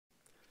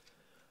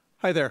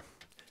Hi there.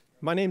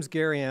 My name's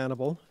Gary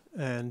Annable,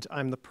 and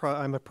I'm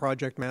a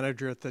project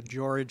manager at the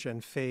George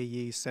and Fay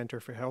Yee Center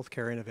for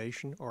Healthcare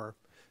Innovation, or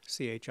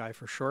CHI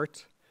for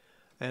short.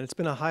 And it's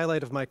been a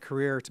highlight of my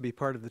career to be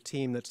part of the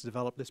team that's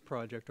developed this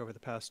project over the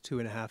past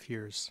 2.5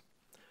 years.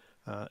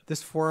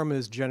 This forum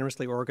is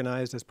generously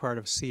organized as part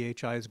of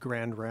CHI's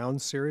Grand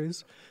Round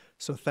series,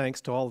 so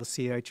thanks to all the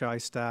CHI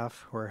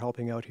staff who are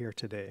helping out here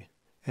today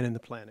and in the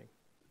planning.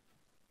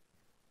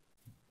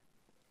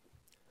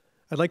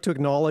 I'd like to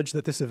acknowledge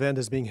that this event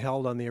is being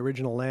held on the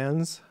original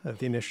lands of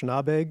the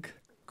Anishinaabe,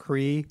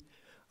 Cree,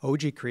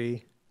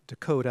 Oji-Cree,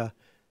 Dakota,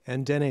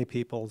 and Dene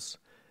peoples,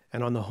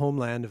 and on the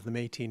homeland of the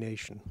Métis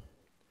Nation.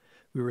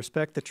 We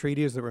respect the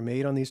treaties that were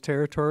made on these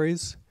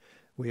territories,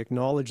 we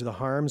acknowledge the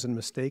harms and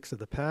mistakes of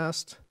the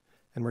past,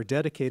 and we're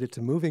dedicated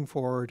to moving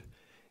forward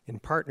in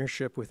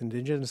partnership with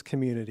Indigenous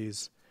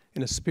communities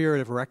in a spirit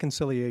of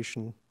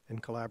reconciliation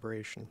and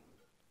collaboration.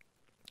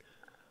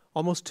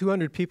 Almost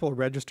 200 people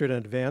registered in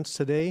advance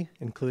today,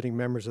 including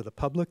members of the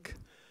public,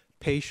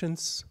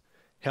 patients,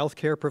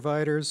 healthcare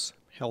providers,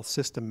 health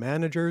system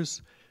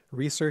managers,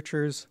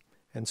 researchers,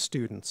 and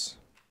students.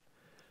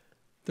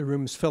 The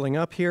room's filling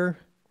up here,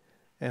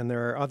 and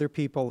there are other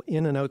people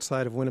in and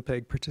outside of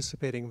Winnipeg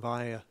participating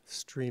via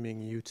streaming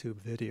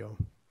YouTube video.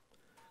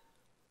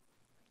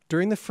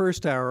 During the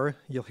first hour,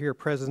 you'll hear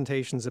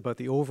presentations about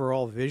the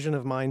overall vision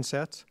of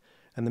MindSet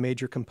and the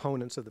major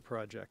components of the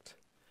project.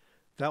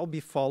 That will be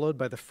followed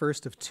by the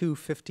first of two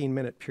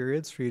 15-minute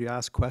periods for you to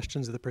ask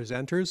questions of the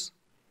presenters.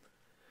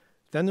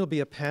 Then there'll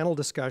be a panel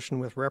discussion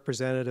with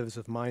representatives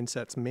of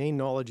MindSet's main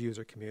knowledge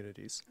user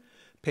communities: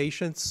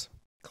 patients,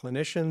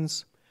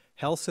 clinicians,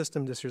 health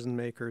system decision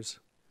makers,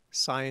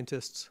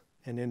 scientists,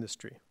 and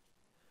industry.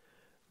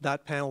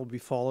 That panel will be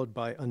followed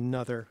by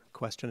another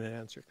question and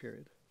answer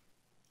period.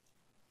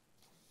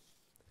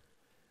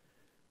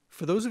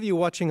 For those of you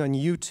watching on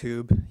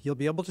YouTube, you'll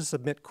be able to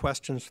submit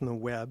questions from the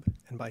web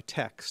and by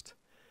text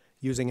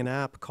using an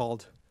app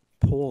called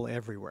Poll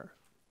Everywhere.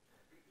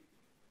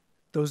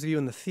 Those of you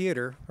in the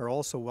theater are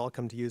also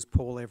welcome to use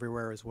Poll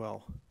Everywhere as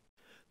well.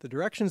 The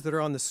directions that are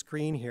on the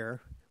screen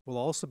here will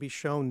also be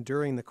shown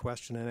during the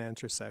question and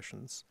answer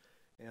sessions,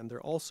 and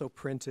they're also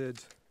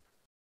printed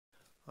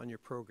on your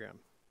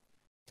program.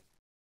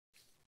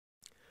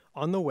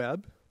 On the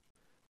web,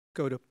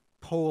 go to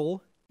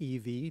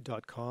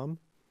pollev.com,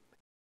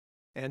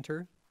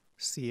 enter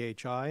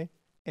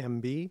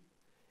CHI-MB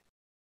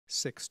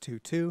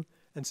 622,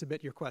 and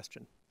submit your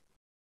question.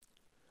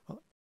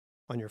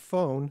 On your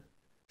phone,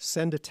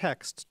 send a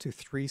text to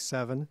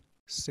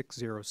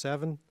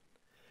 37607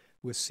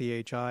 with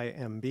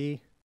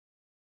CHI-MB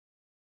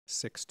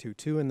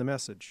 622 in the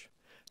message.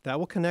 That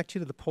will connect you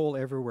to the Poll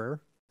Everywhere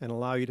and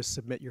allow you to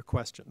submit your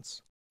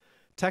questions.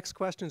 Text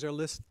questions are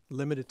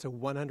limited to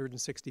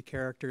 160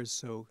 characters,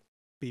 so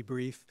be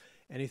brief.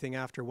 Anything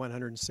after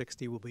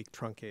 160 will be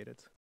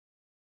truncated.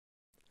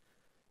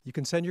 You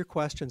can send your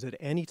questions at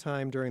any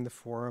time during the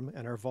forum,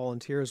 and our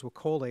volunteers will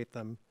collate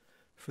them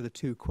for the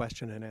two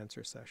question and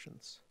answer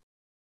sessions.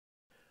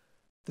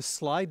 The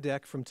slide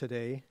deck from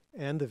today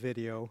and the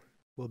video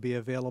will be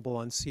available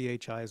on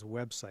CHI's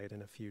website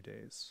in a few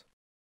days.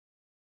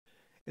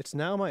 It's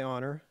now my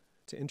honor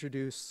to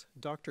introduce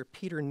Dr.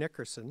 Peter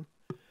Nickerson,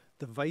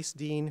 the Vice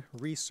Dean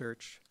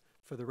Research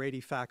for the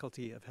Wright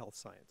Faculty of Health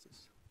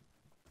Sciences.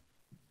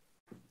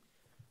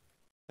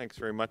 Thanks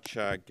very much,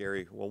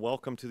 Gary. Well,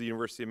 welcome to the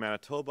University of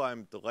Manitoba.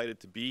 I'm delighted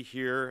to be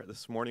here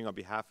this morning on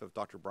behalf of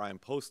Dr. Brian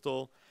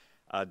Postal,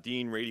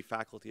 Dean, Wright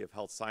Faculty of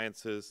Health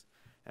Sciences,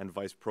 and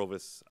Vice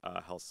Provost,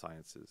 Health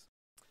Sciences.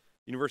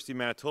 University of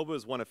Manitoba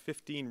is one of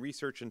 15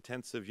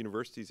 research-intensive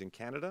universities in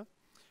Canada.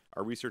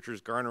 Our researchers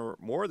garner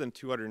more than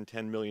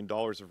 $210 million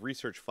of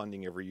research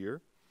funding every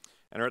year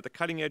and are at the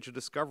cutting edge of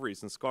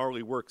discoveries and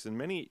scholarly works in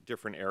many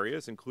different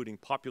areas, including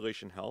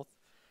population health,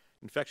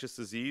 infectious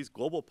disease,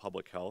 global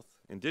public health,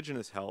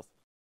 Indigenous health,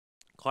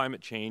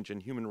 climate change,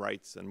 and human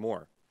rights, and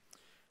more.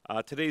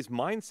 Today's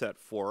MindSet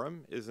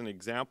Forum is an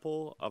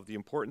example of the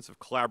importance of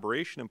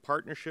collaboration and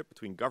partnership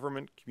between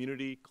government,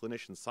 community,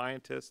 clinician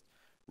scientists,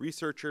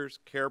 researchers,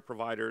 care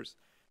providers,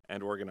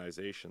 and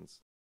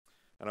organizations.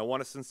 And I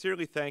want to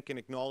sincerely thank and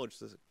acknowledge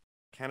the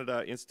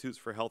Canada Institutes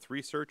for Health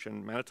Research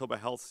and Manitoba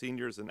Health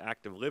Seniors and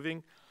Active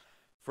Living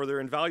for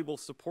their invaluable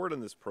support on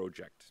this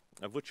project,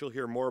 of which you'll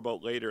hear more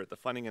about later at the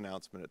funding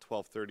announcement at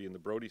 12:30 in the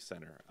Brody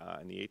Center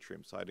in the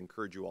atrium, so I'd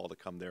encourage you all to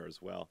come there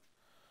as well.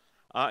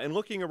 And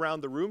looking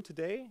around the room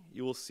today,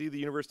 you will see the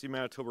University of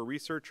Manitoba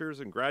researchers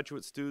and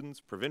graduate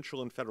students,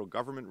 provincial and federal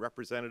government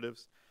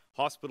representatives,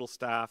 hospital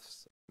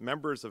staffs,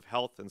 members of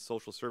health and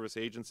social service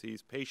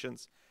agencies,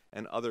 patients,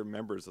 and other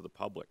members of the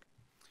public.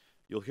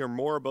 You'll hear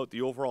more about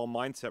the overall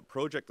MindSet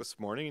project this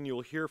morning, and you'll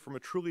hear from a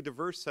truly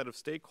diverse set of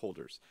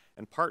stakeholders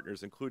and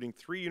partners, including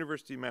 3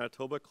 University of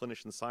Manitoba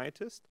clinician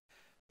scientists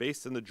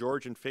based in the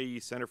George and Fay Yee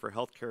Center for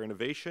Healthcare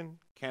Innovation,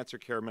 Cancer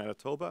Care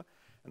Manitoba,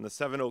 and the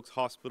Seven Oaks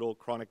Hospital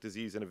Chronic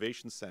Disease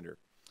Innovation Center,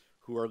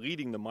 who are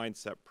leading the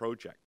MindSet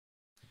project.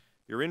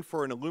 You're in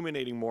for an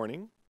illuminating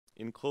morning.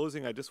 In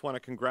closing, I just want to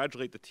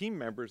congratulate the team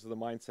members of the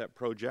MindSet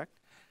project.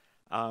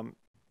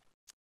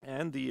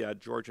 and the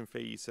George and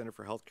Fahey Center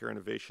for Healthcare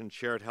Innovation,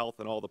 Shared Health,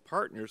 and all the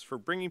partners for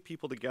bringing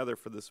people together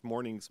for this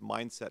morning's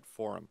MindSet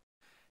Forum,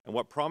 and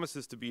what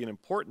promises to be an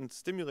important,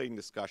 stimulating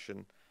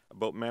discussion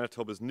about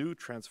Manitoba's new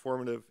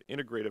transformative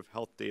integrative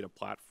health data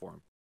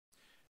platform.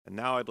 And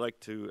now I'd like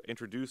to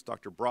introduce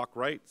Dr. Brock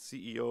Wright,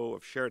 CEO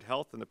of Shared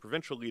Health and the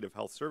Provincial Lead of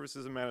Health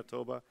Services in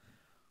Manitoba,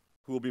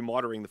 who will be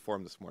moderating the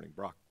forum this morning.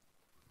 Brock.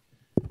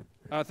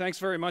 Thanks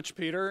very much,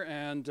 Peter,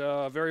 and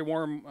very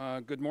warm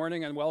good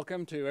morning and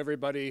welcome to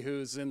everybody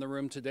who's in the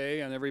room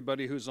today and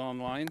everybody who's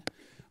online.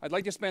 I'd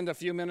like to spend a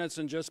few minutes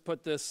and just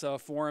put this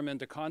forum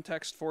into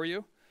context for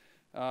you.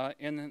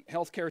 In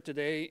healthcare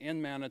today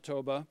in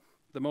Manitoba,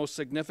 the most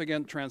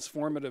significant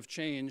transformative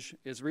change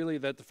is really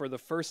that for the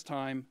first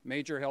time,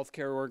 major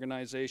healthcare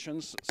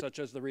organizations such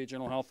as the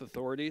regional health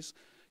authorities,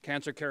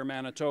 Cancer Care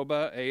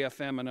Manitoba,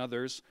 AFM, and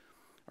others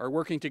are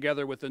working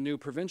together with the new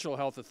provincial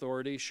health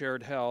authority,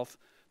 Shared Health,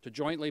 to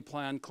jointly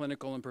plan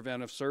clinical and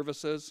preventive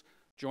services,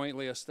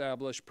 jointly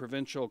establish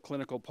provincial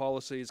clinical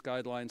policies,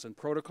 guidelines, and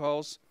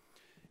protocols,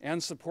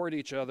 and support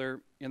each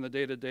other in the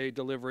day-to-day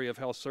delivery of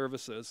health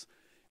services.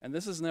 And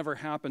this has never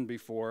happened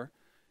before,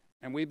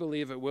 and we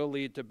believe it will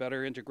lead to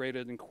better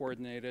integrated and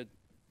coordinated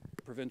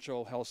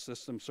provincial health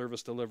system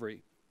service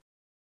delivery.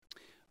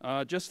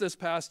 Just this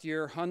past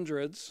year,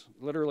 hundreds,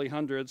 literally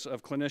hundreds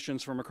of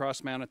clinicians from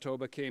across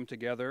Manitoba came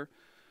together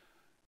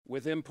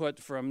with input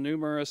from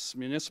numerous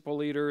municipal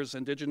leaders,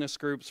 Indigenous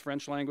groups,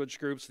 French language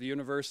groups, the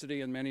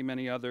university, and many,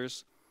 many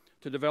others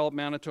to develop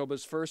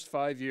Manitoba's first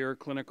 5-year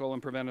clinical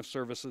and preventive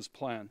services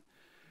plan.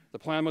 The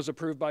plan was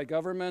approved by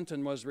government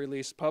and was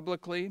released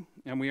publicly,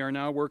 and we are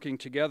now working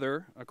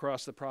together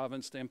across the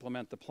province to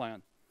implement the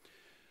plan.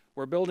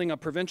 We're building a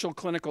provincial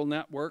clinical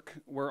network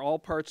where all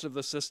parts of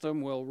the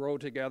system will row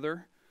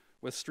together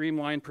with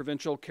streamlined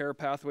provincial care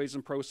pathways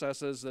and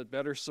processes that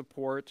better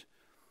support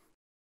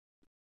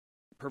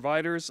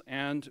providers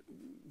and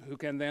who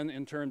can then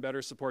in turn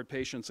better support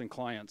patients and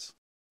clients.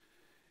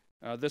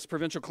 This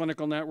provincial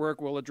clinical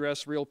network will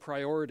address real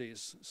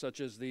priorities,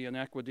 such as the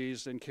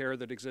inequities in care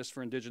that exist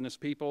for Indigenous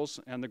peoples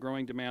and the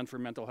growing demand for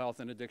mental health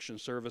and addiction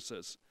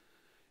services.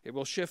 It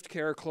will shift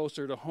care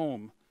closer to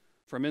home,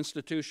 from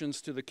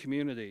institutions to the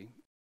community,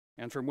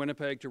 and from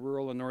Winnipeg to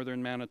rural and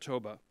northern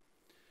Manitoba.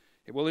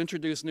 It will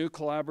introduce new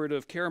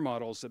collaborative care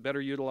models that better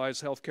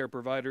utilize healthcare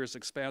providers'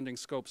 expanding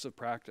scopes of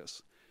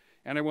practice.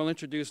 And it will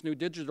introduce new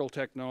digital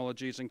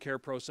technologies and care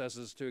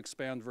processes to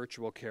expand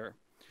virtual care.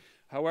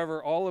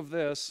 However, all of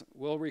this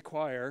will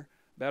require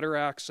better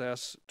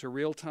access to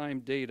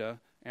real-time data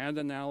and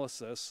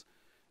analysis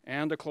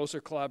and a closer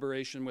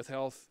collaboration with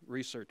health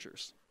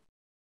researchers.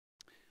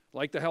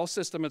 Like the health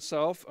system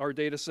itself, our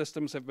data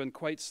systems have been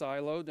quite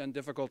siloed and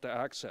difficult to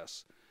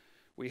access.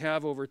 We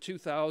have over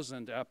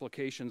 2,000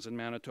 applications in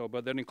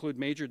Manitoba that include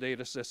major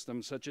data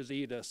systems such as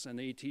EDIS and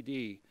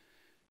ATD,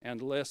 and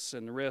LIS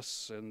and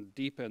RIS and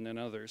DEEPIN and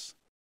others.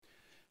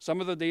 Some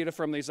of the data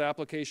from these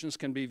applications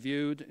can be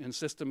viewed in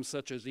systems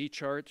such as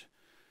eChart,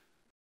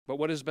 but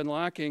what has been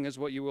lacking is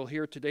what you will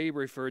hear today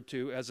referred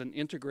to as an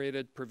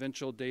integrated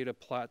provincial data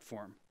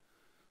platform,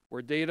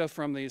 where data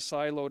from these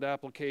siloed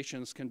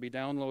applications can be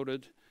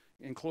downloaded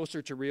in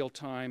closer to real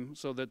time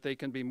so that they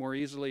can be more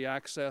easily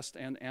accessed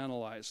and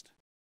analyzed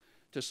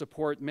to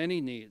support many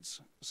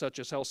needs, such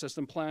as health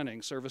system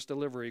planning, service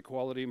delivery,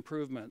 quality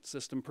improvement,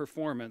 system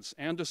performance,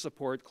 and to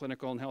support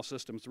clinical and health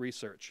systems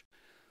research.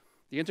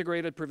 The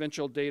integrated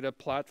provincial data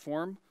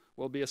platform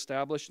will be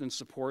established and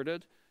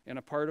supported in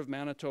a part of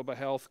Manitoba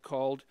Health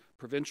called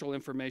Provincial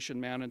Information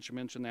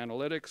Management and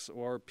Analytics,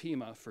 or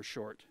PIMA for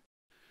short.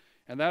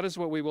 And that is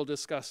what we will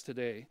discuss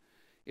today,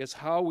 is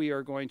how we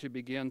are going to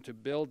begin to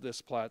build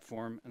this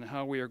platform and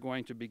how we are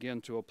going to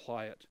begin to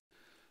apply it.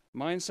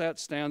 MindSet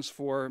stands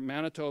for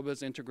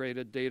Manitoba's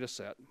Integrated Data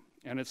Set,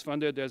 and it's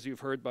funded, as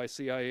you've heard, by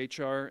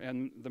CIHR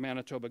and the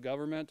Manitoba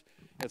government.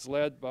 It's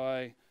led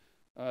by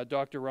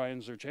Dr. Ryan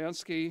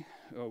Zerjansky,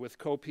 with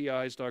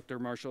co-PIs Dr.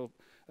 Marshall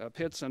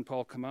Pitts and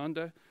Paul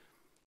Commanda,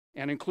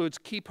 and includes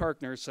key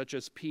partners such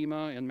as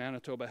PIMA in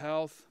Manitoba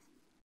Health,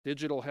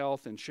 Digital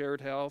Health and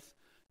Shared Health,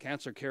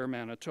 Cancer Care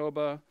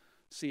Manitoba,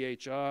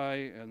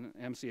 CHI and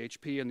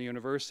MCHP and the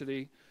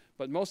university,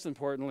 but most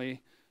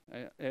importantly,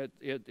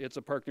 it's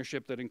a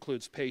partnership that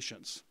includes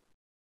patients.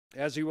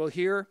 As you will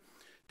hear,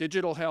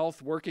 Digital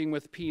Health, working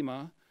with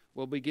PIMA,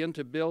 will begin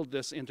to build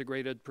this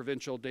integrated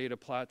provincial data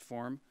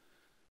platform,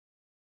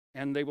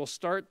 and they will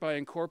start by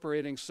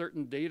incorporating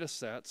certain data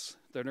sets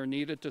that are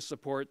needed to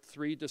support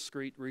 3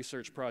 discrete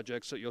research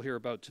projects that you'll hear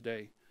about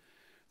today.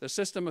 The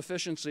system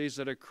efficiencies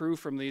that accrue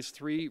from these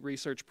 3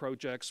 research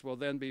projects will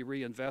then be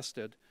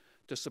reinvested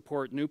to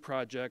support new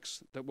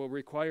projects that will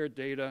require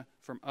data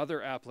from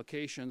other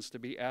applications to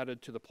be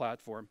added to the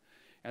platform.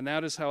 And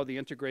that is how the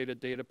integrated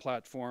data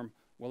platform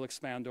will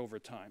expand over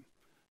time.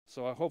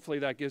 So hopefully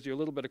that gives you a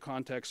little bit of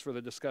context for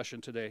the discussion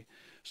today.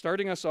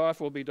 Starting us off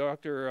will be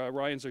Dr.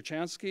 Ryan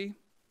Zerjansky,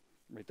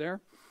 right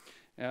there.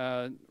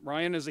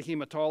 Ryan is a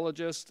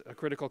hematologist, a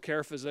critical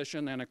care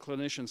physician, and a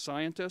clinician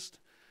scientist.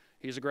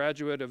 He's a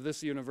graduate of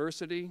this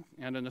university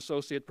and an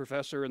associate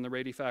professor in the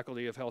Rady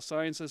Faculty of Health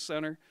Sciences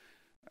Center,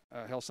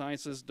 Health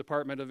Sciences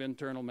Department of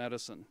Internal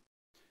Medicine.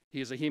 He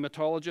is a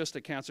hematologist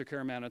at Cancer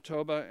Care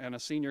Manitoba and a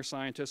senior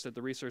scientist at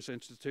the Research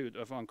Institute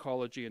of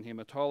Oncology and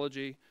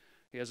Hematology.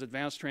 He has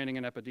advanced training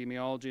in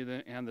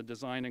epidemiology and the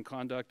design and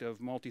conduct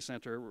of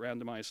multi-center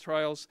randomized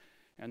trials,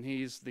 and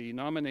he's the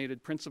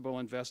nominated principal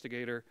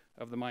investigator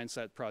of the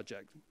MindSet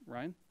project.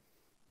 Ryan?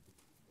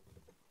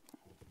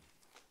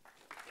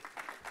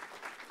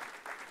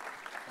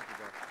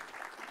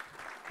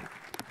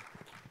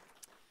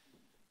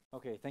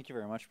 Okay, thank you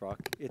very much, Brock.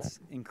 It's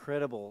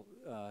incredible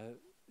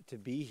to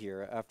be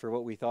here after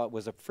what we thought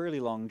was a fairly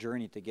long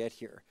journey to get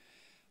here.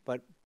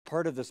 But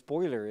part of the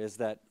spoiler is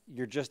that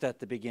you're just at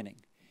the beginning.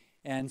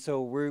 And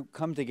so we've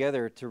come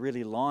together to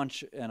really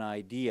launch an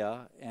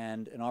idea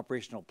and an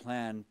operational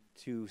plan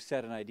to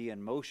set an idea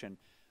in motion.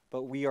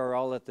 But we are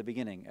all at the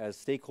beginning. As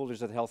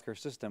stakeholders of the healthcare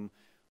system,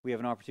 we have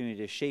an opportunity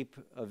to shape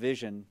a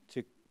vision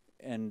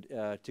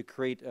to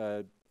create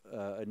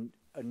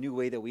a new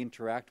way that we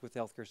interact with the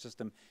healthcare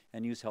system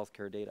and use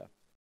healthcare data.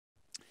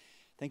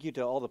 Thank you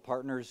to all the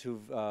partners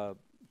who've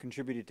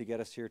contributed to get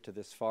us here to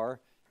this far.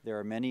 There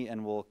are many,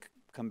 and we'll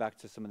come back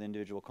to some of the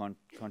individual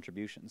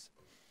contributions.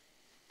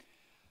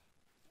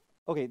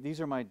 Okay, these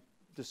are my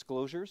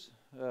disclosures,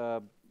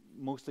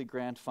 mostly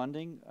grant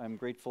funding. I'm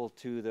grateful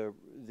to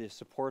the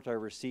support I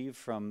received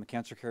from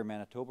Cancer Care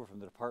Manitoba, from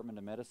the Department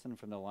of Medicine,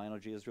 from the Lionel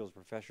G. Israel's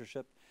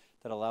professorship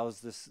that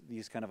allows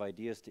these kind of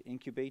ideas to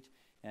incubate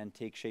and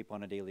take shape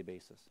on a daily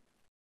basis.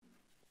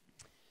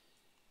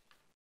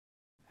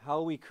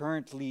 How we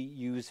currently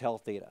use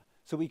health data.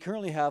 So we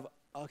currently have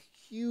a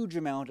huge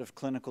amount of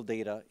clinical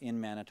data in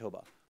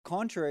Manitoba.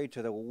 Contrary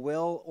to the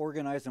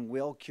well-organized and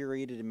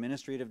well-curated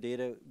administrative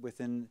data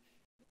within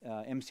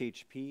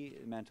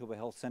MCHP, Manitoba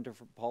Health Center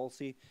for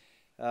Policy,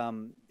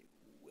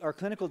 our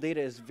clinical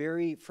data is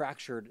very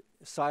fractured,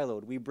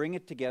 siloed. We bring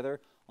it together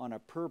on a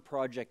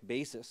per-project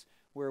basis,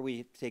 where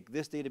we take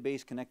this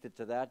database, connect it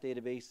to that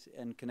database,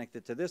 and connect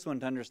it to this one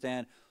to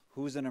understand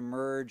who's an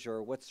emerge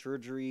or what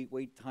surgery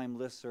wait time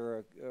lists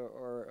are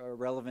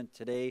relevant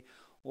today,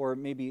 or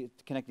maybe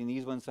connecting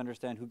these ones to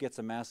understand who gets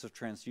a massive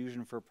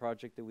transfusion for a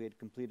project that we had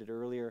completed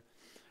earlier.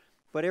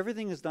 But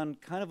everything is done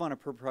kind of on a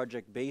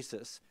per-project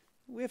basis.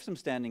 We have some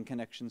standing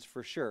connections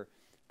for sure,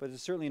 but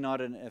it's certainly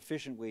not an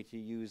efficient way to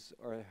use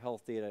our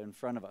health data in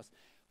front of us.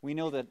 We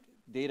know that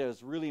data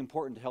is really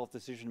important to health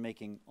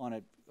decision-making on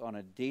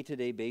a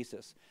day-to-day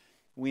basis.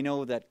 We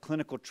know that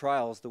clinical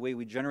trials, the way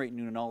we generate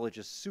new knowledge,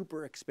 is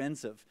super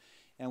expensive,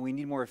 and we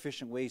need more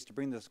efficient ways to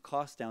bring those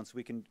costs down so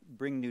we can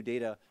bring new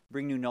data,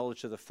 bring new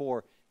knowledge to the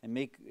fore, and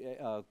make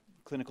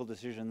clinical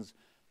decisions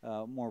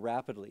more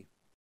rapidly.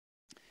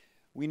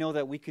 We know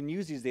that we can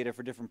use these data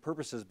for different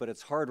purposes, but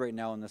it's hard right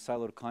now in the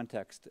siloed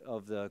context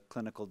of the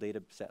clinical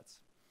data sets.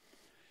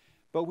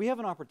 But we have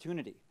an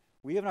opportunity.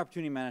 We have an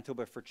opportunity in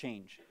Manitoba for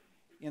change.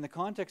 In the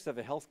context of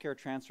a healthcare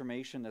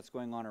transformation that's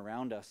going on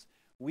around us,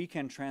 we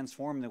can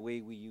transform the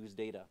way we use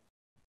data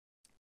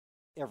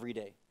every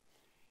day.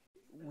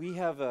 We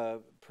have a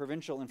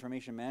provincial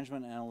information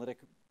management analytic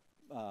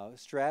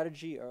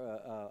strategy,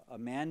 a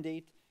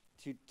mandate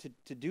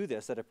to do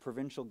this at a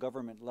provincial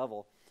government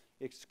level.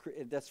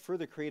 That's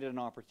further created an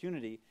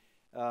opportunity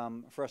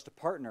for us to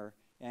partner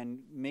and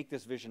make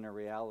this vision a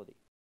reality.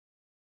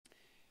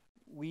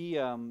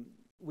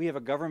 We have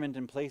a government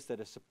in place that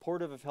is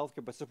supportive of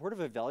healthcare, but supportive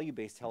of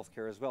value-based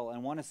healthcare as well,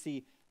 and want to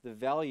see the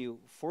value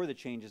for the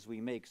changes we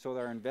make so that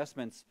our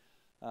investments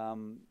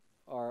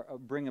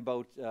bring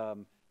about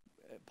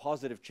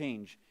positive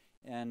change,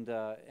 and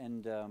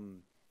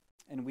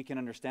we can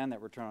understand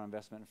that return on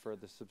investment for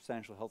the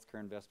substantial healthcare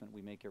investment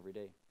we make every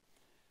day.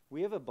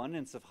 We have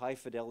abundance of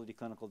high-fidelity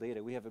clinical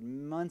data. We have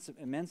immense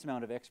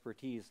amount of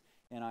expertise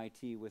in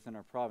IT within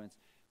our province.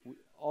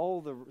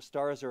 All the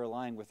stars are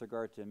aligned with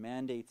regard to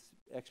mandates,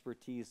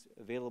 expertise,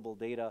 available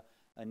data,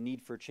 a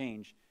need for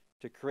change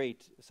to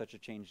create such a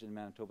change in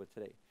Manitoba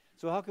today.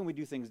 So how can we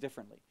do things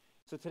differently?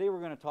 So today we're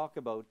going to talk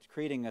about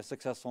creating a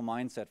successful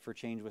mindset for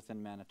change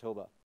within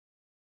Manitoba.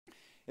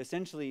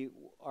 Essentially,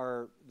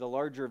 the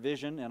larger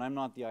vision, and I'm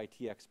not the IT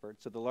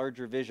expert, so the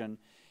larger vision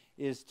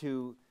is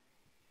to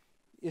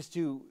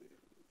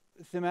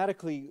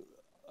thematically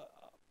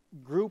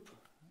group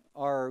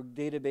our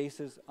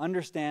databases,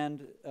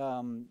 understand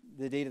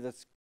the data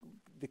that's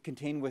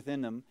contained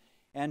within them,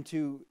 and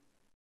to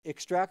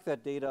extract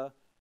that data,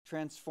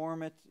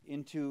 transform it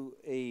into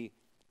a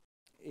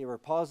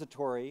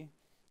repository,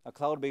 a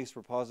cloud-based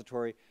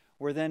repository,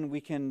 where then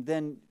we can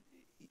then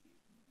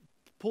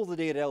pull the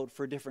data out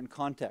for a different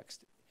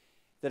context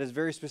that is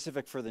very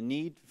specific for the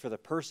need, for the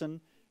person,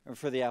 or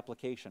for the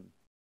application.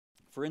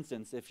 For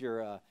instance, if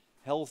you're a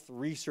health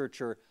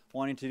researcher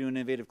wanting to do an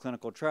innovative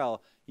clinical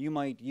trial, you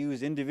might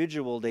use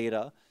individual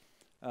data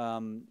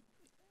from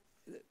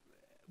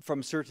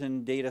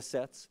certain data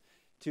sets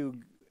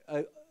to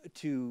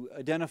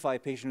identify a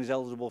patient who's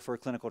eligible for a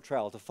clinical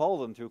trial, to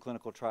follow them through a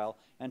clinical trial,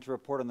 and to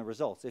report on the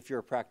results. If you're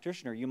a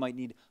practitioner, you might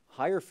need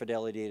higher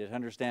fidelity data to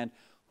understand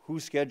who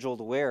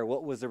scheduled where,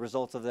 what was the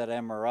result of that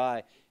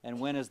MRI, and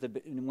when is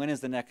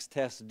the next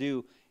test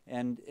due,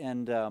 and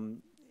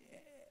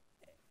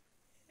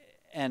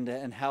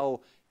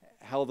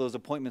how those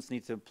appointments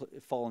need to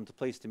fall into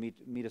place to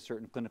meet a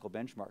certain clinical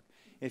benchmark.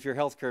 If you're a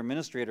healthcare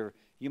administrator,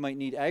 you might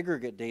need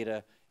aggregate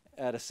data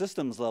at a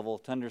systems level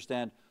to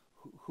understand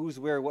who's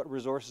where, what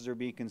resources are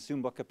being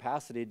consumed, what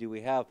capacity do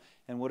we have,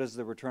 and what is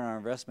the return on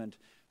investment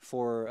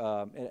for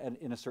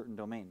in a certain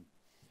domain.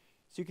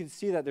 So you can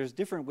see that there's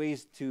different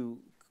ways to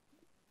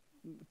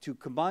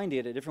combine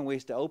data, different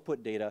ways to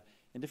output data,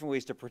 and different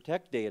ways to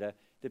protect data,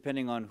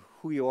 depending on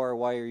who you are,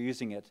 why you're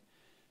using it.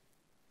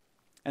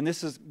 And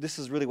this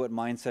is really what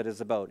MindSet is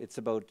about. It's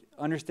about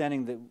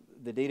understanding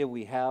the data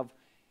we have,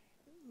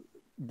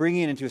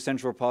 bringing it into a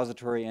central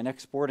repository, and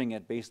exporting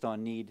it based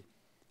on need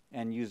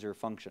and user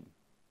function.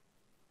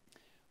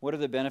 What are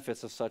the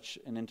benefits of such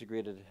an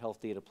integrated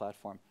health data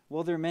platform?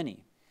 Well, there are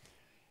many.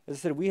 As I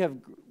said, we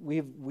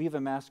have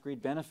amassed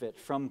great benefit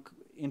from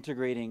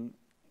integrating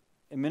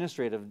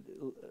administrative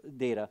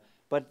data,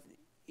 but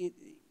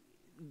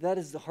that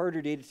is the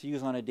harder data to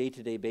use on a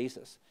day-to-day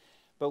basis.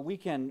 But we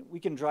can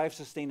drive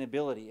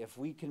sustainability if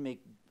we can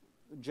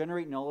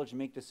generate knowledge and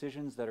make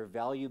decisions that are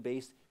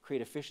value-based,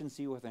 create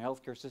efficiency with the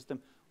healthcare system.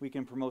 We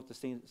can promote the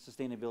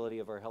sustainability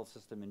of our health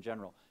system in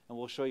general, and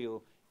we'll show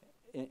you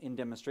in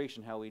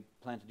demonstration how we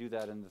plan to do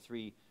that in the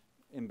 3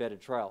 embedded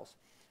trials.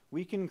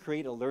 We can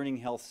create a learning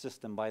health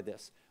system by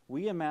this.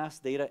 We amass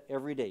data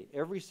every day.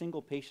 Every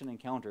single patient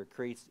encounter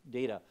creates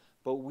data,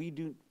 but we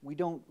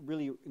don't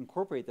really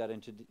incorporate that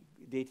into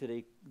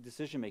day-to-day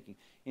decision making.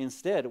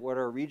 Instead, what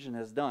our region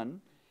has done,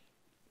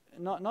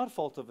 not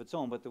fault of its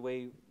own, but the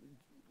way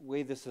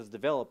this has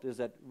developed, is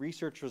that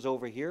research was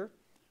over here,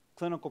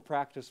 clinical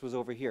practice was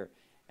over here,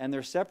 and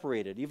they're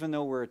separated. Even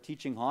though we're a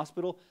teaching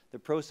hospital, the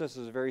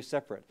processes are very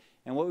separate.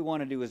 And what we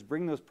want to do is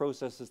bring those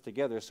processes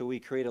together so we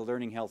create a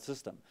learning health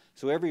system.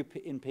 So every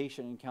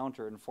inpatient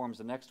encounter informs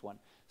the next one.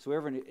 So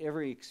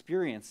every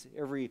experience,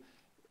 every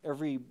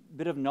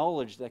bit of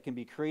knowledge that can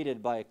be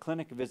created by a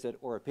clinic visit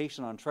or a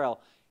patient on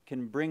trial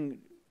can bring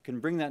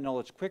that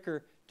knowledge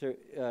quicker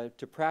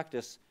to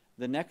practice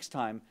the next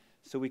time,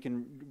 so we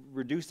can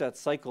reduce that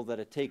cycle that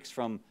it takes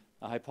from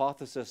a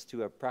hypothesis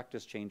to a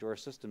practice change or a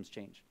systems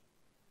change.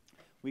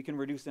 We can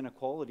reduce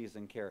inequalities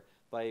in care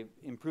by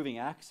improving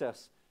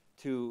access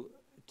to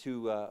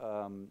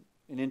an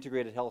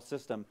integrated health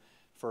system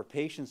for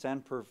patients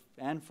and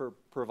for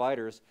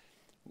providers.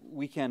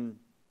 We can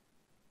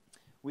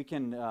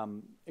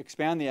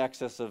expand the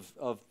access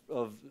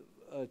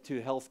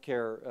to health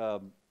care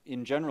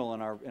in general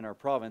in our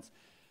province,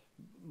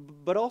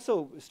 but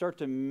also start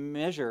to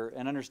measure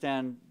and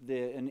understand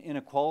the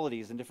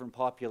inequalities in different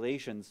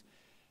populations,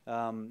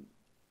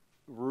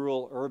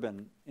 rural,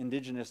 urban,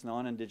 Indigenous,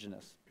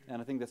 non-Indigenous.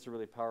 And I think that's a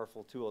really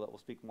powerful tool that we'll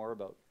speak more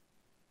about.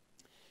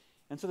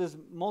 And so there's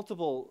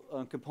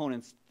multiple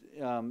components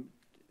and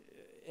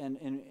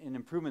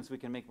improvements we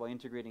can make by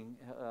integrating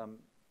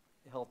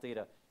health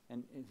data,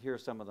 and here are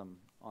some of them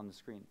on the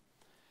screen.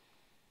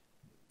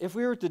 If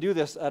we were to do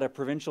this at a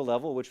provincial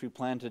level, which we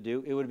plan to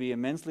do, it would be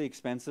immensely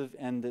expensive,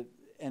 and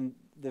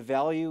the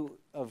value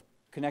of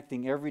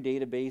connecting every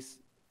database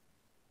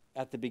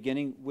at the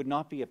beginning would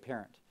not be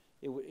apparent.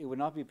 It would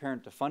not be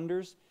apparent to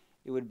funders.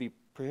 It would be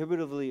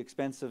prohibitively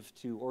expensive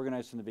to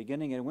organize from the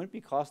beginning, and it wouldn't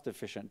be cost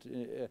efficient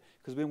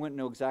because we wouldn't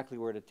know exactly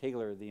where to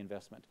tailor the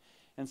investment.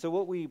 And so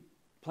what we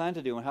plan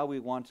to do and how we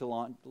want to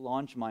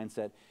launch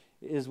MindSet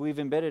is we've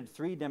embedded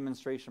 3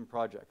 demonstration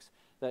projects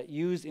that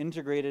use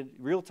integrated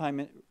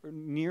real-time,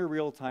 near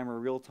real-time or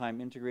real-time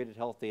integrated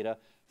health data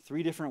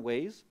 3 different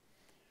ways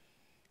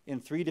in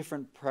 3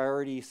 different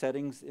priority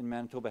settings in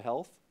Manitoba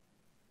Health,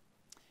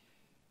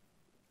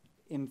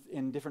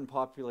 in different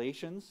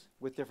populations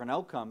with different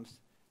outcomes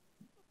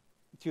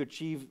to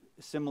achieve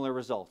similar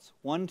results.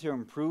 1, to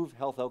improve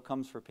health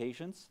outcomes for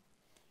patients,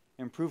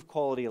 improve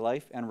quality of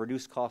life, and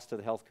reduce cost to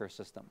the healthcare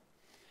system.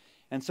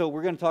 And so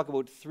we're going to talk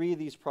about 3 of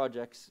these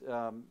projects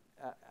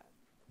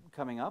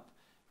coming up.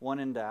 1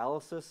 in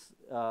dialysis,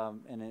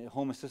 and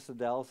home-assisted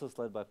dialysis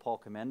led by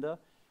Paul Commenda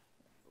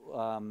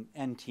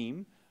and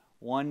team.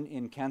 1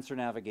 in cancer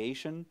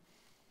navigation,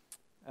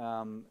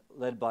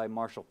 led by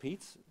Marshall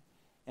Peets.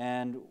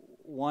 And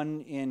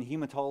 1 in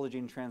hematology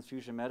and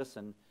transfusion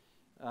medicine,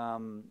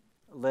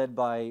 led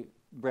by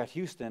Brett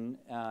Houston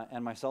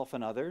and myself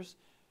and others,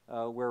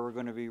 where we're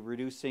going to be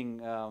reducing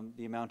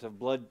the amount of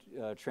blood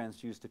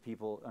transfused to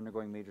people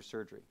undergoing major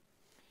surgery.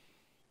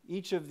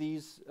 Each of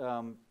these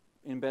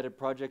embedded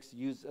projects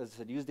use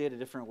data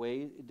different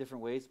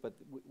ways, but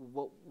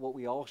what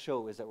we all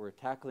show is that we're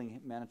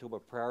tackling Manitoba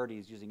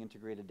priorities using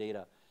integrated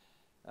data.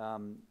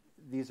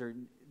 These are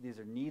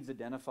needs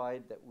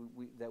identified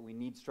that we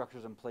need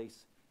structures in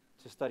place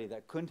to study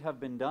that couldn't have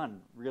been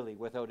done really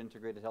without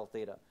integrated health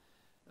data.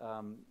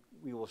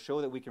 We will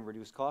show that we can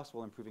reduce costs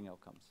while improving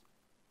outcomes.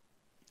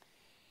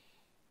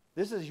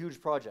 This is a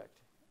huge project,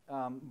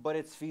 but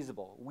it's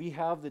feasible. We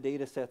have the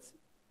data sets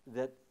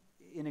that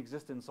in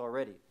existence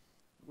already.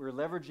 We're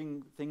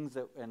leveraging things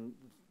and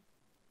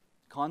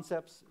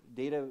concepts,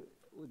 data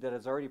that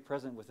is already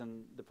present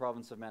within the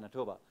province of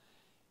Manitoba.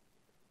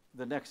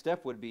 The next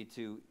step would be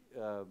to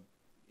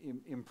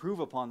improve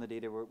upon the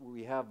data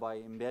we have by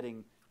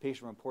embedding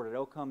patient-reported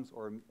outcomes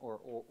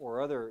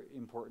or other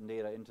important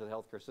data into the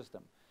healthcare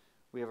system.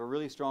 We have a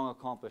really strong,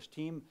 accomplished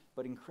team,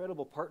 but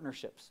incredible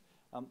partnerships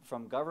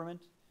from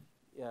government,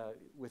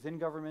 within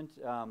government,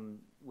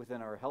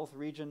 within our health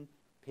region,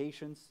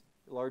 patients,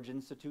 large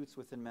institutes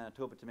within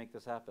Manitoba to make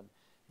this happen.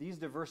 These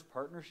diverse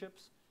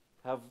partnerships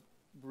have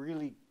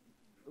really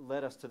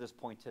led us to this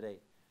point today.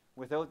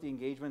 Without the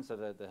engagements of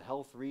the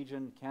health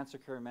region, Cancer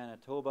Care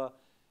Manitoba,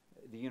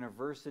 the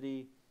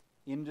university,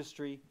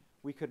 industry,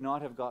 we could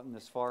not have gotten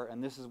this far,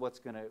 and this is what's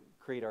going to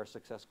create our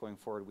success going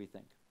forward, we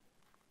think.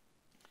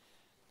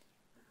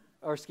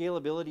 Our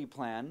scalability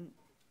plan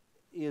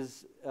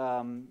is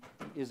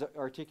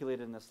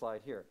articulated in this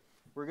slide here.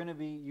 We're going to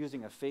be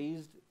using a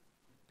phased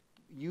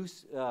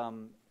use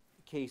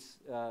case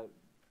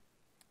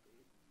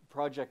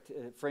project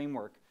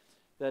framework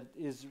that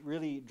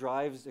really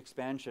drives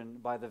expansion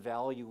by the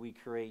value we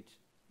create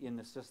in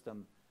the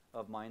system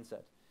of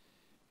MindSet.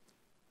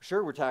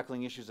 Sure, we're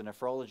tackling issues in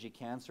nephrology,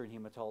 cancer, and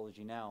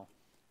hematology now,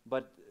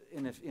 but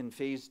in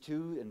phase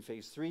 2 and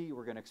phase 3,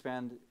 we're going to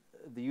expand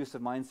the use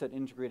of MindSet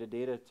integrated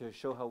data to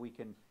show how we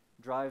can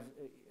drive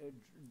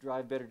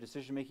better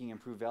decision-making,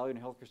 improve value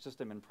in the healthcare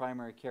system, in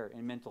primary care,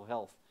 and mental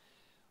health.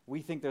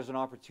 We think there's an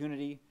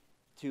opportunity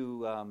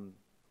to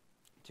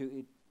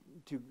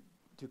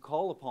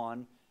call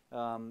upon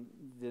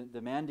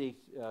the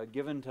mandate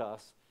given to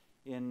us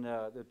in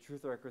the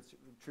Truth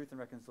and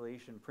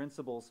Reconciliation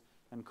principles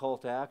and call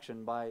to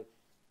action by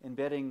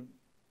embedding,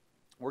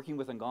 working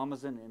with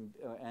Ngamazan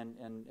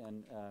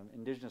and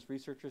Indigenous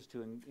researchers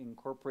to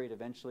incorporate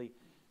eventually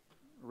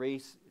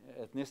race,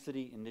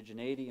 ethnicity,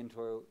 indigeneity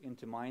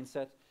into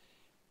MindSet.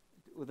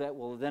 That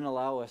will then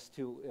allow us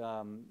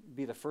to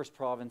be the first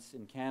province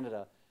in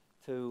Canada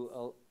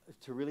to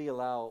really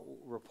allow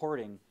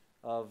reporting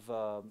of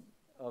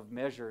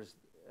measures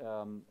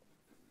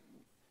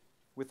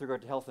with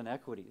regard to health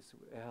inequities,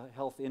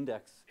 health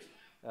index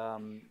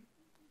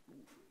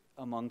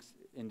amongst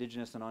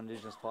Indigenous and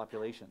non-Indigenous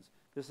populations.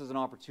 This is an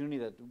opportunity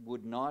that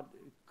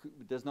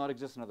does not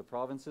exist in other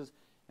provinces,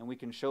 and we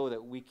can show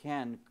that we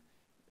can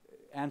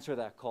answer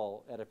that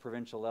call at a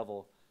provincial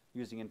level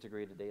using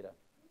integrated data.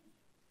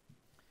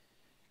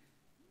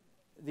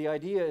 The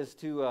idea is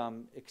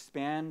to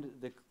expand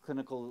the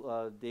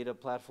clinical data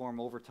platform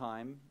over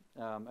time,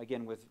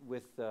 again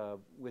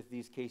with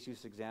these case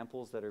use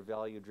examples that are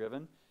value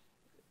driven,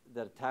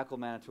 that tackle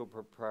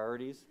Manitoba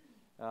priorities,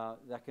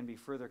 that can be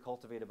further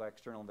cultivated by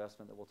external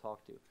investment that we'll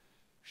talk to.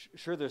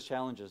 Sure, there's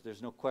challenges.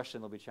 There's no question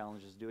there'll be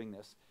challenges doing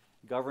this.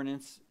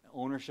 Governance,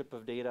 ownership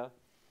of data,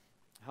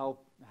 how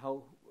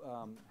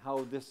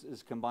this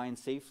is combined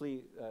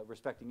safely,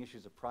 respecting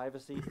issues of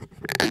privacy,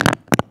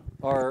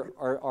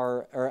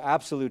 are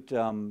absolute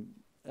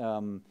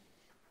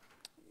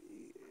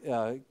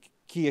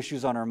key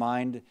issues on our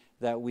mind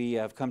that we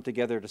have come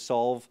together to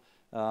solve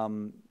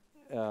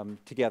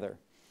together.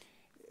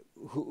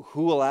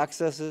 Who will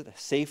access it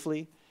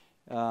safely?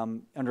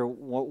 Under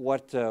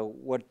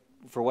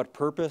for what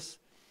purpose?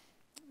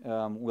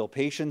 Will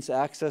patients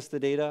access the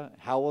data?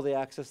 How will they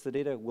access the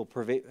data?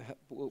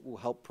 Will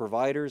help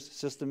providers,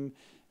 system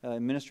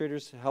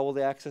administrators, how will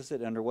they access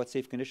it? Under what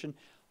safe condition?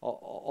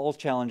 All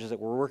challenges that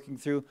we're working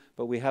through,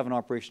 but we have an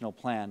operational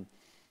plan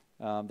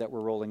that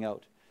we're rolling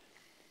out.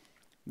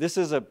 This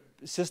is a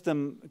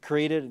system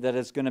created that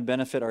is going to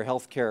benefit our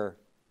healthcare,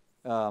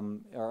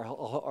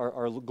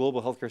 our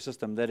global healthcare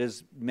system that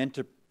is meant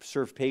to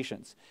serve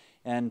patients.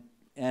 And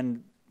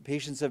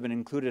patients have been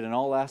included in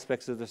all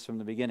aspects of this from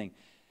the beginning.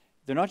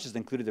 They're not just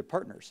included, they're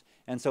partners.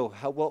 And so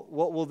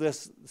what will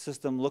this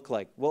system look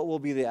like? What will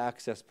be the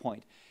access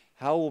point?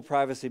 How will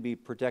privacy be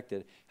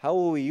protected? How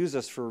will we use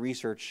this for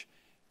research,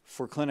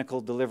 for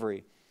clinical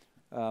delivery,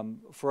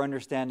 for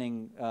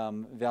understanding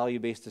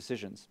value-based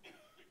decisions?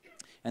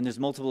 And there's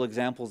multiple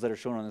examples that are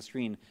shown on the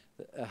screen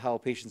how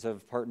patients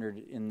have partnered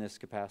in this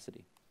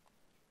capacity.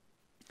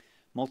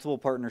 Multiple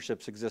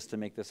partnerships exist to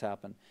make this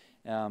happen.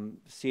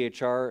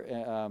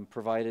 CIHR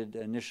provided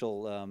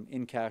initial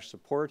in-cash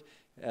support,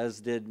 as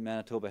did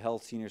Manitoba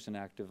Health Seniors and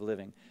Active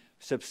Living.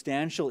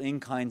 Substantial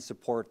in-kind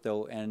support,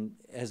 though, and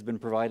has been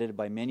provided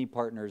by many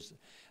partners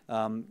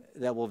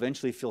that will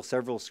eventually fill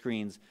several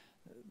screens.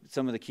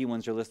 Some of the key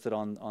ones are listed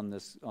on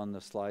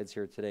the slides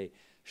here today.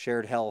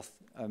 Shared Health,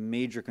 a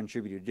major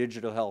contributor,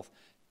 digital health,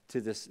 to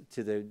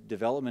the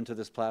development of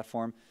this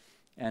platform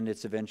and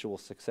its eventual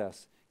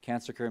success.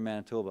 Cancer Care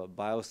Manitoba,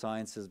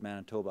 Biosciences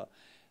Manitoba,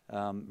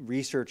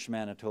 Research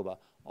Manitoba,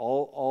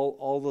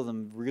 all of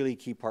them really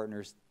key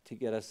partners to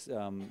get us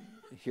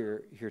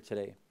here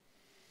today.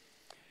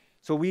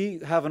 So we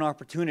have an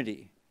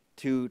opportunity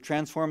to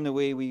transform the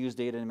way we use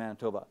data in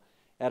Manitoba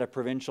at a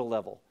provincial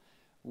level.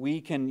 We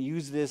can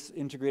use this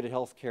integrated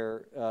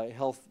healthcare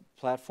health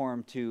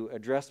platform to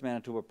address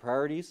Manitoba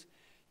priorities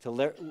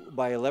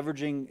by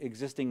leveraging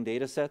existing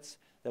data sets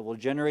that will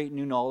generate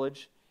new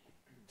knowledge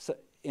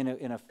in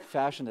a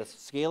fashion that's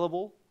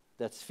scalable,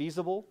 that's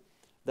feasible,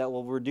 that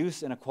will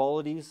reduce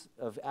inequalities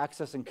of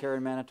access and care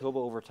in Manitoba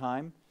over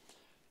time,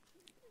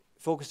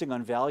 focusing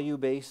on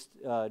value-based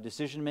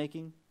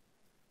decision-making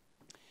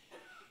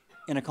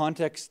in a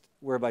context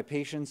whereby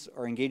patients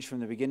are engaged from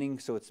the beginning,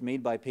 so it's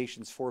made by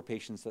patients for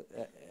patients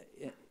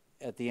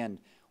at the end.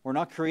 We're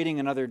not creating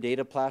another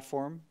data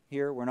platform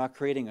here. We're not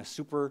creating a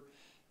super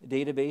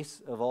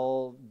database of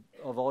all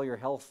your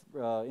health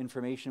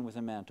information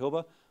within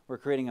Manitoba. We're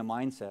creating a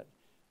mindset.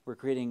 We're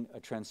creating a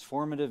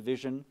transformative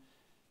vision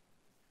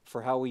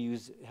for how we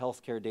use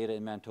healthcare data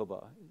in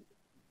Manitoba.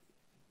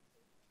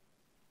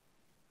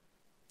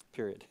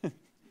 Period.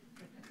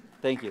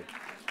 Thank you.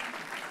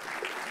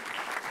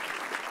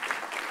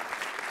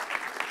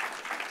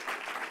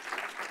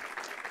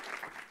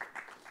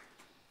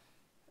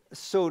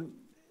 So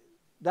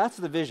that's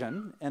the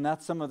vision, and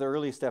that's some of the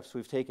early steps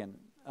we've taken.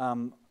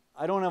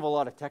 I don't have a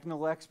lot of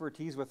technical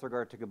expertise with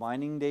regard to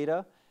combining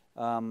data,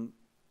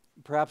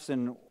 perhaps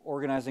in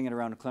organizing it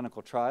around a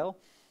clinical trial,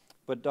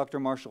 but Dr.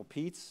 Marshall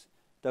Peets,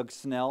 Doug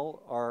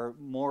Snell are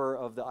more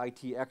of the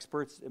IT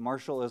experts.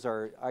 Marshall is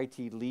our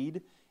IT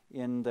lead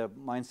in the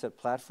MindSet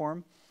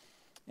platform,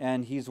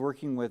 and he's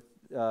working with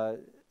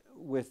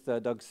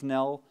Doug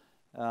Snell,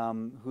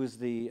 who's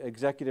the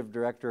Executive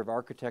Director of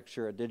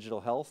Architecture at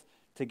Digital Health.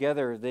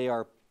 Together, they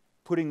are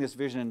putting this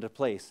vision into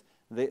place.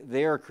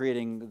 They are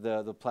creating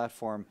the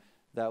platform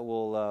that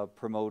will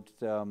promote,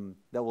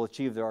 that will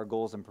achieve our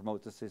goals and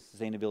promote the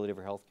sustainability of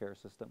our healthcare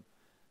system.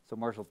 So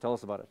Marshall, tell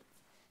us about it.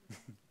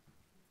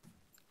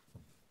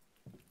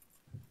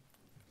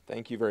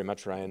 Thank you very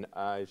much, Ryan.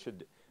 I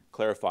should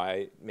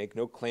clarify, make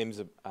no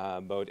claims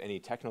about any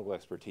technical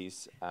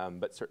expertise,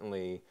 but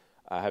certainly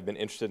have been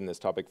interested in this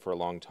topic for a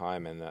long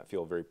time and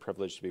feel very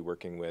privileged to be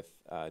working with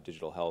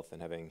Digital Health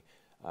and having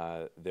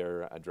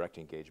their direct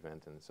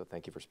engagement. And so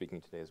thank you for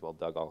speaking today as well,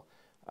 Doug.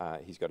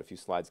 He's got a few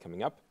slides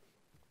coming up.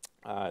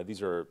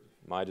 These are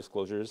my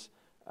disclosures,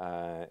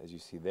 as you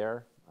see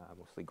there,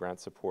 mostly grant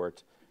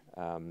support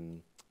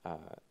and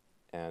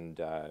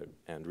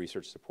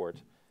research support,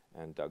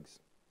 and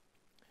Doug's.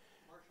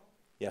 Marshall?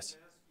 Yes.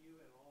 Can I ask you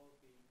and all of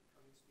the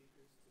incoming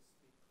speakers to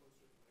speak closer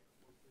to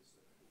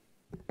the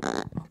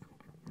microphone,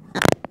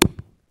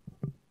 please?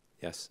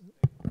 Yes.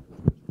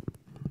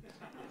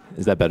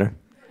 Is that better?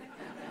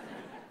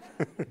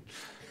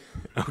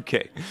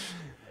 Okay.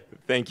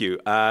 Thank you.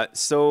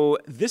 So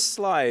this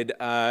slide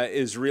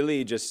is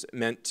really just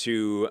meant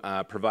to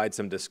provide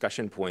some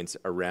discussion points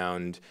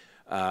around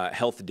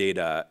health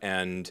data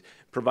and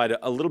provide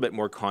a little bit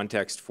more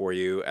context for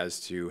you as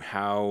to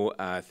how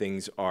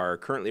things are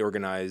currently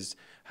organized,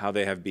 how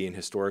they have been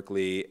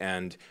historically,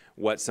 and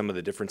what some of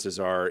the differences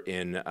are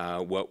in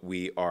what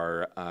we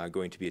are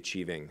going to be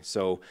achieving.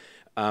 So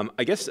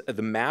I guess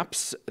the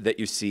maps that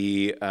you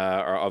see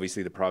are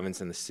obviously the province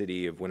and the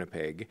city of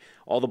Winnipeg.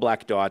 All the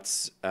black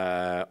dots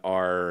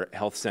are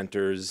health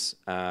centers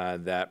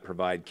that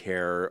provide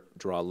care,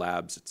 draw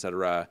labs,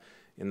 etc.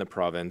 in the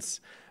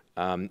province.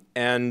 And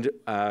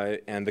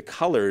the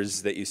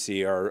colors that you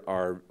see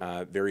are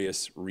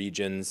various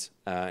regions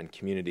and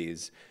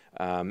communities.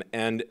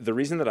 And the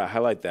reason that I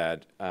highlight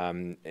that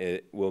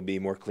it will be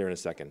more clear in a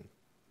second.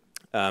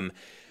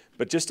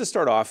 But just to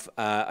start off,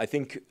 I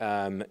think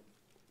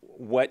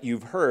what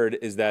you've heard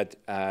is that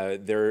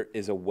there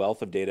is a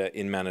wealth of data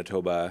in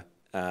Manitoba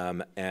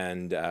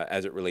and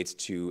as it relates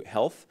to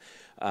health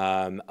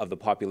of the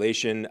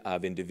population,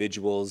 of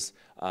individuals,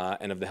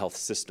 and of the health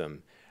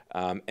system.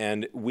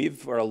 And we've,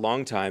 for a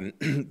long time,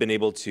 been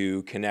able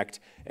to connect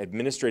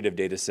administrative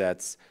data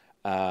sets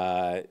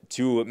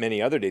to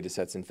many other data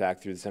sets, in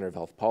fact, through the Centre of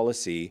Health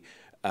Policy.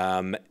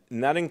 And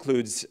that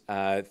includes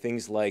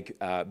things like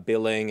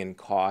billing and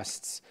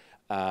costs,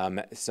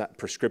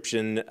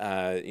 prescription,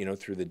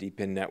 through the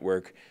DPIN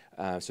network,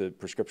 so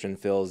prescription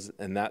fills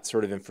and that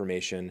sort of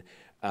information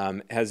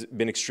has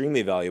been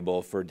extremely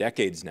valuable for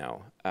decades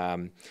now.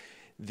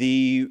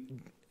 The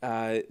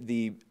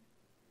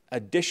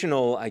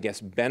additional, I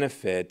guess,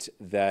 benefit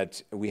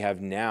that we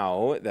have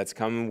now that's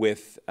come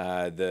with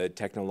the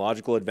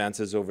technological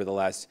advances over the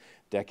last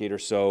decade or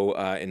so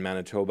in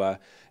Manitoba,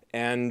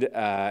 and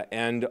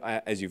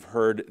as you've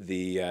heard,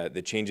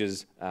 the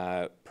changes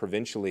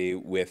provincially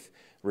with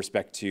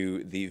respect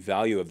to the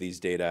value of these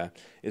data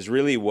is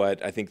really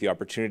what I think the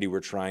opportunity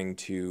we're trying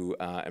to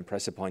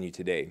impress upon you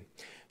today.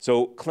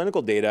 So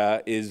clinical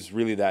data is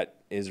really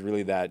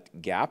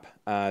that gap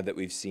that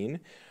we've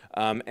seen.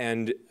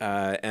 And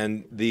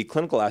the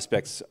clinical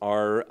aspects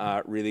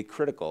are really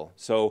critical.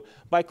 So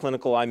by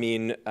clinical, I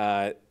mean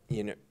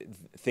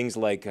things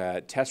like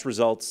test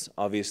results,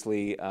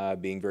 obviously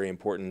being very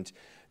important,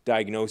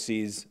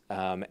 diagnoses,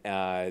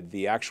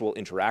 the actual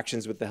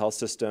interactions with the health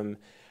system.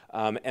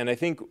 And I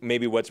think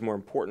maybe what's more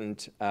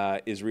important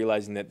is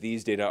realizing that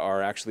these data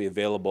are actually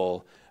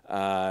available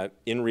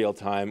in real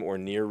time or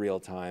near real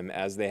time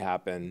as they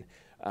happen.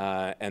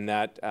 And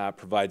that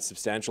provides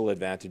substantial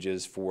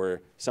advantages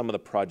for some of the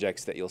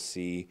projects that you'll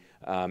see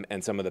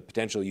and some of the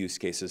potential use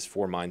cases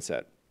for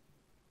MindSet.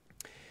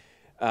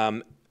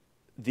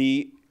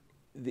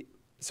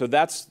 So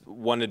that's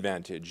one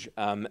advantage.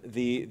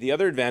 The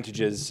other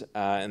advantages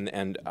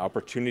and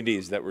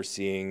opportunities that we're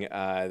seeing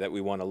that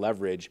we want to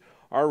leverage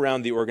are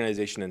around the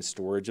organization and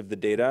storage of the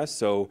data.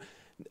 So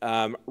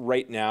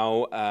right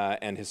now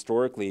and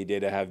historically,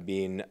 data have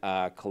been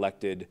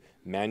collected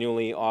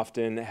manually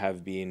often,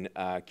 have been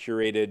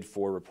curated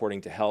for reporting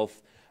to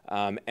health,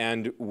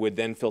 and would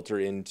then filter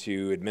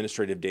into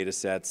administrative data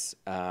sets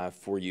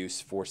for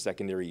use, for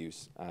secondary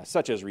use,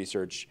 such as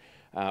research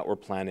or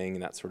planning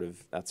and that sort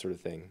of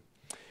thing.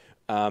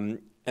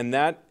 And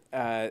that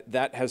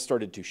has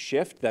started to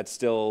shift. That's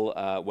still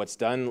what's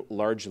done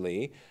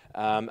largely.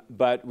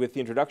 But with the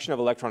introduction of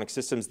electronic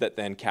systems that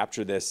then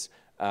capture this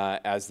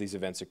as these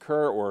events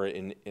occur, or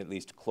in at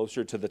least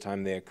closer to the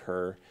time they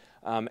occur,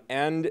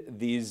 and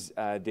these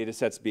data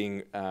sets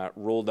being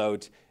rolled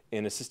out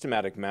in a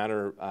systematic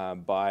manner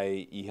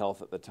by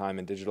eHealth at the time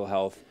and digital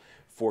health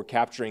for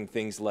capturing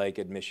things like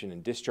admission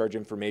and discharge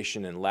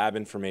information and lab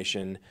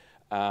information,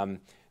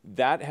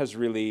 that has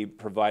really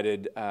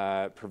provided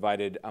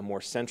a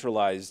more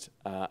centralized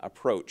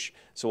approach.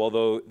 So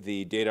although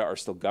the data are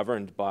still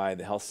governed by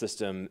the health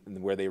system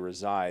where they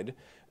reside,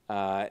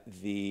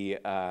 the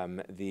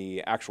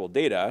actual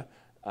data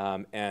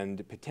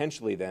and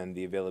potentially then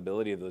the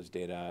availability of those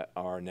data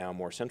are now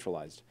more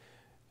centralized.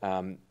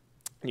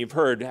 And you've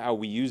heard how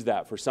we use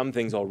that for some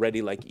things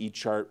already, like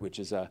eChart, which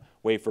is a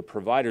way for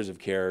providers of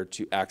care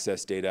to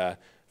access data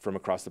from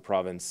across the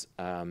province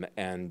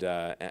and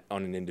on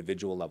an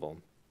individual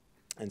level.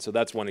 And so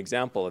that's one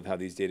example of how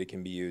these data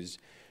can be used.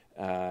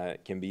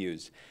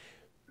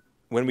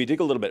 When we dig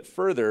a little bit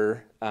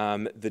further,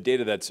 the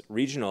data that's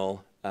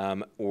regional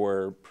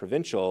or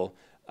provincial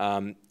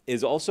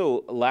is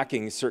also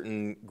lacking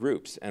certain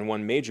groups. And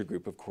one major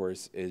group, of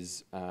course,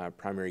 is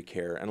primary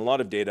care. And a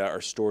lot of data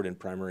are stored in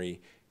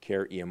primary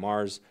care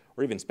EMRs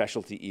or even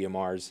specialty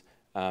EMRs,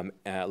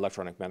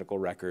 electronic medical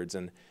records.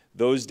 And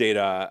those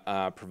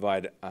data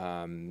provide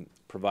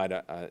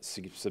a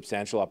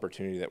substantial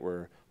opportunity that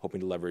we're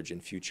hoping to leverage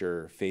in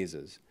future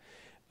phases.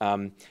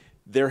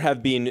 There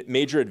have been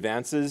major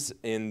advances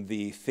in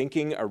the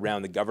thinking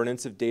around the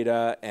governance of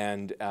data,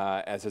 and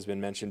as has been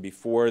mentioned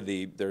before,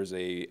 there's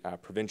a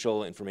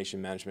provincial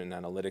information management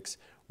and analytics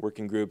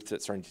working group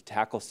that's starting to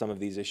tackle some of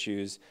these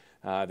issues.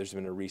 There's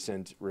been a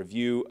recent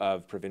review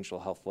of provincial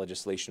health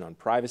legislation on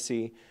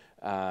privacy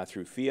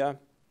through FIA,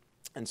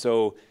 and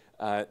so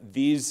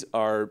these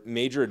are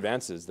major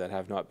advances that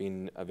have not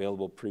been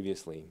available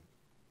previously.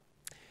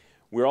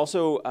 We're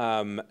also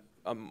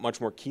much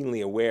more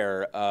keenly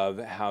aware of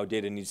how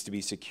data needs to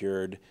be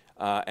secured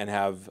and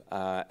have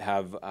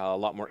a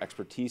lot more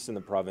expertise in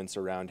the province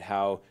around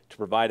how to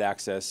provide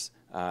access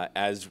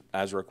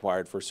as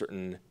required for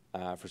certain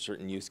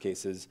use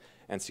cases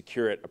and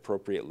secure it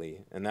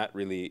appropriately, and that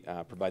really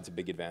provides a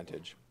big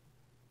advantage.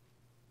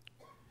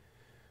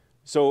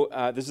 So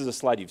this is a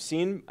slide you've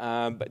seen,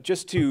 but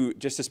just to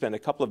spend a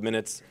couple of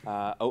minutes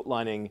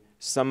outlining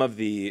some of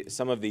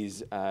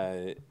these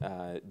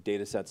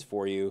data sets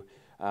for you.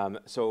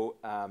 So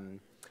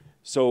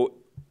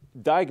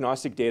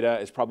diagnostic data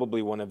is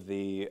probably one of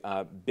the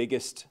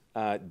biggest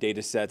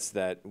data sets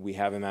that we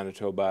have in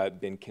Manitoba.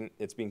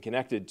 It's been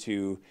connected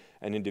to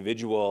an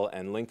individual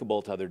and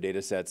linkable to other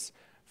data sets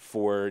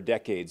for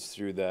decades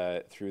through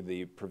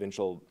the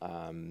provincial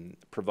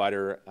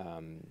provider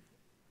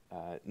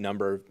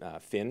number,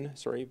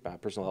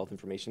 personal health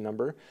information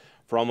number,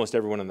 for almost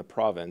everyone in the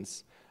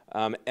province.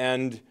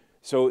 And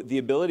so the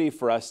ability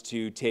for us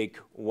to take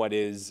what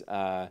is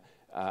a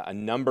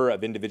number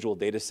of individual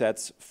data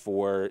sets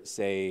for,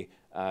 say,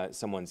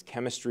 someone's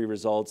chemistry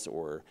results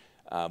or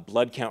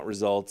blood count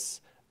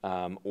results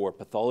or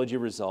pathology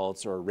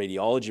results or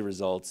radiology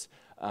results,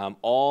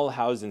 all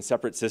housed in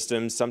separate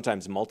systems,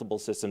 sometimes multiple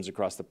systems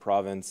across the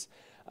province,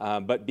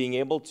 but being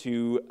able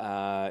to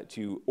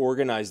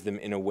organize them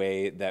in a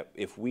way that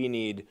if we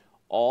need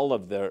all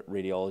of the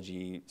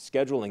radiology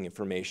scheduling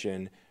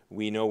information,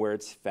 we know where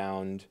it's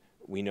found,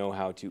 we know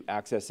how to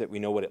access it, we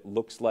know what it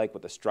looks like,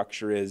 what the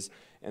structure is.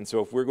 And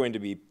so if we're going to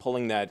be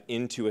pulling that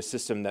into a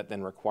system that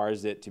then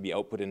requires it to be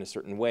output in a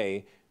certain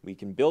way, we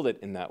can build it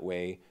in that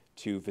way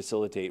to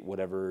facilitate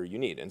whatever you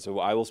need. And so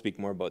I will speak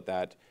more about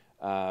that,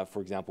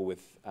 for example,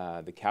 with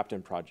the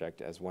Captain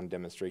project as one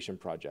demonstration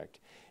project.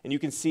 And you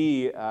can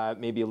see,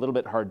 maybe a little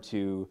bit hard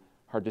to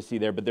see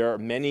there, but there are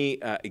many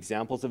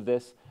examples of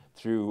this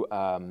through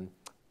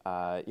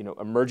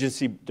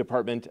emergency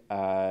department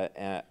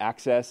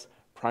access,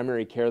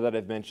 primary care that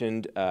I've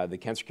mentioned, the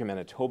Cancer Care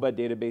Manitoba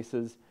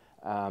databases,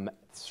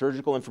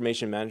 surgical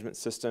information management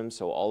systems,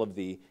 so all of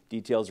the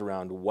details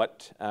around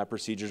what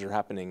procedures are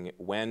happening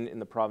when in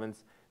the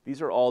province.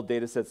 These are all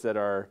data sets that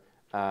are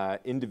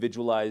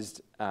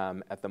individualized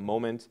at the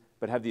moment,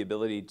 but have the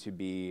ability to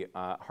be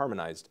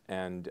harmonized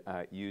and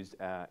used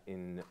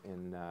in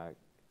a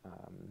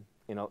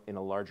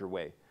larger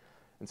way.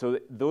 And so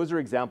those are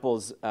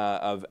examples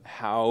of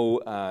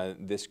how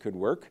this could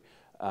work.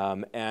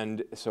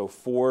 And so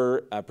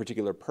for a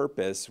particular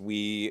purpose,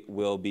 we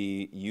will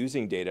be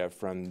using data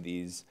from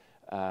these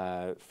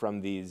data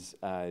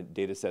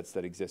sets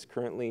that exist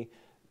currently.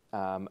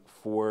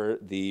 for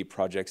the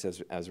projects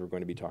as we're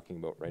going to be talking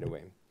about right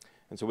away.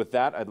 And so with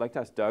that, I'd like to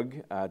ask Doug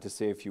to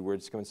say a few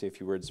words, come and say a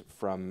few words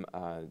from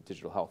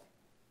Digital Health.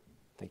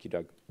 Thank you,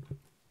 Doug.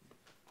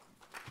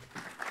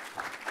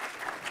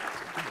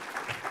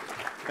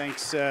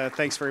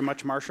 Thanks very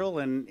much, Marshall,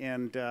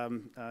 and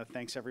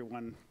thanks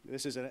everyone.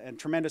 This is a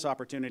tremendous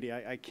opportunity.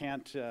 I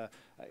can't.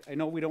 I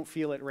know we don't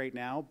feel it right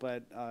now,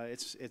 but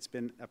it's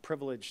been a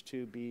privilege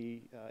to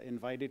be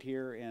invited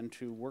here and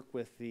to work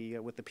with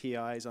the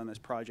PIs on this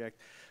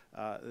project.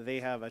 They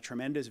have a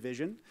tremendous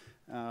vision.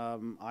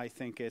 I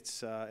think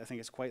it's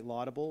quite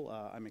laudable.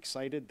 I'm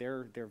excited.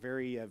 They're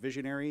very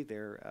visionary.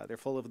 They're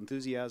full of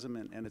enthusiasm,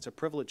 and it's a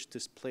privilege to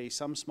play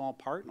some small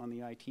part on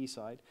the IT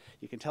side.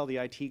 You can tell the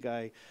IT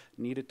guy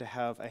needed to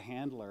have a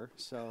handler,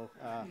 so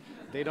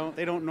they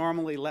don't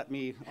normally let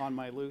me on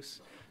my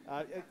loose.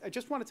 I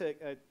just wanted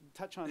to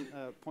touch on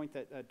a point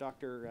that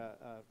Dr.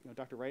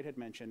 Wright had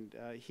mentioned.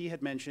 He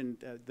had mentioned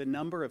the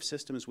number of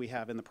systems we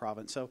have in the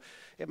province. So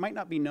it might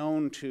not be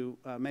known to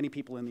many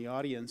people in the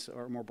audience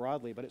or more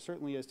broadly, but it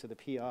certainly is to the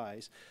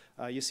PIs.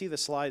 You see the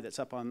slide that's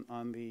up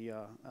on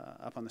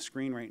the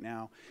screen right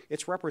now.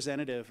 It's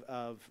representative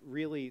of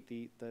really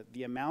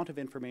the amount of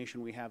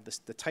information we have,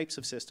 the types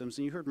of systems.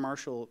 And you heard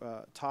Marshall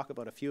talk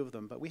about a few of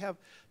them, but we have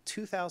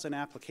 2,000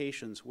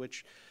 applications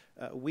which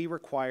we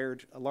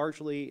required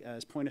largely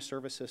as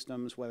point-of-service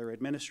systems, whether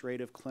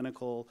administrative,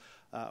 clinical,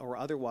 or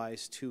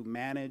otherwise, to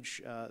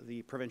manage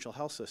the provincial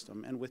health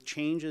system. And with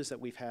changes that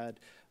we've had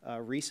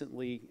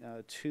recently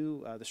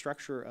to the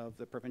structure of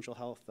the provincial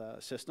health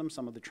system,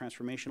 some of the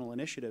transformational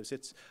initiatives,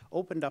 it's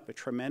opened up a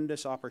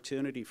tremendous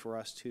opportunity for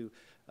us to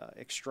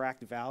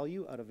extract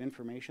value out of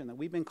information that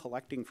we've been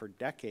collecting for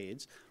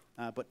decades,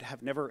 but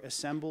have never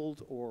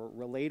assembled or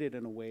related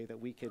in a way that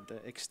we could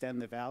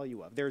extend the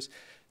value of.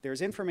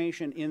 There's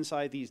information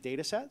inside these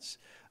data sets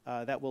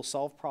that will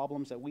solve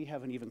problems that we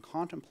haven't even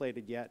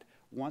contemplated yet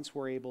once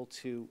we're able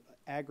to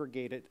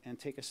aggregate it and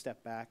take a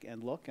step back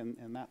and look,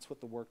 and that's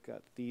what the work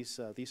these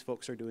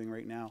folks are doing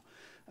right now.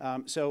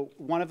 So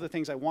one of the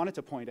things I wanted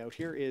to point out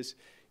here is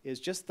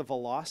just the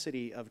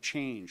velocity of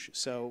change.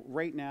 So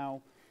right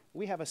now,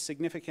 we have a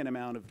significant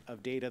amount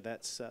of data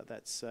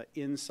that's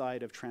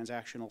inside of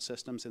transactional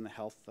systems in the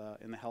health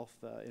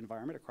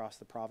environment across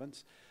the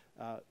province.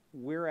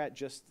 We're at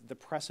just the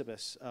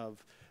precipice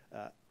of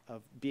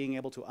being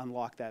able to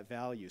unlock that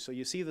value. So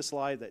you see the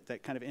slide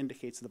that kind of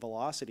indicates the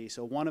velocity.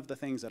 So one of the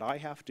things that I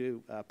have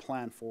to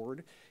plan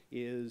forward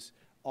is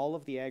all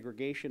of the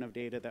aggregation of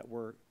data that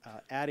we're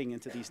adding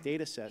into these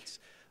data sets.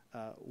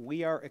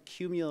 We are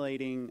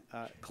accumulating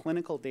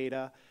clinical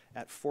data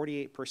at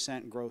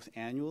 48% growth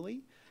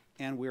annually.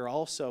 And we're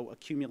also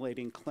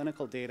accumulating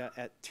clinical data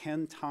at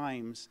 10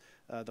 times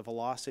the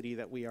velocity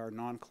that we are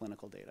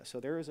non-clinical data. So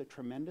there is a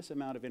tremendous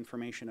amount of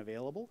information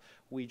available.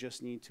 We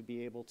just need to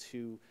be able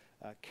to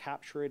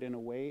capture it in a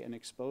way and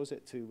expose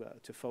it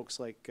to folks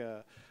like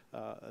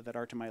that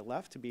are to my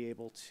left to be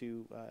able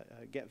to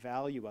get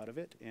value out of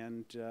it.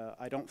 And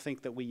I don't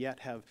think that we yet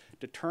have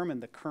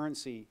determined the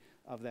currency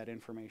of that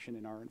information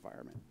in our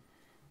environment.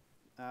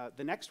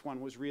 The next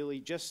one was really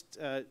just,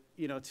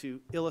 to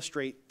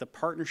illustrate the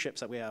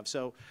partnerships that we have.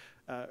 So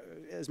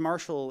as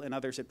Marshall and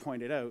others had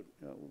pointed out,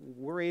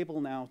 we're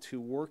able now to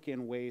work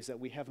in ways that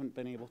we haven't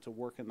been able to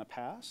work in the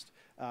past,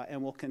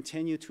 and we'll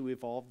continue to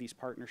evolve these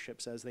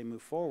partnerships as they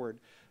move forward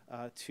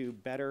to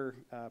better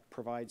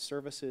provide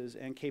services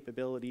and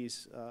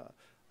capabilities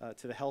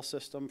to the health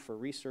system for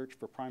research,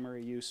 for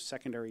primary use,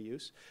 secondary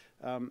use,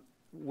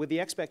 with the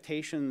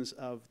expectations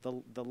of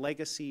the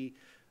legacy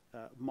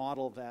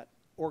model that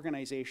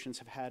organizations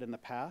have had in the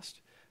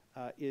past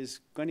is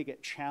going to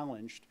get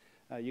challenged.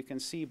 You can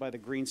see by the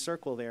green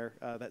circle there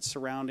that's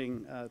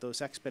surrounding those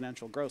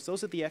exponential growths.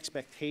 Those are the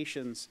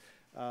expectations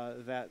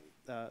that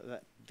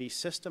the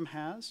system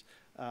has,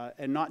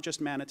 and not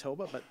just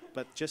Manitoba,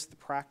 but just the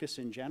practice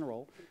in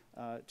general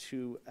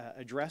to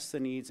address the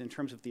needs in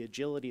terms of the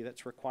agility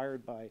that's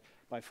required by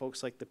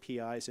folks like the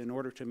PIs in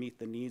order to meet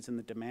the needs and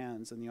the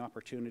demands and the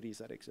opportunities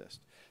that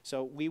exist.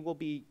 So we will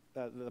be,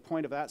 the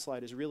point of that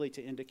slide is really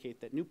to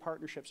indicate that new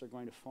partnerships are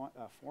going to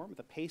form.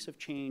 The pace of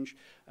change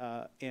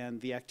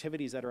and the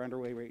activities that are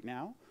underway right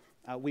now,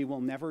 we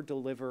will never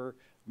deliver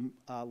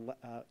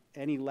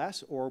any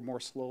less or more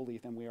slowly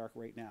than we are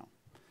right now.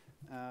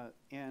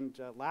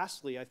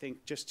 Lastly, I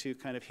think just to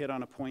kind of hit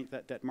on a point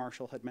that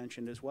Marshall had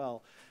mentioned as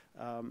well,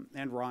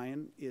 and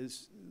Ryan,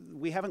 is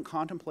we haven't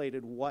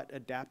contemplated what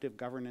adaptive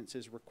governance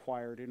is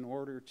required in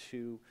order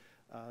to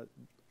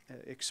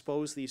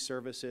expose these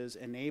services,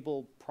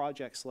 enable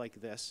projects like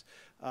this,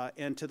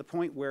 and to the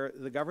point where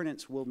the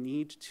governance will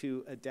need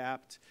to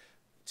adapt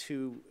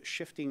to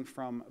shifting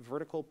from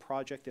vertical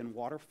project and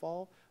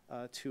waterfall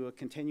to a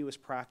continuous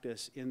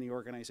practice in the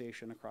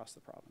organization across the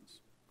province.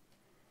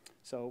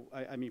 So,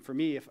 I mean, for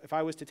me, if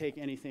I was to take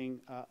anything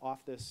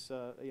off this,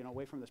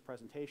 away from this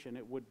presentation,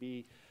 it would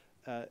be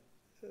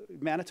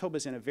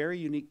Manitoba's in a very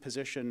unique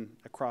position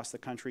across the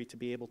country to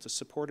be able to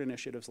support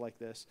initiatives like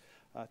this,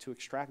 to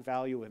extract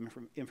value of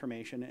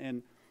information.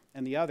 And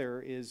And the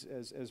other is,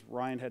 as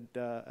Ryan had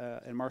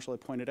and Marshall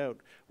had pointed out,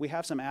 we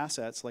have some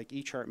assets like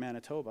eChart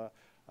Manitoba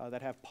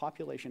that have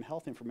population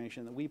health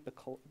information that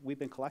we've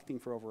been collecting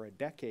for over a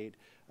decade,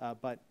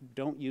 but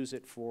don't use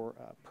it for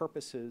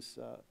purposes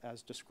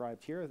as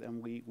described here.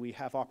 And we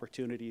have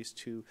opportunities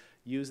to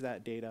use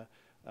that data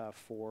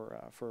for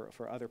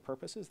other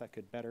purposes that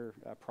could better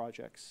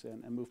projects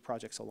and move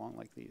projects along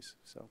like these.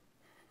 So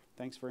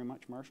thanks very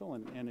much, Marshall,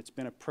 and it's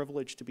been a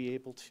privilege to be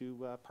able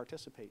to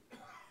participate.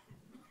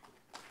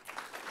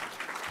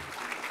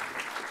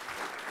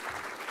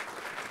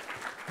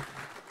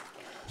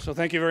 So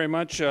thank you very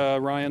much,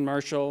 Ryan,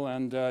 Marshall,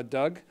 and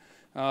Doug.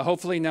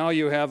 Hopefully now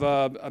you have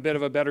a bit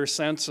of a better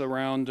sense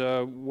around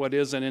what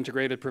is an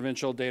integrated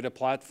provincial data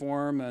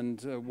platform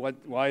and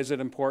why is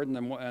it important,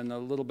 and a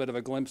little bit of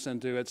a glimpse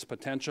into its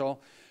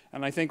potential.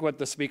 And I think what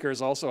the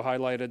speakers also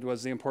highlighted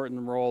was the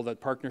important role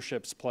that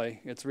partnerships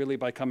play. It's really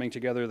by coming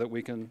together that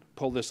we can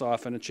pull this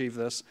off and achieve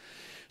this.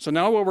 So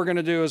now what we're going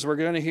to do is we're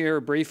going to hear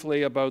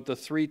briefly about the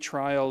 3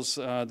 trials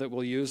that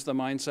will use the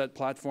MindSet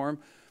platform.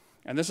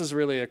 And this is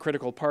really a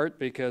critical part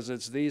because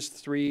it's these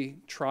 3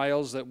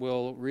 trials that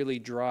will really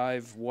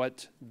drive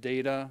what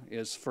data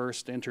is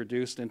first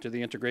introduced into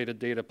the integrated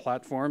data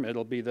platform.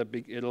 It'll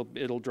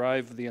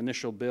drive the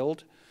initial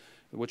build,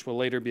 which will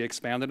later be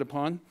expanded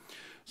upon.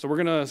 So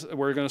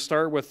we're gonna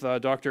start with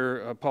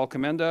Dr. Paul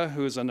Commenda,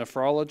 who's a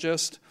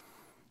nephrologist,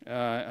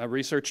 a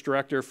research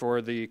director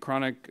for the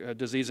Chronic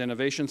Disease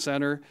Innovation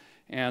Center,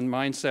 and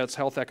MindSet's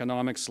health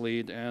economics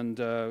lead, and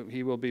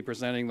he will be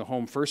presenting the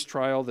Home First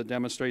trial that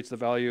demonstrates the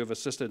value of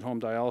assisted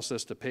home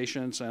dialysis to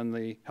patients and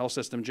the health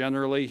system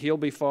generally. He'll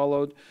be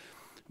followed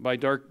by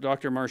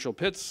Dr. Marshall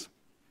Pitts,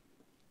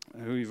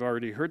 who you've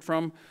already heard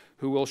from,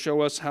 who will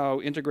show us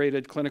how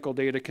integrated clinical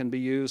data can be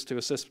used to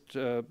assist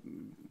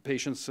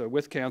patients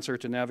with cancer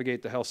to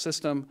navigate the health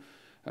system,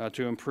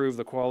 to improve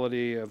the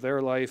quality of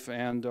their life,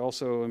 and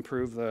also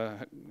improve the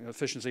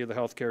efficiency of the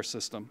healthcare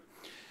system.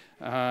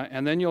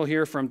 And then you'll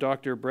hear from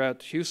Dr.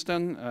 Brett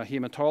Houston, a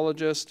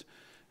hematologist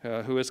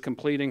who is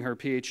completing her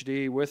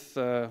PhD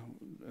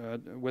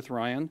with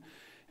Ryan,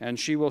 and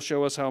she will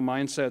show us how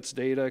MindSet's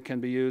data can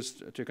be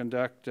used to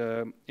conduct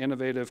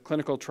innovative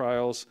clinical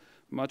trials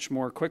much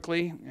more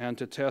quickly and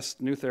to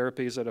test new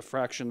therapies at a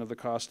fraction of the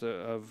cost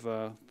of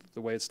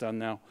the way it's done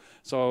now.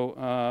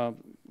 So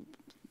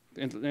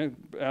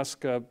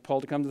ask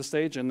Paul to come to the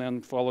stage, and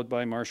then followed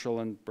by Marshall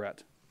and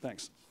Brett.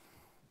 Thanks.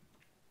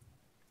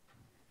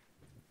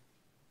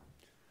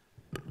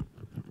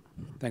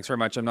 Thanks very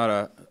much. I'm not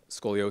a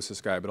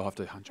scoliosis guy, but I'll have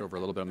to hunch over a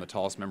little bit. I'm the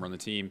tallest member on the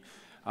team.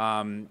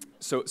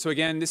 So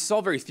again, this is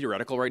all very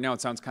theoretical right now. It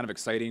sounds kind of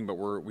exciting, but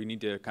we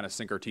need to kind of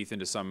sink our teeth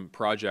into some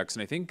projects.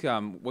 And I think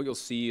what you'll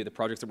see, the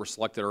projects that were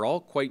selected are all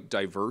quite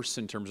diverse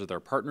in terms of their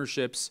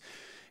partnerships,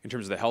 in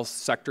terms of the health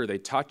sector they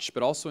touch,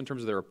 but also in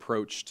terms of their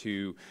approach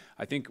to,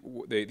 I think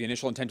the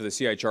initial intent of the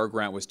CIHR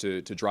grant was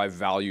to drive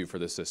value for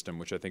the system,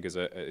 which I think is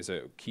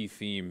a key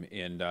theme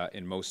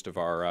in most of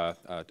our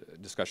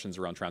discussions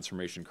around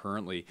transformation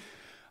currently.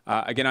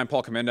 Again, I'm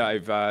Paul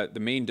Commenda. The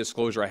main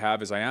disclosure I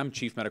have is I am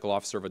Chief Medical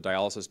Officer of a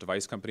dialysis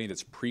device company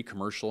that's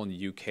pre-commercial in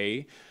the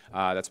UK.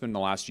 That's been in the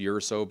last year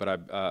or so, but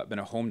I've been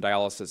a home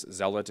dialysis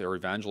zealot or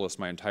evangelist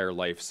my entire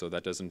life, so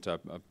that doesn't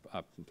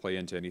play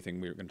into anything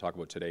we're going to talk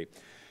about today.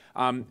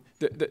 I'm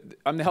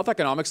the health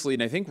economics lead,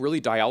 and I think really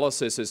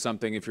dialysis is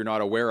something, if you're not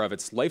aware of,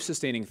 it's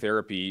life-sustaining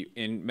therapy.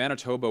 In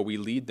Manitoba, we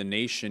lead the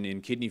nation in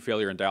kidney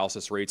failure and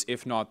dialysis rates,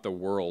 if not the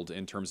world,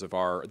 in terms of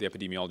the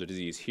epidemiology of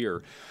disease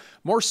here.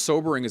 More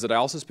sobering is a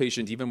dialysis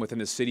patient, even within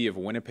the city of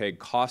Winnipeg,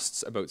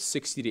 costs about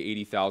 $60,000 to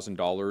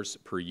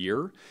 $80,000 per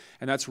year,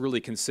 and that's really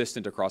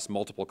consistent across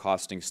multiple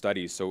costing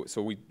studies. So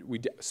we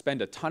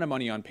spend a ton of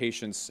money on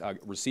patients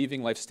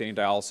receiving life-sustaining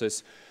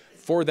dialysis.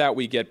 For that,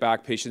 we get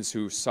back patients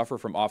who suffer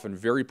from often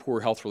very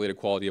poor health-related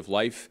quality of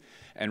life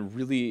and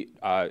really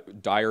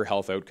dire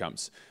health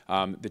outcomes.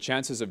 The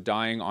chances of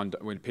dying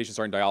when patients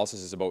are in dialysis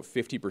is about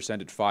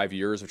 50% at 5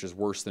 years, which is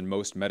worse than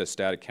most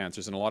metastatic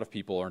cancers, and a lot of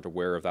people aren't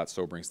aware of that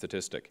sobering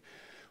statistic.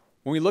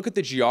 When we look at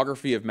the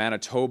geography of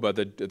Manitoba,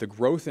 the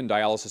growth in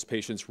dialysis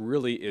patients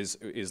really is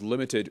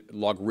limited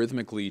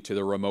logarithmically to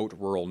the remote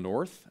rural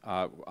north.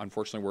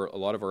 Unfortunately, where a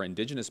lot of our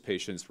Indigenous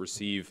patients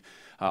receive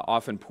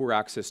often poor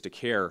access to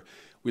care.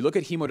 We look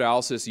at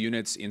hemodialysis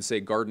units in, say,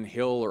 Garden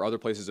Hill or other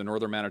places in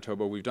northern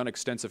Manitoba. We've done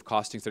extensive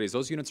costing studies.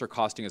 Those units are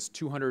costing us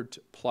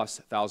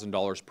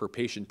 $200,000+ per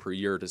patient per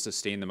year to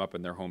sustain them up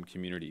in their home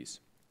communities.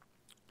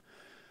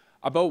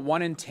 About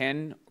 1 in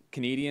 10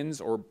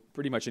 Canadians, or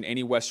pretty much in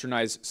any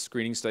westernized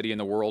screening study in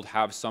the world,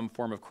 have some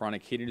form of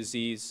chronic kidney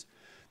disease.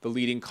 The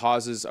leading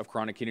causes of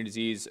chronic kidney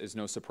disease, is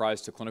no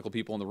surprise to clinical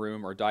people in the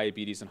room, are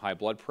diabetes and high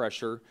blood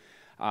pressure.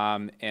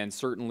 And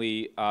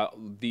certainly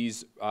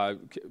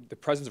the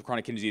presence of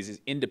chronic kidney disease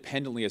is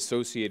independently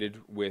associated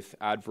with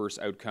adverse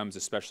outcomes,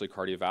 especially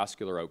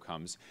cardiovascular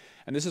outcomes.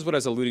 And this is what I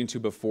was alluding to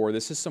before.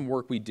 This is some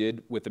work we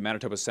did with the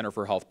Manitoba Centre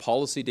for Health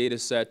Policy data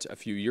set a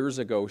few years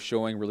ago,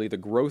 showing really the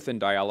growth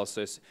in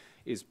dialysis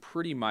is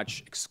pretty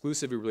much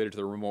exclusively related to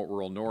the remote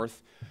rural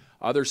north.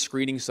 Other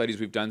screening studies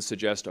we've done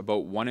suggest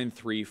about 1 in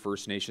 3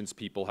 First Nations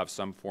people have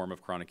some form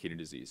of chronic kidney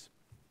disease.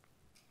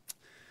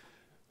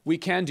 We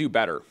can do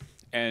better,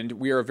 and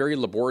we are a very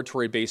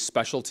laboratory-based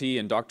specialty,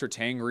 and Dr.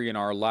 Tangri in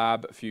our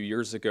lab a few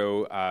years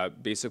ago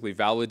basically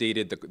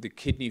validated the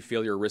kidney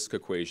failure risk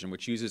equation,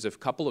 which uses a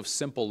couple of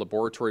simple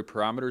laboratory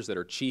parameters that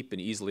are cheap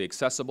and easily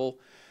accessible,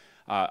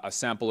 a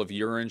sample of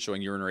urine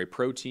showing urinary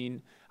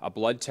protein, a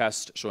blood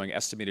test showing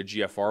estimated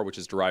GFR, which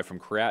is derived from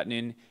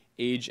creatinine,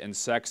 age, and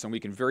sex, and we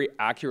can very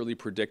accurately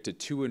predict a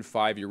 2 in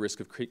 5 year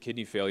risk of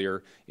kidney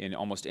failure in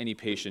almost any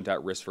patient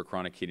at risk for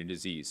chronic kidney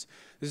disease.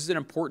 This is an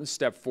important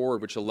step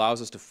forward which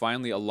allows us to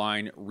finally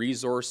align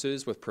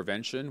resources with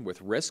prevention,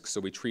 with risk, so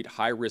we treat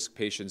high-risk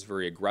patients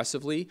very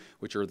aggressively,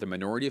 which are the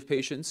minority of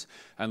patients,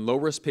 and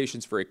low-risk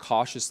patients very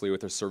cautiously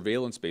with a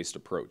surveillance-based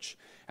approach.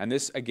 And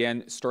this,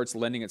 again, starts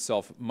lending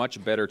itself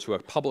much better to a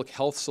public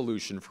health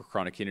solution for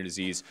chronic kidney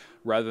disease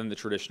rather than the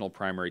traditional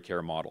primary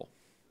care model.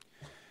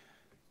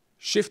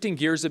 Shifting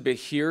gears a bit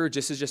here,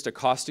 this is just a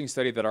costing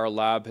study that our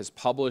lab has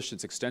published.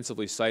 It's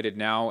extensively cited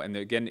now, and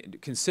again,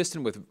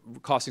 consistent with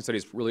costing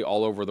studies really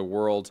all over the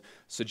world,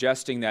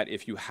 suggesting that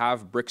if you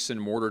have bricks and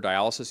mortar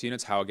dialysis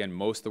units, how again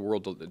most of the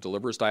world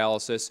delivers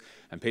dialysis,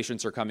 and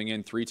patients are coming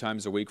in 3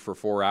 times a week for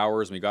 4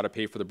 hours, and we got to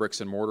pay for the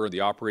bricks and mortar, the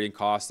operating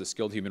costs, the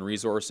skilled human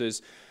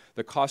resources,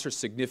 the costs are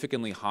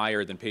significantly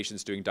higher than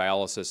patients doing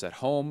dialysis at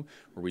home,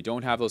 where we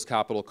don't have those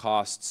capital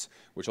costs,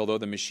 which although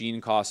the machine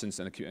costs and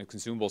the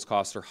consumables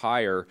costs are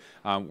higher,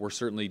 we're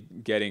certainly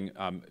getting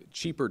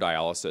cheaper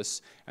dialysis.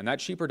 And that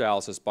cheaper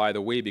dialysis, by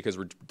the way, because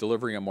we're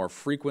delivering it more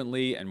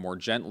frequently and more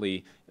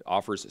gently,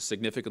 offers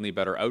significantly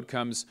better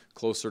outcomes,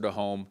 closer to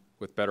home,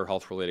 with better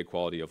health-related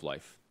quality of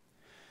life.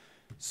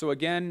 So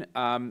again,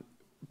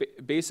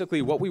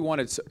 basically what we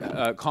want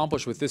to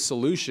accomplish with this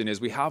solution is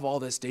we have all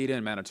this data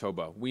in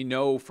Manitoba. We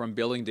know from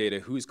billing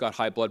data who's got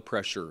high blood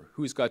pressure,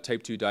 who's got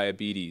type 2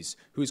 diabetes,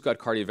 who's got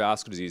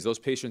cardiovascular disease. Those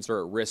patients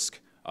are at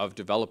risk of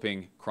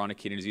developing chronic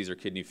kidney disease or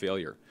kidney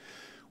failure.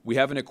 We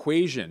have an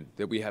equation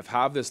that we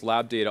have this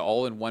lab data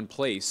all in one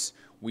place.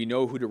 We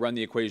know who to run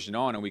the equation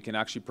on, and we can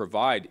actually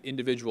provide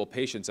individual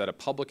patients at a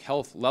public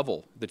health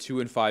level the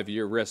 2 and 5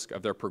 year risk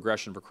of their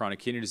progression for chronic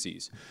kidney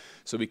disease.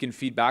 So we can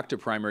feed back to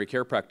primary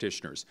care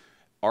practitioners.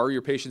 Are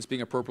your patients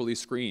being appropriately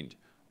screened?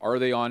 Are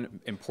they on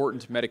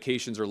important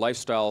medications or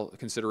lifestyle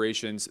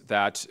considerations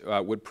that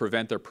would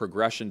prevent their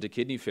progression to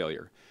kidney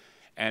failure?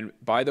 And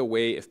by the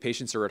way, if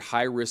patients are at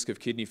high risk of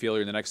kidney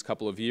failure in the next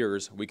couple of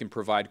years, we can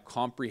provide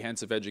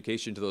comprehensive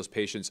education to those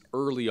patients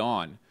early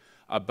on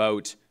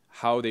about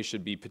how they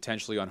should be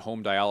potentially on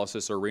home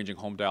dialysis or arranging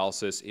home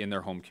dialysis in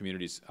their home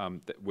communities,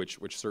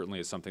 which certainly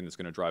is something that's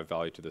going to drive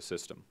value to the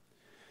system.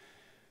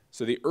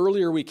 So the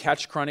earlier we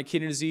catch chronic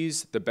kidney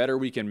disease, the better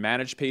we can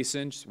manage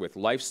patients with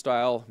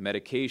lifestyle,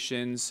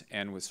 medications,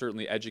 and with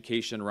certainly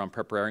education around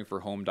preparing for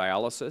home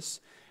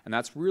dialysis. And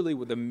that's really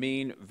the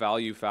main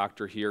value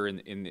factor here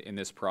in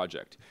this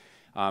project.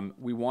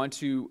 We want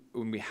to,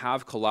 when we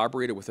have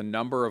collaborated with a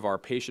number of our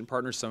patient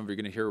partners, some of you are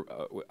going to hear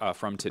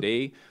from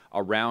today,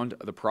 around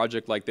the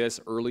project like this,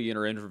 early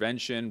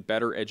intervention,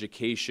 better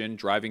education,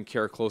 driving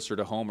care closer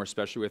to home,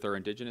 especially with our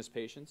Indigenous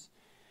patients.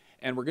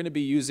 And we're going to be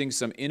using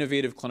some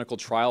innovative clinical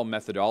trial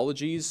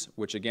methodologies,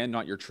 which again,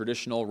 not your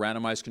traditional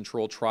randomized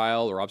controlled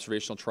trial or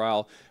observational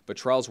trial, but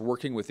trials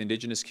working with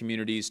Indigenous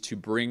communities to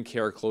bring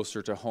care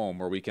closer to home,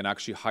 where we can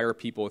actually hire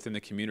people within the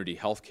community,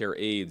 healthcare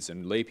aides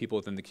and lay people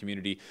within the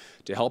community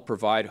to help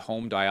provide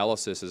home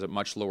dialysis at a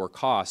much lower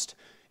cost,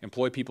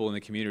 employ people in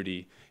the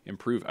community,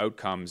 improve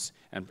outcomes,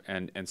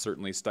 and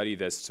certainly study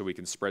this so we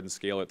can spread and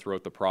scale it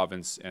throughout the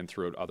province and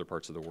throughout other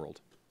parts of the world.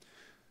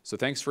 So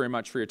thanks very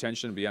much for your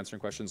attention. I'll be answering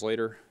questions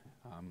later.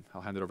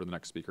 I'll hand it over to the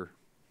next speaker.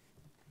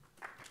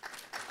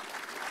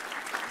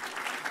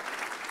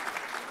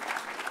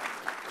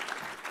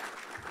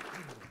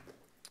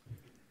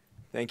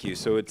 Thank you.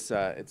 So it's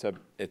an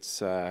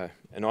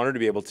honor to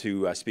be able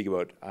to speak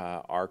about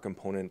our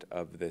component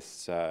of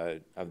this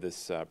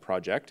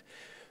project.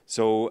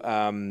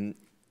 So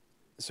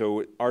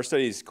so our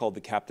study is called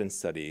the Captain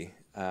Study,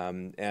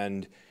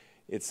 and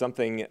it's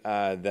something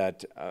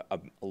that a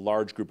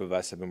large group of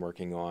us have been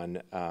working on,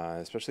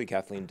 especially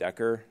Kathleen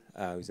Decker,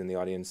 who's in the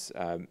audience,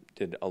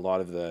 did a lot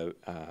of the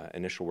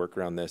initial work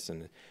around this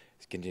and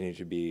has continued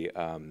to be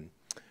a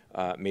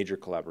major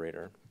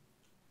collaborator.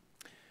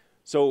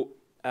 So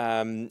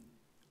our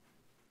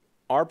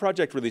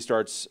project really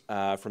starts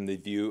from the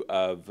view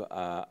of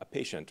a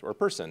patient or a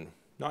person,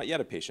 not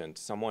yet a patient,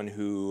 someone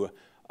who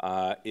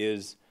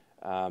is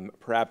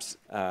perhaps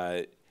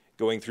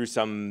going through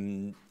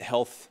some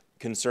health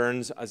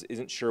concerns,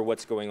 isn't sure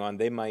what's going on.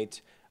 They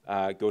might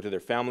go to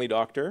their family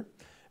doctor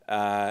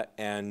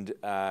and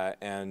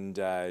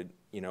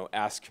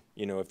ask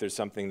if there's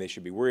something they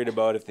should be worried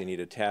about, if they need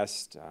a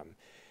test.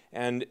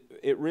 And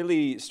it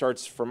really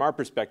starts from our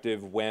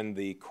perspective when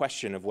the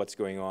question of what's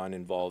going on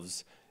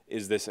involves,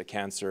 is this a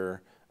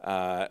cancer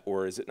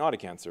or is it not a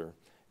cancer?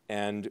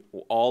 And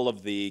all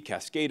of the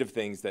cascade of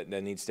things that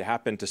needs to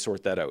happen to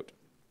sort that out.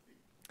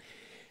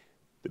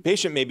 The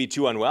patient may be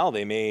too unwell.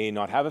 They may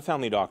not have a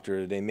family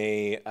doctor. They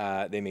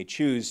may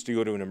choose to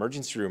go to an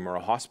emergency room or a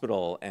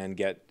hospital and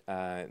get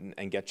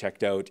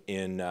checked out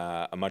in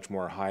a much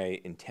more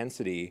high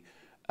intensity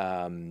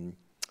form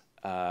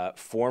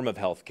of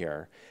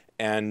healthcare,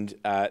 and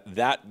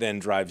that then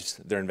drives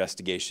their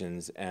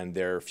investigations and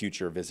their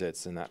future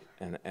visits, and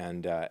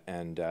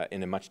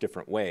in a much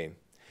different way.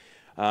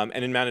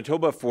 And in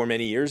Manitoba, for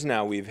many years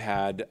now, we've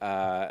had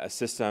a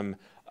system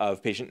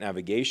of patient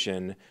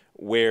navigation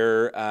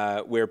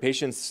where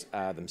patients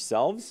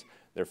themselves,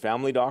 their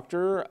family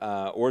doctor,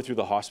 or through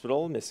the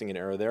hospital, missing an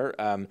arrow there,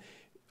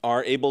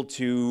 are able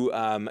to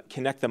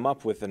connect them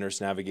up with a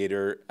nurse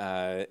navigator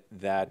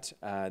that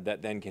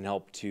then can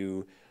help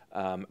to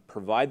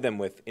provide them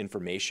with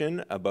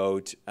information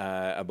about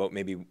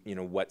maybe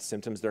what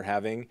symptoms they're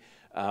having,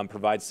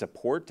 provide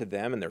support to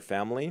them and their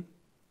family.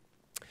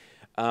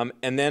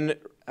 And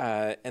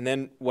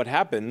then what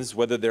happens,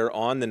 whether they're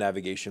on the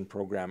navigation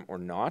program or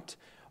not,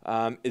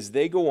 is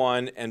they go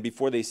on, and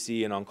before they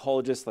see an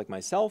oncologist like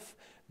myself,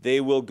 they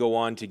will go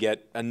on to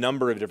get a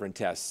number of different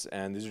tests.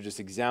 And these are just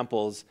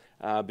examples,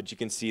 but you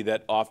can see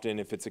that often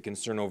if it's a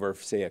concern over,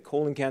 say, a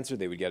colon cancer,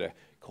 they would get a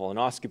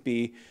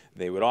colonoscopy.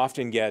 They would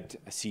often get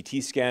a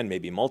CT scan,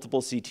 maybe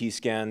multiple CT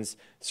scans,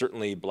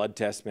 certainly blood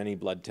tests, many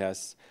blood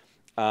tests.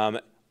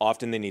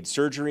 Often they need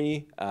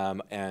surgery,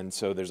 and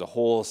so there's a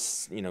whole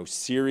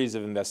series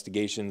of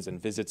investigations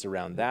and visits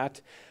around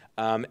that.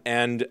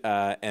 And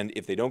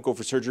if they don't go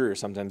for surgery, or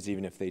sometimes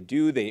even if they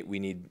do, we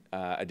need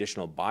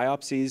additional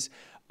biopsies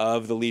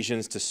of the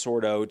lesions to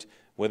sort out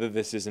whether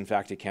this is in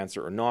fact a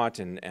cancer or not.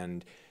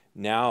 And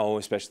now,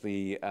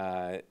 especially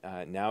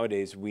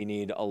nowadays, we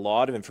need a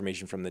lot of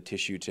information from the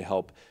tissue to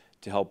help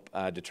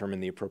determine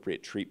the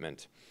appropriate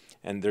treatment.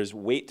 And there's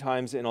wait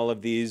times in all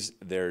of these.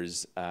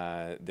 There's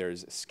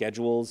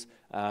schedules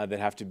that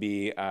have to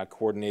be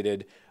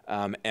coordinated,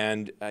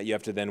 and you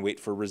have to then wait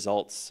for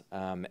results.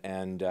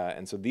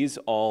 And so these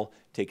all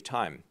take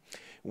time.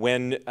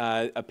 When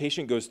a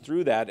patient goes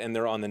through that and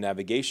they're on the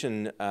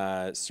navigation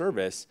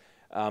service,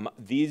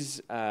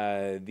 these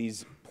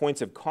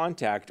points of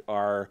contact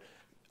are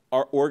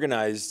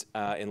organized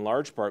in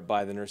large part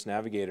by the nurse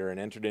navigator and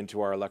entered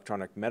into our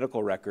electronic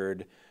medical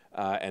record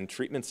and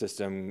treatment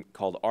system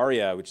called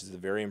ARIA, which is the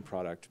Varian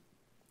product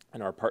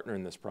and our partner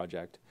in this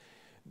project.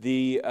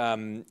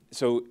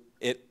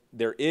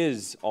 There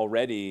is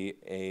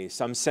already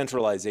some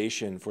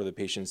centralization for the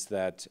patients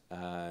that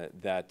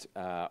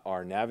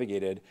are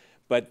navigated,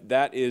 but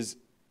that is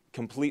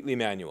completely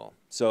manual.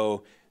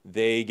 So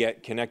they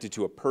get connected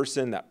to a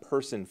person. That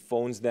person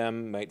phones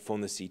them, might phone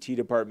the CT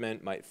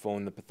department, might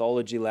phone the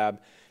pathology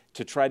lab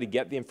to try to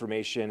get the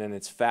information, and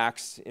it's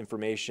fax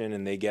information,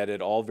 and they get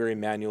it all very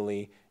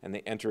manually, and they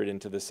enter it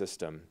into the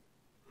system.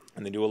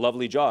 And they do a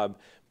lovely job,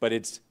 but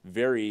it's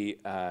very,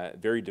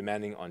 very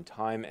demanding on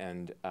time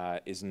and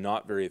is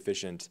not very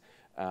efficient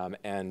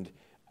and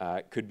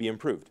could be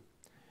improved.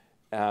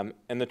 And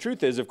the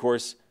truth is, of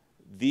course,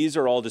 these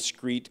are all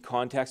discrete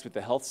contacts with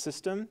the health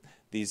system.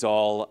 These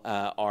all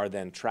are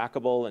then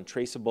trackable and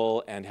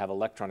traceable and have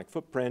electronic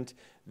footprint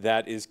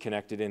that is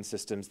connected in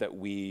systems that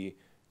we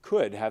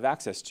could have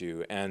access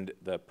to. And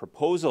the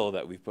proposal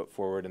that we've put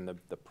forward in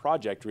the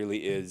project really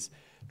is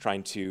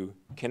trying to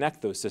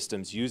connect those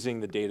systems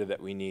using the data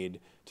that we need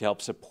to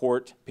help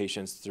support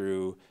patients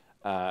through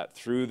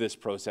this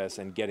process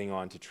and getting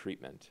on to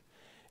treatment.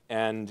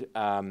 And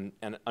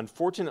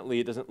unfortunately,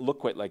 it doesn't look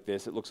quite like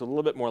this. It looks a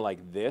little bit more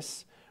like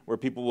this, where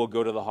people will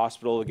go to the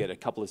hospital, get a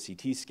couple of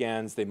CT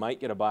scans, they might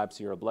get a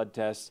biopsy or a blood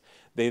test,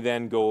 they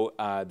then go,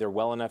 they're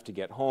well enough to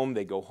get home,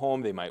 they go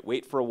home, they might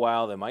wait for a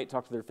while, they might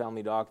talk to their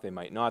family doc, they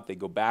might not, they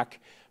go back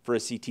for a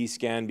CT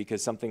scan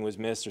because something was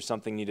missed or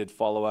something needed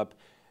follow-up.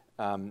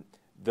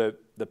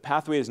 The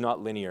pathway is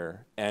not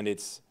linear, and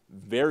it's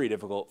very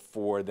difficult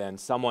for then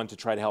someone to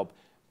try to help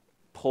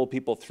pull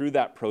people through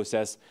that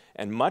process,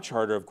 and much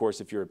harder, of course,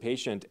 if you're a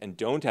patient and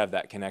don't have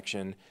that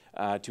connection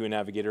to a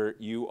navigator.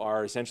 You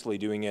are essentially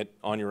doing it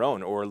on your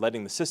own or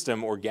letting the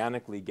system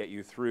organically get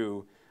you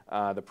through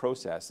the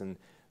process. And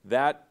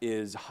that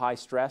is high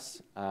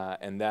stress,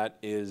 and that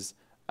is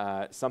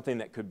something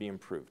that could be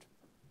improved.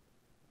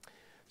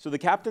 So the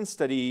CAPTAIN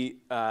study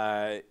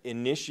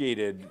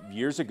initiated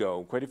years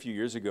ago, quite a few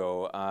years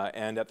ago,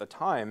 and at the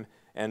time,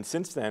 and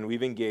since then,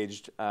 we've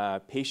engaged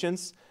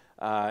patients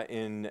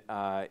in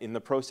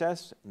the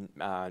process,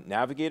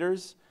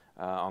 navigators,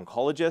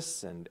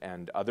 oncologists,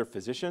 and other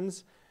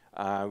physicians.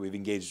 We've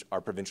engaged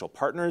our provincial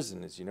partners,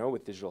 and as you know,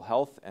 with digital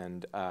health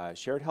and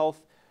shared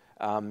health,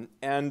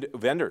 and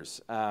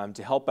vendors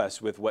to help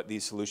us with what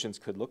these solutions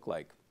could look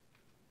like.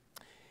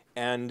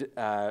 And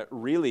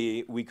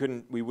really,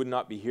 we would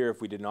not be here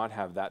if we did not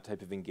have that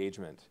type of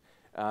engagement.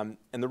 And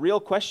the real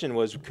question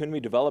was, can we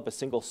develop a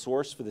single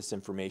source for this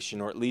information,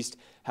 or at least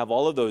have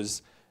all of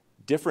those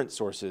different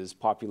sources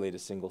populate a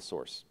single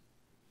source?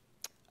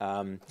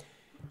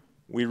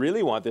 We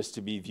really want this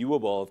to be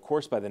viewable, of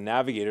course, by the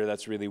navigator.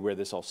 That's really where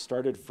this all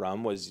started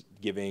from, was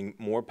giving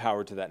more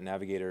power to that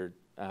navigator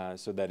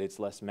so that it's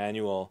less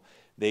manual,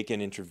 they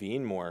can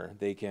intervene more,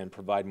 they can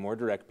provide more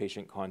direct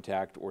patient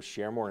contact or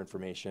share more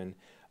information,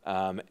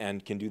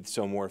 and can do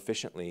so more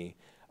efficiently.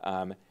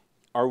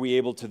 Are we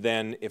able to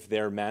then, if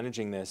they're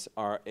managing this,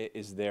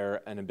 is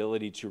there an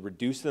ability to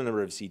reduce the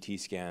number of CT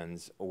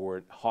scans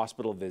or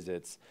hospital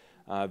visits,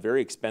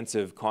 very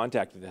expensive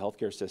contact with the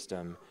healthcare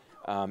system,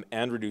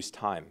 and reduce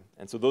time?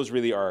 And so those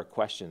really are our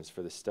questions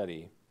for the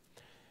study.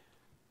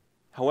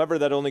 However,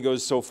 that only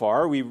goes so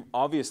far. We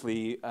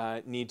obviously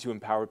need to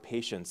empower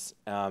patients,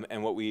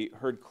 and what we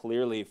heard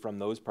clearly from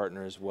those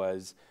partners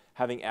was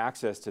having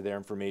access to their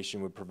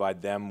information would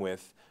provide them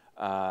with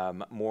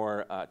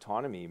more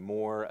autonomy,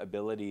 more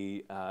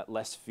ability,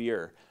 less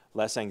fear,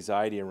 less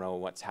anxiety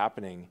around what's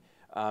happening.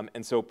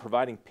 And so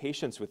providing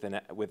patients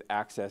with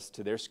access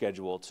to their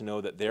schedule to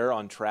know that they're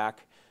on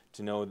track,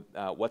 to know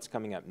what's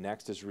coming up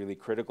next is really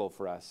critical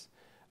for us.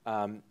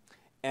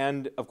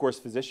 And of course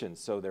physicians,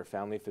 so their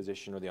family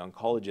physician or the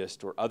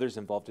oncologist or others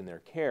involved in their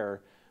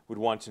care would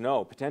want to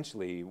know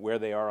potentially where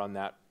they are on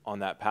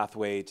that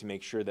pathway to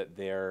make sure that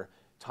their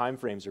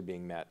timeframes are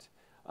being met.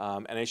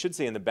 And I should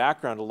say in the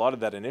background, a lot of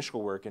that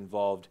initial work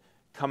involved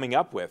coming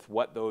up with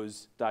what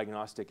those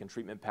diagnostic and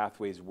treatment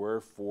pathways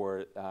were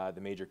for the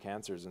major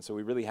cancers. And so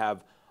we really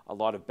have a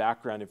lot of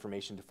background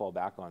information to fall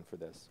back on for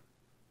this.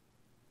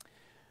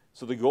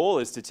 So the goal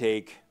is to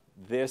take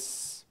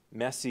this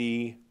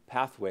messy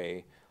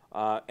pathway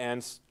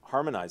and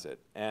harmonize it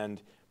and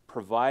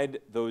provide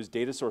those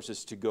data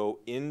sources to go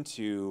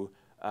into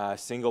a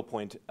single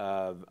point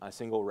of a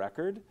single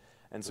record.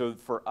 And so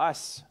for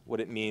us, what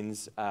it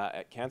means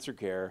at Cancer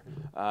Care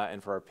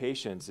and for our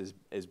patients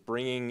is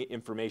bringing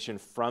information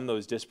from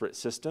those disparate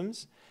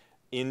systems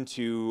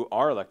into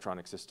our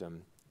electronic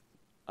system,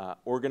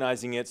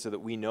 organizing it so that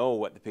we know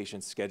what the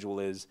patient's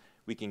schedule is.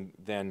 We can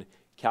then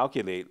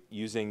calculate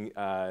using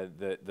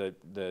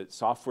the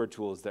software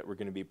tools that we're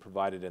going to be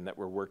provided and that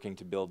we're working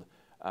to build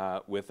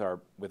with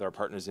our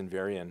partners in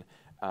Varian,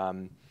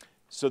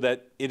 so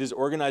that it is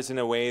organized in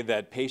a way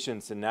that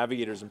patients and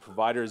navigators and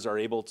providers are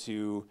able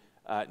to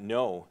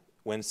know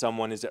when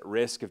someone is at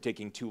risk of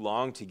taking too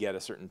long to get a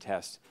certain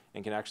test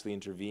and can actually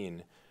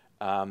intervene,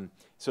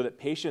 so that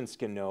patients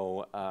can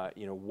know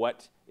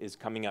what is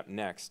coming up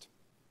next.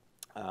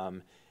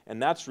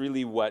 And that's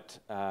really what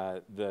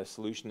the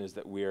solution is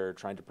that we're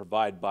trying to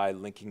provide by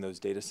linking those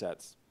data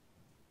sets.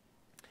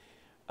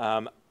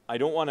 I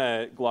don't want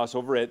to gloss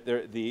over it.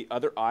 The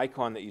other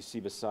icon that you see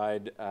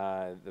beside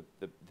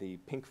the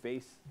pink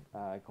face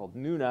called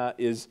Nuna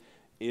is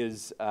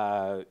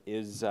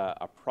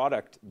a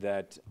product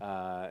that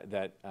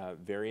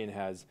Varian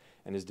has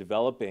and is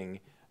developing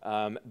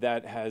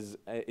that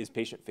is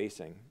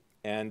patient-facing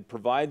and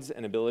provides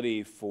an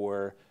ability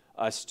for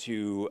us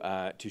to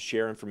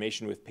share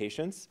information with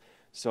patients.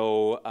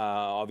 So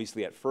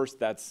obviously at first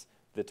that's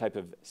the type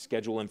of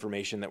schedule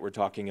information that we're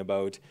talking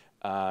about,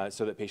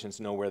 so that patients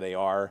know where they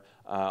are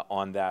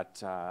on that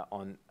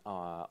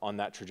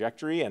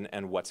trajectory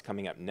and what's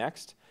coming up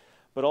next.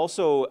 But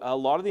also a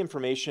lot of the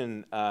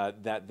information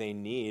that they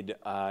need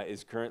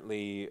is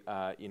currently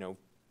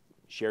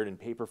shared in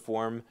paper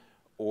form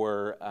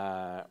or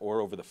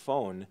over the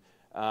phone,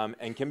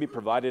 and can be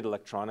provided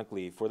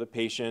electronically for the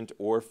patient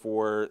or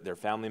for their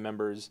family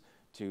members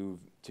to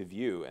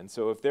view. And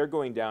so if they're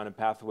going down a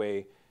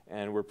pathway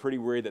and we're pretty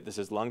worried that this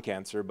is lung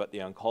cancer, but the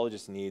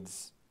oncologist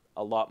needs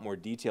a lot more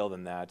detail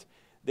than that,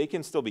 they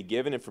can still be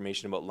given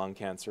information about lung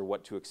cancer,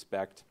 what to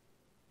expect.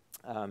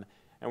 And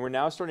we're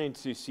now starting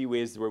to see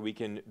ways where we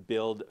can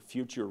build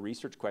future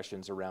research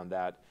questions around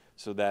that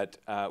so that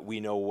we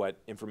know what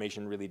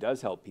information really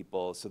does help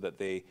people so that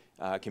they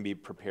can be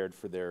prepared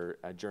for their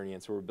journey.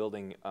 And so we're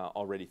building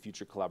already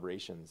future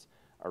collaborations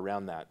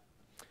around that.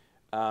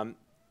 And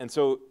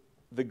so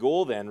the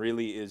goal then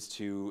really is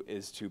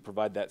to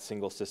provide that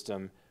single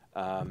system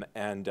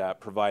and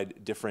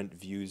provide different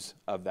views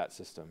of that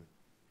system.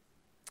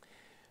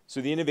 So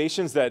the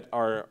innovations that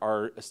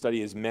our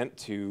study is meant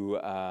to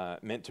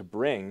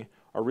bring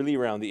are really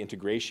around the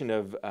integration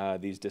of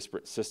these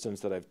disparate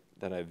systems that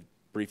I've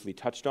briefly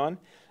touched on.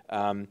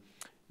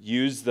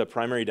 Use the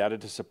primary data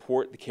to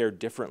support the care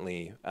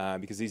differently,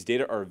 because these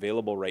data are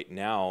available right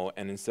now,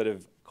 and instead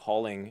of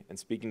calling and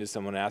speaking to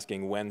someone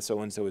asking when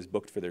so-and-so is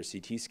booked for their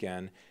CT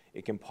scan,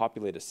 it can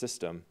populate a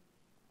system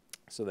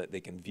so that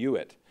they can view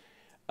it.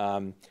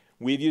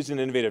 We've used an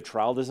innovative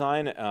trial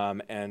design,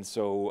 and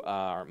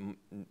so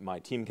my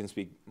team can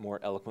speak more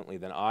eloquently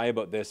than I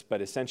about this,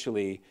 but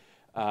essentially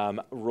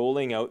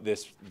rolling out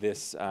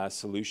this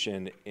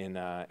solution in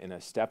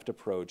a stepped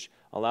approach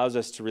allows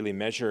us to really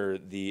measure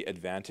the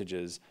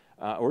advantages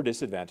or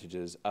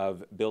disadvantages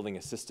of building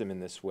a system in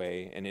this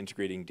way and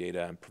integrating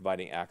data and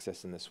providing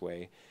access in this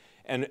way.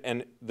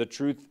 And the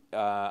truth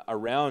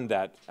around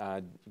that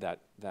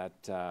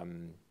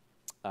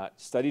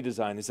study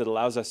design is it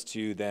allows us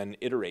to then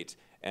iterate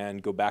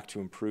and go back to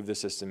improve the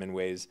system in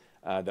ways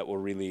that will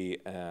really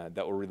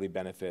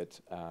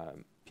benefit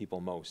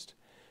people most.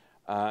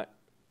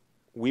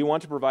 we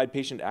want to provide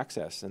patient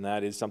access, and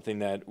that is something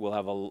that we'll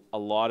have a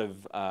lot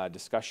of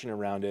discussion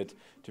around it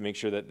to make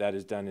sure that that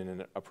is done in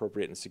an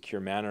appropriate and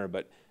secure manner,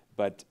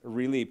 but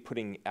really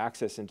putting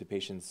access into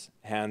patients'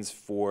 hands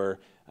for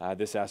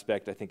this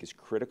aspect, I think, is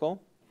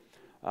critical.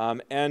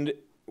 And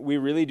we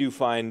really do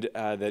find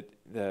that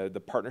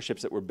the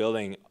partnerships that we're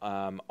building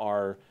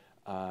are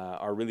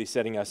really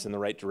setting us in the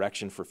right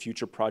direction for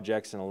future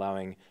projects and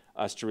allowing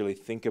us to really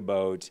think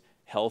about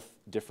health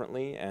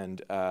differently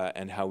and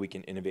how we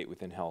can innovate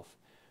within health.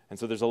 And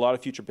so there's a lot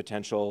of future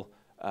potential,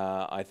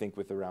 I think,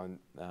 with around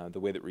the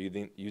way that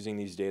we're using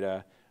these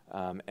data,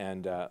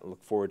 and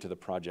look forward to the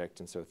project.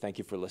 And so thank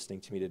you for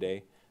listening to me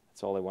today.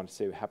 That's all I want to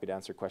say. Happy to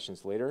answer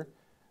questions later.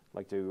 I'd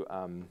like to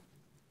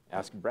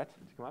ask Brett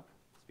to come up,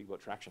 speak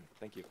about traction.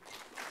 Thank you.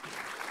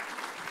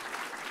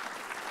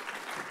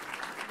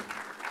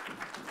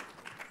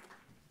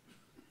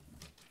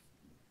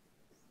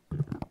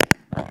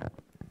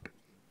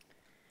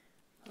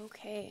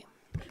 Okay.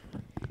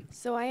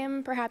 So I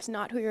am perhaps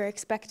not who you're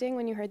expecting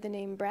when you heard the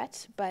name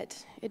Brett,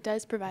 but it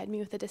does provide me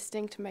with a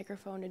distinct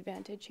microphone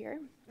advantage here.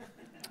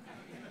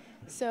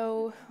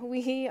 So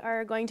we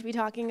are going to be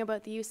talking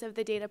about the use of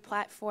the data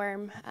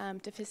platform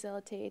to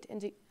facilitate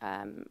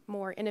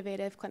more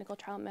innovative clinical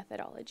trial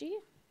methodology.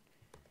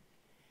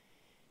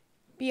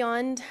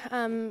 Beyond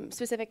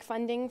specific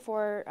funding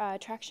for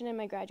traction in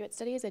my graduate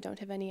studies, I don't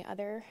have any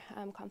other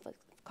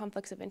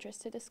conflicts of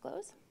interest to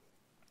disclose.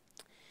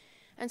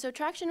 And so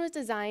traction was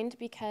designed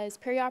because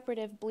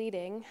perioperative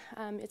bleeding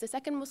is the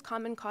second most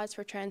common cause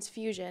for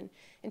transfusion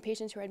in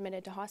patients who are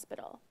admitted to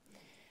hospital.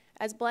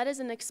 As blood is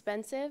an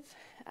expensive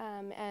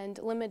and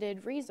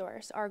limited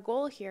resource, our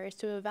goal here is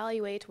to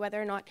evaluate whether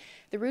or not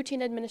the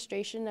routine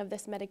administration of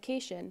this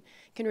medication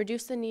can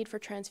reduce the need for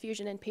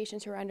transfusion in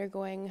patients who are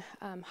undergoing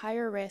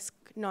higher risk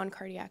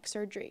non-cardiac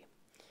surgery.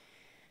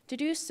 To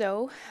do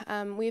so,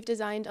 we've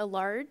designed a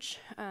large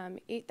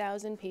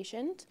 8,000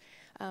 patient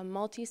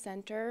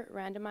multi-center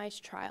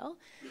randomized trial.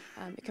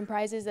 It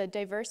comprises a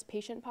diverse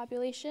patient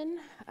population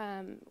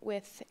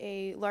with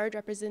a large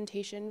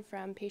representation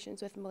from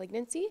patients with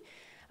malignancy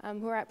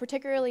who are at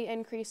particularly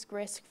increased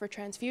risk for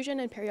transfusion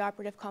and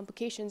perioperative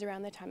complications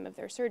around the time of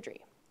their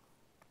surgery.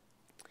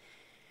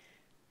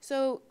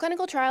 So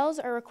clinical trials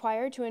are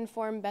required to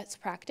inform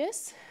best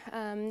practice,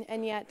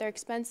 and yet they're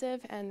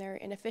expensive and they're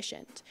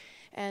inefficient.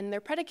 And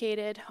they're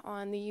predicated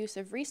on the use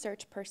of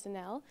research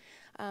personnel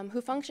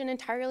who function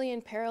entirely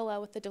in parallel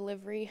with the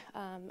delivery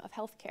of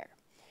healthcare.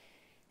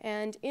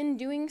 And in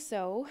doing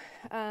so,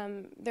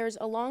 there's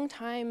a long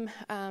time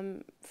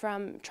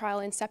from trial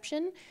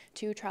inception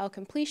to trial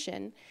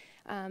completion,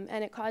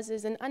 and it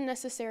causes an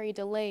unnecessary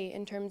delay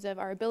in terms of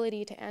our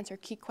ability to answer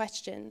key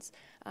questions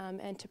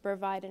and to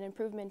provide an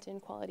improvement in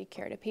quality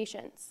care to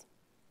patients.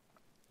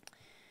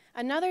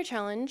 Another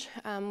challenge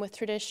with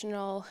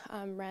traditional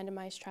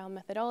randomized trial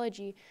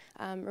methodology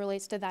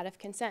relates to that of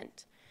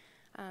consent.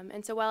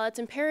 And so while it's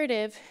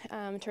imperative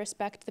to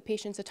respect the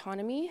patient's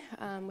autonomy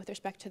with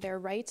respect to their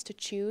rights to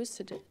choose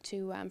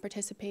to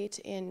participate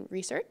in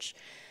research,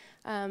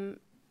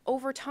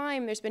 over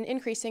time there's been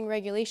increasing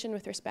regulation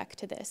with respect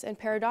to this. And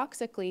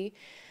paradoxically,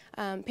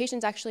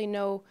 patients actually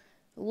know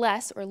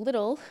less or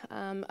little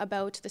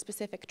about the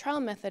specific trial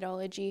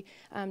methodology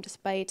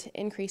despite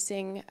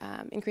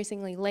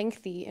increasingly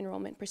lengthy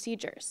enrollment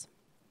procedures.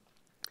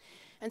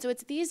 And so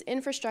it's these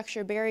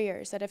infrastructure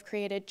barriers that have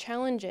created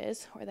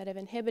challenges or that have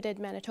inhibited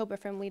Manitoba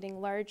from leading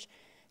large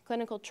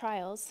clinical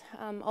trials,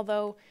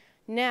 although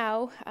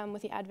now,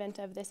 with the advent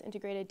of this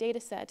integrated data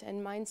set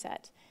and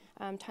MindSet,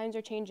 times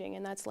are changing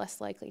and that's less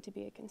likely to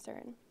be a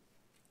concern.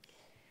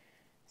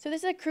 So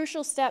this is a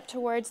crucial step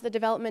towards the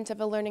development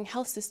of a learning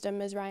health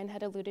system, as Ryan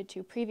had alluded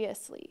to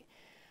previously.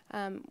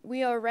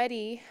 We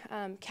already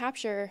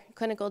capture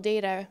clinical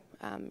data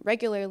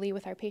regularly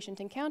with our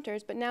patient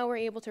encounters, but now we're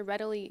able to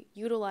readily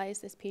utilize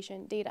this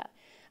patient data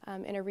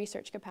in a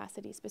research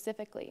capacity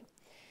specifically.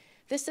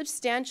 This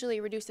substantially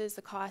reduces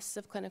the costs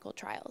of clinical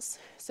trials.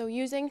 So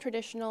using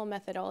traditional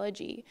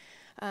methodology,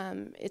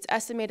 it's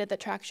estimated that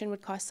traction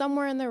would cost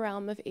somewhere in the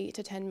realm of $8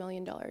 to $10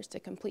 million to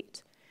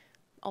complete,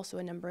 also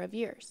a number of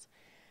years.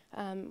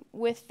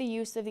 With the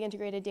use of the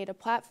integrated data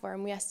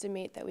platform, we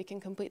estimate that we can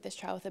complete this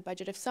trial with a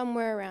budget of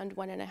somewhere around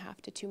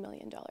 $1.5 to $2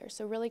 million,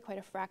 so really quite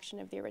a fraction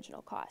of the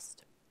original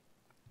cost.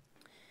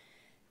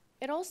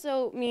 It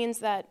also means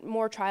that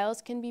more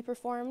trials can be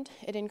performed.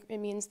 It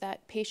means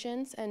that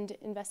patients and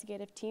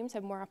investigative teams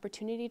have more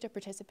opportunity to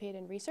participate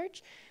in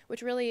research,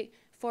 which really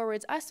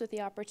forwards us with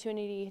the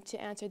opportunity to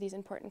answer these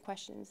important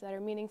questions that are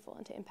meaningful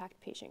and to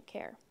impact patient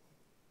care.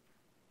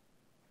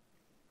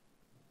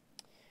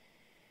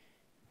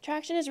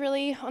 Traction is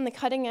really on the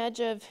cutting edge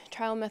of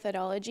trial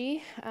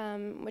methodology,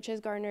 which has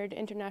garnered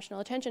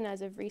international attention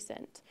as of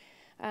recent.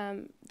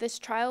 This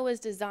trial was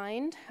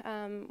designed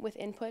with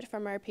input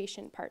from our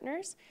patient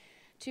partners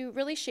to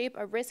really shape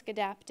a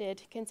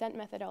risk-adapted consent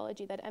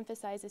methodology that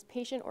emphasizes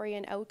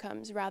patient-oriented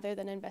outcomes rather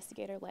than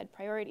investigator-led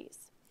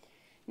priorities.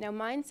 Now,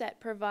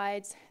 MindSet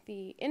provides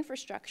the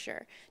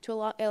infrastructure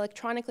to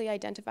electronically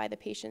identify the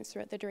patients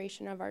throughout the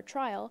duration of our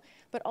trial,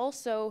 but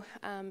also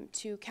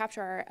to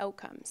capture our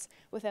outcomes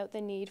without the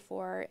need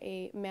for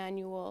a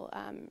manual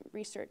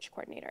research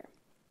coordinator.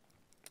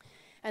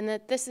 And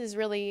that this is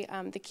really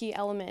the key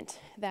element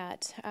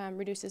that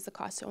reduces the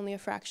cost to only a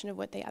fraction of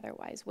what they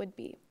otherwise would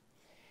be.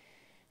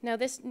 Now,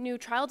 this new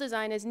trial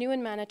design is new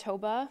in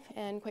Manitoba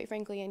and quite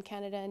frankly in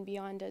Canada and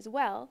beyond as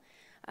well.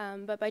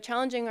 But by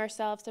challenging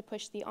ourselves to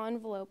push the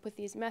envelope with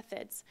these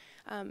methods,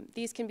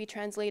 these can be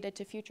translated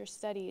to future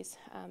studies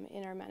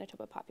in our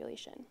Manitoba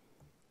population.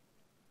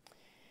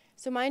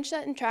 So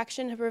MindSet and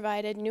Traction have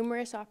provided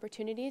numerous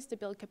opportunities to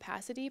build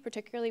capacity,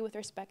 particularly with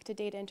respect to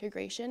data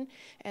integration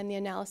and the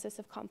analysis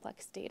of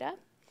complex data.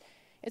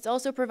 It's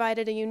also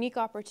provided a unique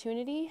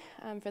opportunity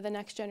for the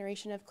next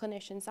generation of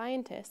clinician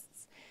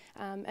scientists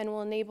and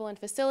will enable and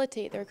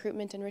facilitate the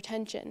recruitment and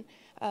retention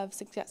of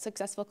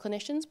successful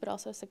clinicians, but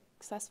also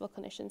successful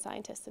clinician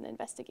scientists and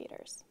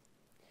investigators.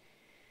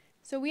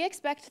 So we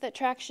expect that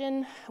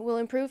Traction will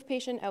improve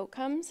patient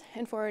outcomes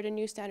and forward a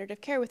new standard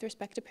of care with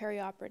respect to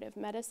perioperative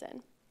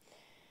medicine.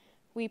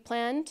 We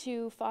plan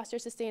to foster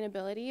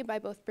sustainability by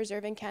both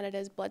preserving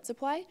Canada's blood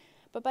supply,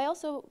 but by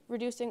also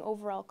reducing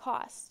overall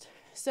cost.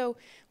 So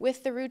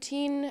with the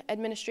routine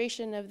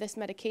administration of this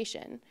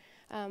medication,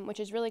 which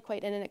is really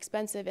quite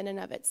inexpensive in and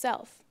of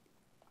itself,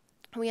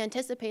 we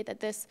anticipate that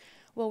this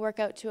will work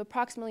out to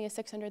approximately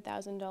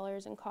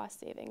 $600,000 in cost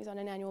savings on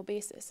an annual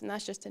basis, and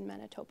that's just in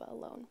Manitoba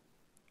alone.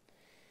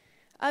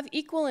 Of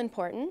equal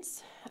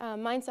importance,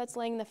 MindSet's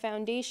laying the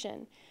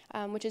foundation,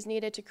 which is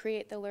needed to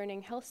create the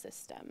learning health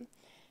system.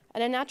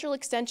 And a natural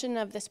extension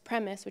of this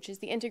premise, which is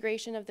the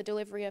integration of the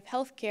delivery of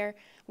healthcare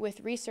with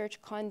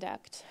research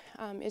conduct,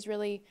 is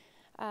really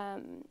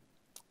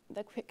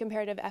the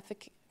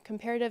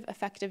comparative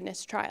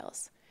effectiveness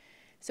trials.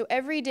 So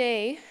every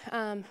day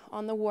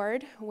on the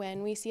ward,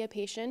 when we see a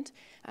patient,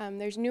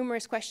 there's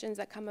numerous questions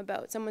that come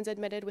about. Someone's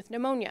admitted with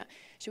pneumonia.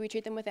 Should we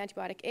treat them with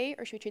antibiotic A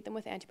or should we treat them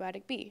with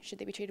antibiotic B? Should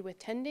they be treated with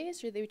 10 days?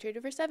 Should they be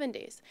treated for 7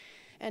 days?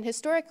 And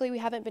historically, we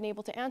haven't been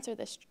able to answer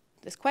this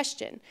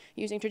question.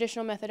 Using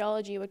traditional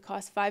methodology would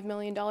cost $5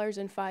 million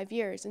in 5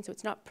 years, and so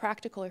it's not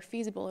practical or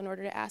feasible in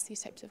order to ask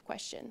these types of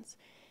questions.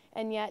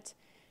 And yet,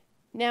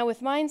 now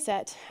with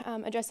MindSet,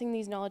 addressing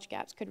these knowledge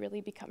gaps could really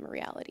become a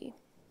reality.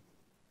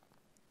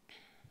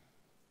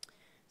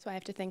 So I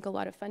have to thank a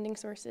lot of funding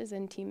sources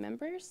and team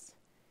members.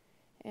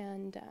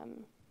 And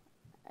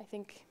I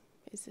think,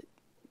 is it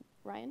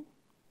Ryan?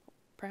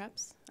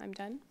 Perhaps I'm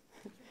done.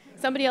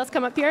 Somebody else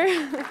come up here.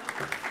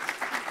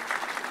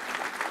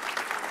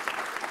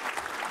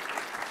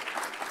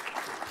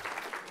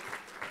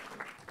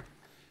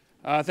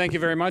 Thank you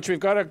very much. We've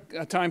got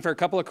a time for a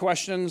couple of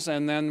questions,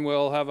 and then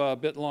we'll have a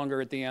bit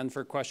longer at the end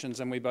for questions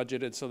than we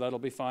budgeted, so that'll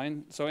be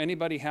fine. So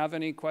anybody have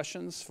any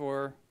questions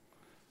for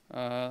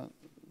the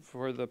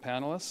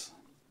panelists?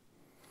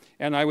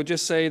 And I would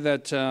just say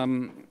that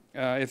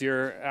if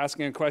you're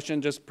asking a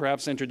question, just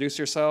perhaps introduce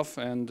yourself.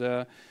 And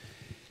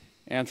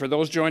for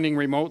those joining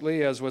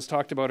remotely, as was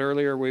talked about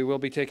earlier, we will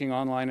be taking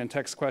online and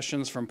text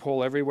questions from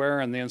Poll Everywhere,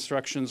 and the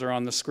instructions are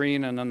on the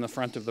screen and on the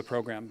front of the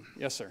program.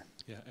 Yes, sir.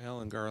 Yeah,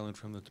 Alan Garland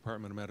from the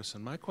Department of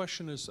Medicine. My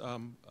question is,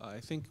 I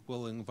think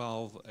will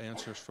involve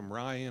answers from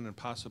Ryan and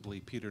possibly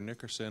Peter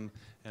Nickerson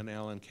and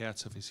Alan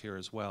Katz if he's here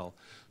as well.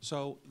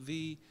 So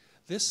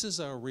this is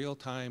a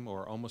real-time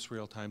or almost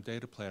real-time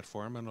data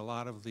platform, and a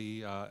lot of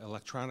the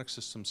electronic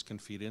systems can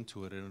feed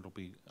into it, and it'll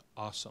be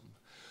awesome.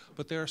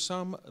 But there's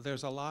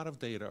a lot of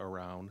data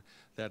around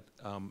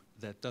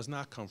that does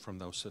not come from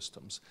those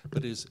systems,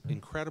 but is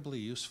incredibly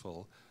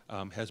useful,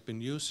 has been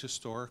used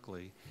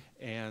historically,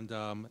 and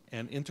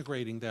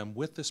integrating them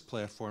with this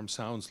platform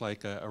sounds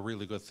like a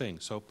really good thing.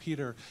 So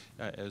Peter,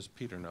 as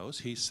Peter knows,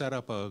 he set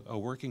up a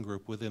working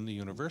group within the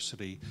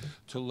university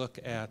to look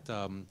at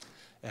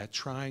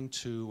trying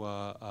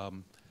to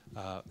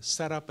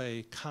set up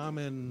a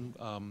common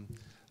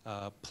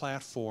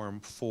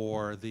platform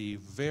for the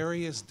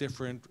various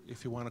different,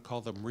 if you want to call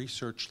them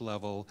research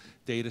level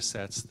data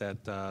sets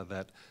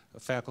that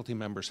faculty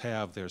members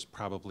have. There's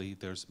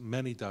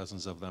many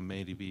dozens of them,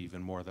 maybe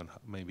even more than,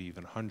 maybe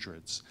even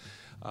hundreds.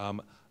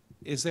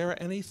 Is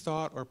there any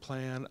thought or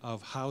plan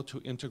of how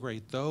to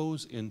integrate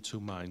those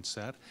into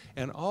MindSet?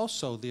 And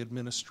also the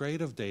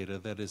administrative data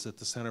that is at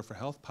the Center for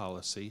Health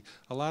Policy.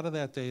 A lot of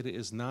that data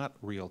is not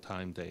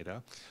real-time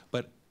data,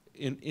 but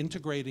in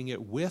integrating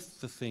it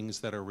with the things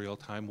that are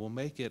real-time will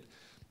make it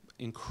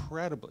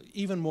incredibly,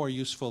 even more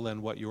useful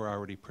than what you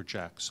already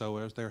project. So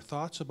are there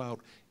thoughts about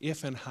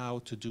if and how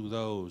to do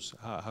those,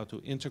 how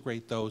to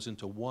integrate those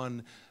into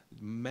one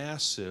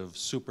massive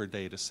super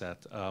data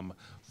set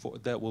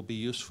that will be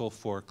useful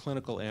for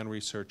clinical and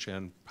research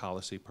and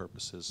policy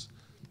purposes?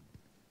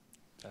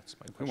 That's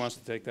my question. Who wants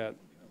to take that?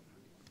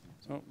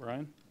 So,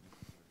 Ryan?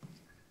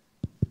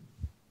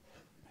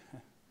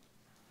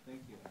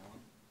 Thank you, Alan.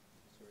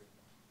 Sorry.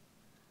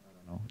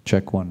 I don't know.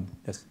 Check one.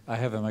 Yes, I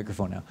have a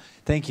microphone now.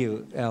 Thank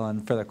you,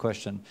 Alan, for that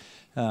question.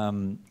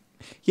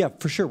 Yeah,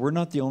 for sure. We're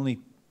not the only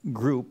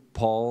group,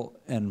 Paul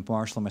and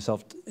Marshall and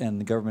myself and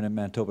the government of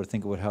Manitoba, to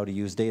think about how to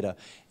use data.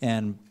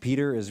 And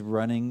Peter is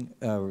leading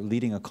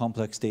a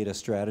complex data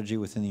strategy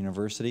within the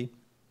university.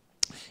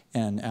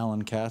 And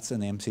Alan Katz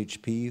and the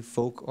MCHP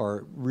folk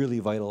are really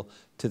vital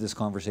to this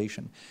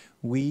conversation.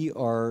 We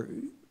are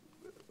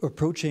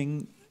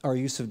approaching our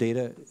use of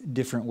data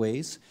different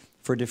ways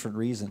for different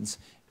reasons.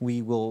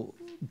 We will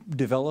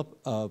develop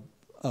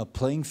a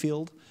playing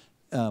field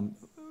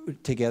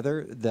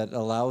together that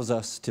allows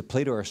us to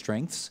play to our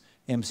strengths,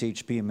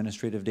 MCHP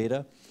administrative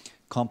data,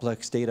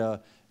 complex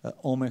data,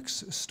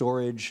 omics,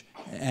 storage,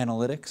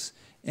 analytics,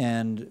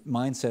 and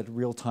MindSet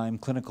real-time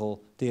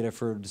clinical data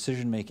for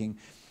decision making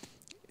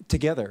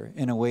together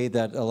in a way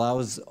that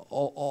allows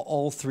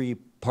all three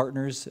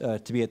partners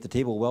to be at the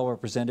table well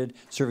represented,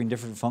 serving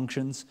different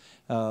functions,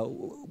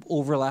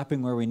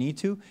 overlapping where we need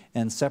to,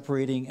 and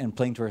separating and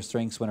playing to our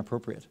strengths when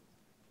appropriate.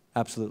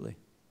 Absolutely.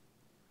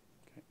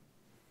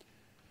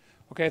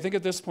 Okay, I think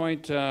at this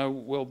point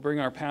we'll bring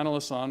our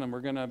panelists on, and we're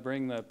going to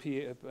bring the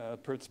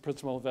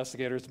principal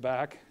investigators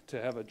back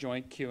to have a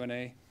joint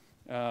Q&A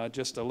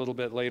just a little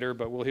bit later,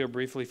 but we'll hear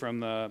briefly from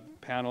the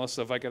panelists.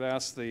 So if I could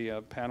ask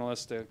the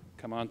panelists to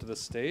come onto the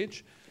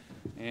stage.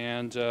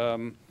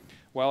 And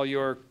while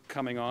you're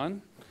coming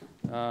on,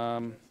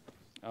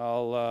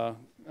 I'll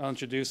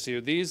introduce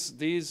you.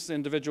 These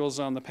individuals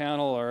on the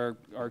panel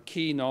are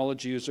key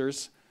knowledge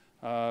users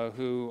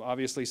who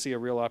obviously see a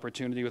real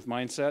opportunity with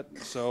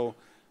MindSet. So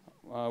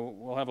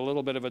we'll have a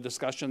little bit of a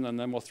discussion, and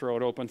then we'll throw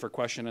it open for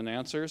question and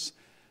answers.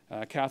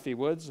 Kathy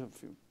Woods,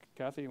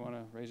 Kathy, you want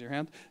to raise your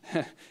hand?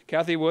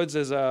 Kathy Woods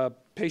is a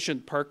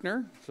patient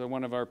partner, so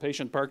one of our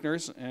patient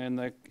partners in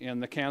the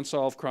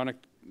CanSolve Chronic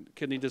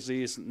Kidney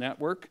Disease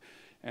Network,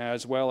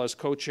 as well as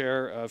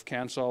co-chair of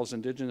CanSolve's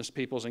Indigenous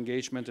Peoples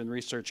Engagement and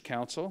Research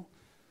Council.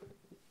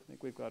 I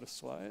think we've got a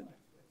slide.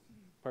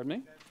 Pardon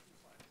me?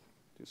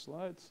 2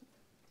 slides.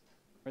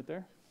 Right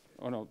there?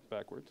 Oh, no,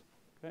 backwards.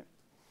 Okay.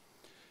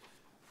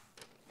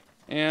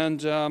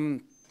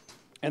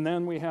 And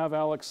then we have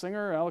Alex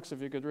Singer. Alex, if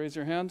you could raise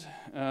your hand.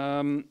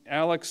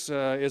 Alex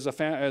is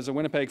a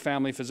Winnipeg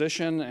family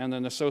physician and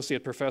an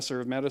associate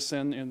professor of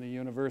medicine in the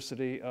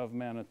University of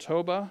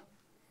Manitoba.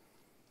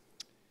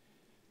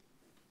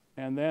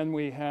 And then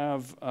we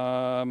have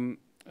Dan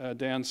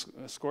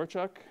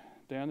Skorchuk.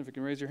 Dan, if you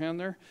can raise your hand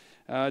there.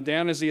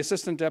 Dan is the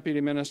Assistant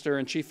Deputy Minister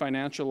and Chief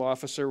Financial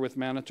Officer with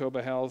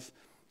Manitoba Health,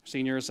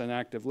 Seniors and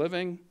Active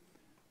Living.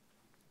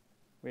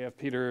 We have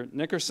Peter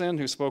Nickerson,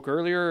 who spoke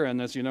earlier,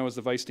 and as you know, is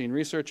the Vice Dean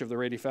Research of the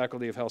Rady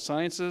Faculty of Health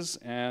Sciences.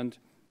 And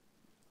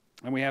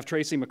we have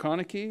Tracy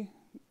McConaughey,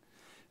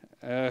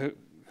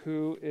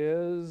 who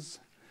is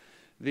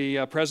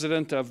the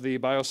President of the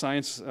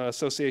Bioscience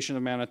Association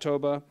of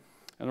Manitoba,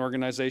 an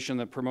organization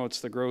that promotes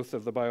the growth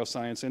of the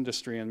bioscience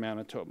industry in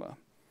Manitoba.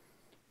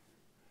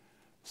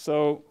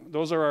 So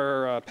those are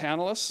our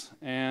panelists,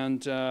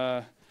 and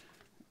we'll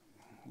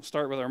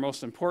start with our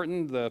most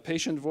important, the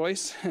patient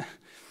voice.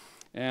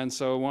 And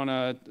so I want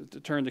to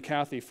turn to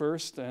Kathy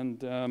first,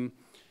 and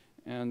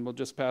we'll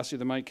just pass you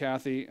the mic,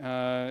 Kathy.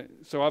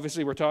 So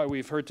obviously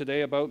we've heard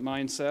today about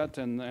MindSet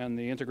and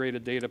the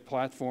integrated data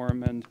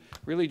platform, and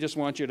really just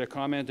want you to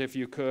comment, if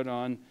you could,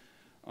 on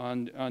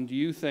do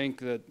you think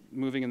that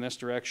moving in this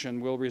direction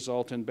will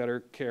result in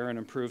better care and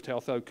improved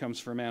health outcomes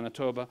for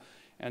Manitoba?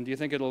 And do you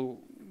think it'll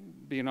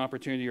be an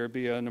opportunity or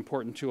be an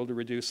important tool to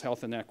reduce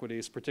health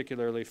inequities,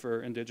 particularly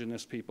for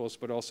Indigenous peoples,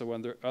 but also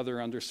other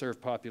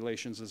underserved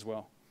populations as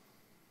well?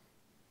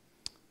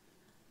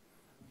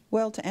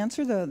 Well, to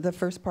answer the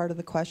first part of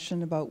the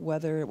question about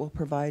whether it will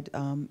provide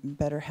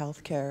better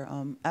health care,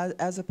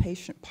 as a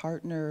patient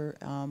partner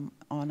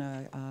on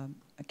a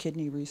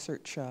kidney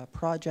research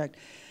project,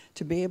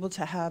 to be able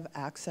to have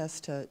access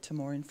to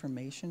more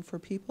information for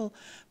people.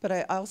 But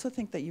I also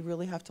think that you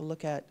really have to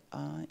look at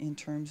in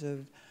terms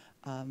of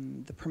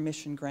the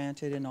permission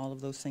granted and all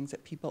of those things,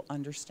 that people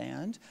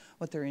understand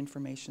what their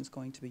information is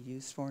going to be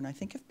used for. And I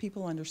think if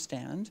people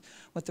understand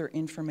what their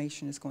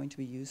information is going to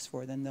be used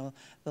for, then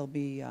they'll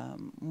be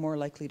more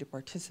likely to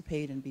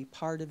participate and be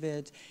part of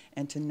it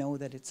and to know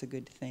that it's a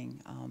good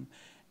thing.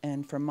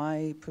 And from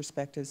my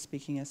perspective,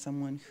 speaking as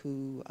someone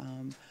who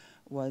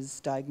was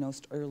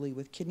diagnosed early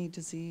with kidney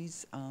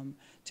disease,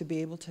 to be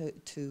able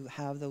to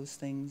have those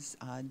things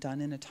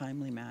done in a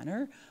timely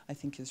manner, I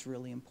think is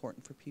really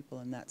important for people,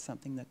 and that's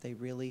something that they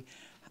really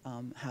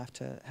have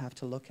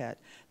to look at.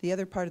 The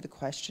other part of the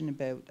question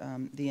about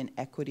the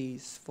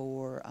inequities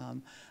for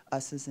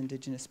us as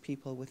Indigenous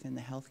people within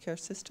the healthcare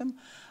system,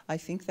 I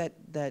think that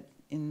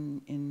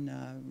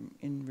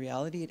in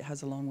reality it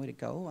has a long way to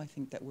go. I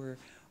think that we're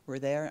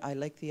there. I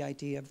like the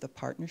idea of the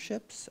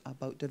partnerships,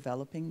 about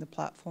developing the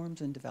platforms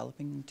and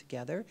developing them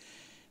together,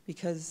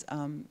 because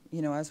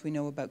you know, as we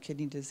know about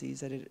kidney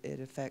disease, that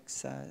it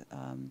affects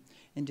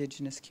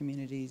Indigenous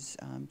communities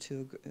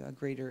to a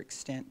greater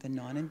extent than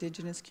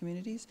non-Indigenous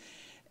communities,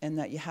 and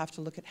that you have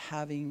to look at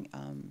having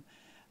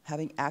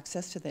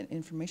access to that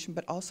information,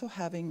 but also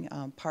having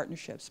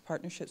partnerships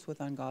with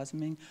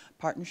Ongosming,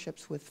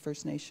 partnerships with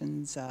First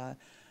Nations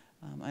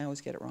I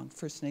always get it wrong,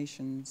 First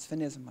Nations,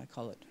 Finism I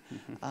call it,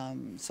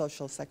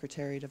 Social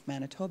Secretariat of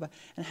Manitoba,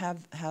 and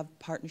have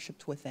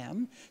partnerships with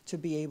them to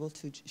be able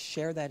to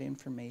share that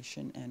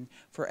information and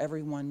for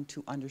everyone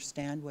to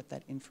understand what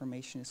that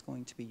information is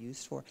going to be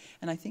used for.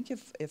 And I think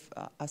if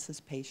us as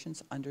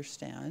patients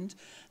understand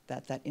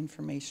that that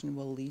information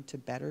will lead to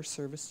better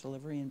service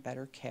delivery and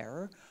better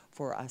care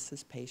for us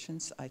as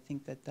patients, I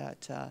think that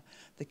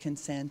the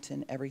consent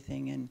and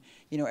everything, and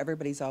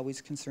everybody's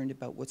always concerned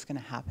about what's going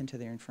to happen to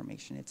their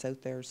information. It's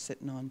out there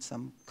sitting on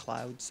some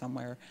cloud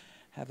somewhere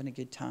having a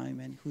good time,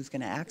 and who's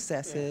going to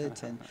access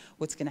it and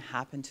what's going to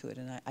happen to it.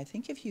 And I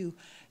think if you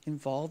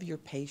involve your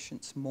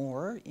patients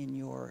more in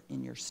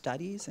your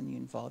studies, and you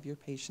involve your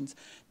patients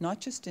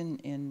not just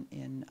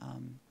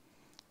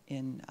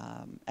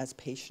as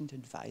patient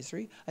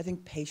advisory. I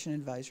think patient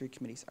advisory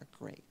committees are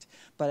great,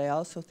 but I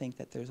also think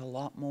that there's a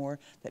lot more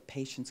that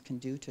patients can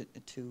do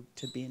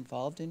to be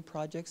involved in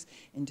projects,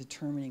 in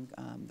determining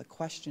the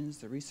questions,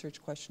 the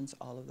research questions,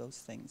 all of those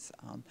things.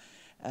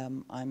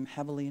 I'm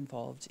heavily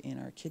involved in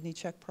our kidney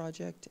check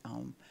project.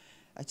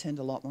 Attend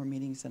a lot more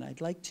meetings than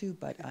I'd like to,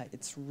 but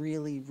it's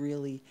really,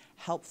 really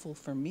helpful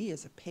for me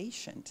as a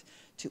patient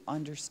to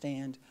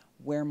understand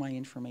where my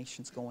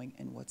information's going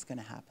and what's going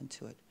to happen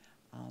to it.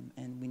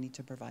 And we need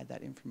to provide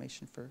that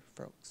information for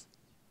folks.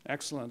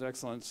 Excellent,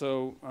 excellent.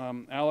 So,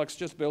 Alex,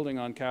 just building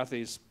on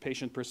Kathy's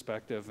patient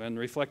perspective and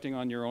reflecting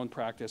on your own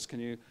practice, can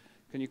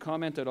you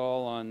comment at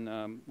all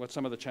on what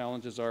some of the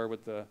challenges are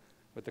with the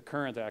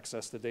current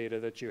access to data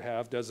that you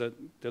have? Does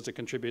it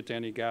contribute to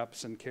any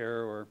gaps in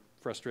care or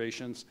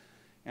frustrations?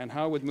 And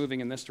how would moving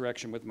in this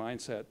direction with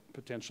MindSet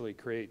potentially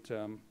create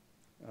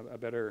a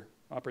better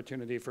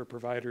opportunity for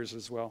providers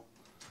as well?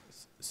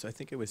 So I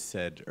think it was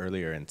said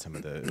earlier in some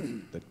of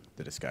the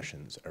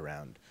discussions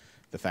around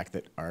the fact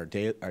that our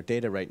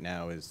data right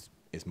now is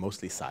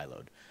mostly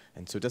siloed.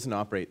 And so it doesn't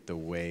operate the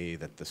way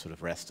that the sort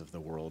of rest of the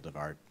world of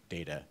our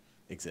data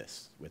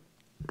exists.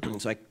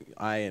 So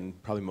I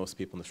and probably most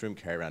people in this room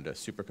carry around a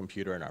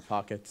supercomputer in our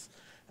pockets,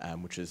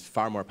 which is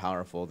far more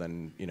powerful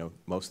than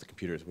most of the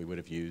computers we would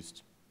have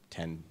used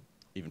 10,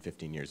 even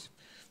 15 years,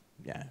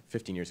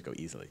 15 years ago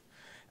easily.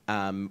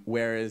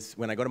 Whereas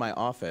when I go to my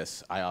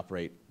office, I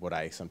operate what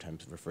I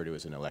sometimes refer to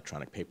as an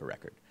electronic paper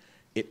record.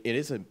 It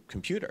is a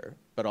computer,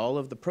 but all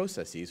of the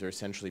processes are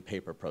essentially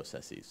paper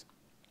processes.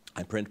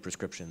 I print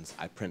prescriptions,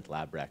 I print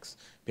lab recs.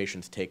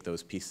 Patients take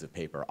those pieces of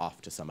paper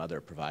off to some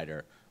other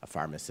provider, a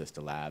pharmacist,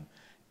 a lab,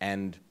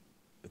 and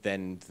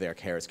then their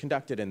care is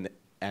conducted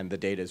and the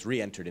data is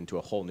re-entered into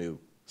a whole new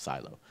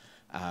silo.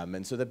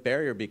 And so the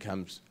barrier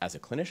becomes, as a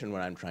clinician,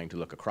 when I'm trying to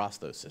look across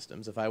those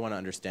systems, if I want to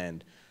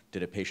understand,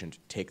 did a patient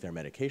take their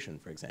medication,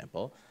 for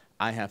example,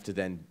 I have to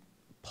then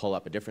pull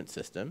up a different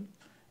system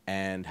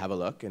and have a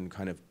look and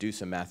kind of do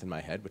some math in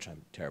my head, which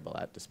I'm terrible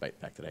at, despite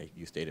the fact that I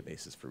use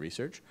databases for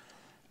research.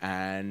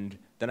 And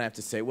then I have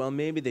to say, well,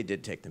 maybe they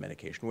did take the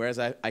medication, whereas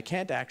I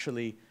can't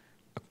actually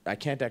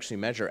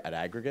measure at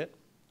aggregate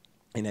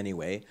in any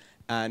way,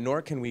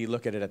 nor can we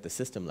look at it at the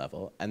system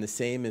level. And the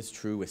same is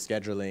true with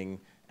scheduling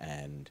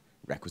and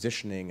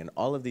requisitioning and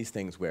all of these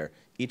things where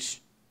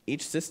each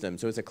system,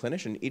 so as a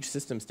clinician, each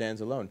system stands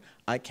alone.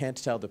 I can't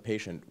tell the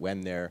patient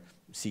when their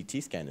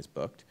CT scan is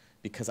booked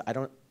because I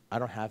don't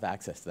have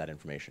access to that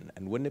information.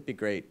 And wouldn't it be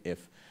great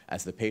if,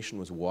 as the patient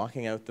was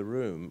walking out the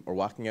room or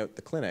walking out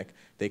the clinic,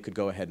 they could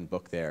go ahead and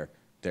book their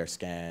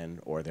scan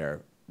or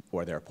their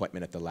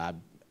appointment at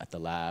the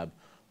lab,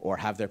 or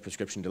have their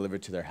prescription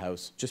delivered to their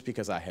house just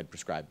because I had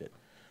prescribed it,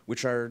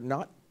 which are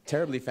not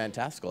terribly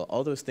fantastical.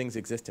 All those things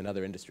exist in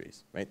other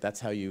industries, right? That's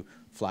how you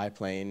fly a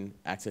plane,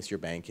 access your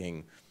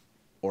banking,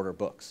 order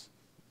books.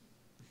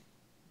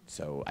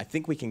 So I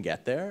think we can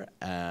get there,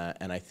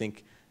 and I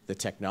think the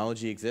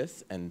technology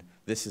exists, and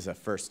this is a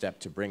first step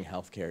to bring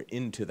healthcare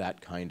into that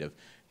kind of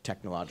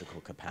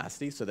technological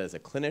capacity so that as a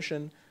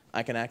clinician,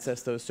 I can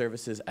access those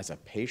services. As a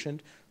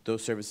patient,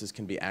 those services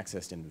can be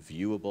accessed and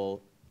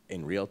viewable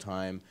in real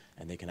time,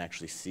 and they can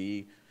actually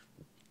see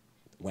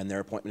when their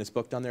appointment is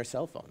booked on their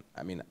cell phone.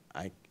 I mean,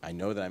 I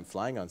know that I'm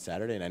flying on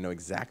Saturday, and I know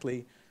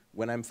exactly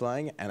when I'm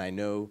flying, and I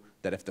know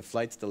that if the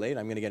flight's delayed,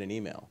 I'm going to get an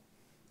email.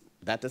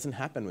 That doesn't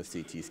happen with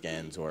CT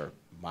scans or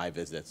my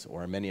visits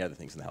or many other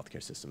things in the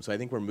healthcare system. So I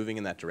think we're moving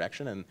in that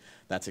direction, and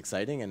that's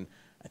exciting, and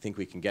I think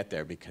we can get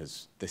there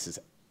because this is,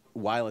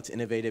 while it's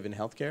innovative in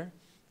healthcare,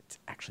 it's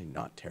actually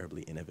not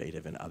terribly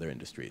innovative in other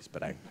industries,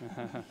 but I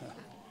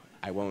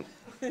won't.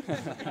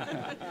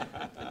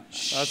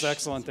 That's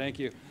excellent, thank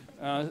you.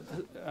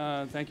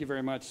 Thank you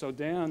very much. So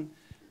Dan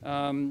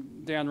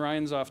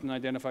Ryan's often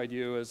identified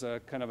you as a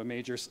kind of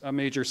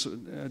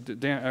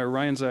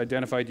Ryan's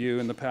identified you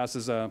in the past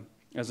as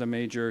a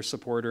major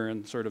supporter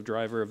and sort of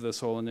driver of this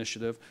whole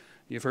initiative.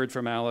 You've heard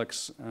from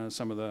Alex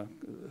some of the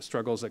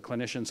struggles that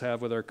clinicians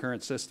have with our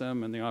current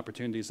system and the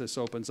opportunities this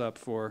opens up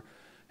for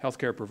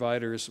healthcare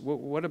providers.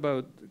 What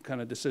about kind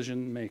of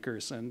decision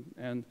makers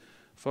and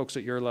folks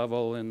at your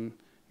level in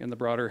the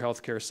broader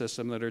healthcare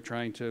system that are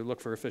trying to look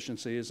for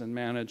efficiencies and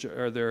manage?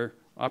 Are there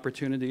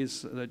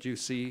opportunities that you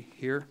see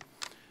here?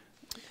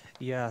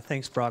 Yeah,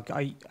 thanks, Brock.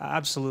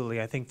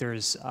 Absolutely. I think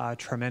there's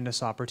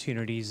tremendous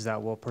opportunities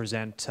that will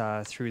present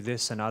through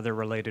this and other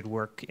related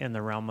work in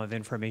the realm of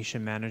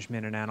information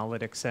management and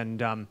analytics.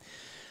 And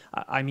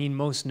I mean,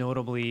 most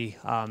notably,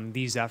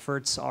 these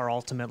efforts are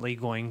ultimately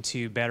going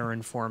to better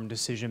inform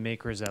decision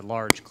makers at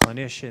large,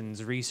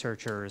 clinicians,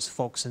 researchers,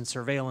 folks in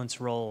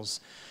surveillance roles,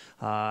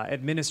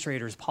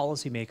 administrators,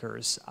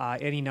 policymakers,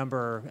 any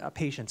number of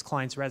patients,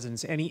 clients,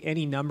 residents,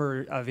 any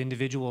number of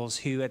individuals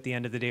who at the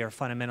end of the day are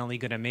fundamentally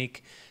going to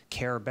make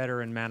care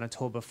better in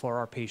Manitoba for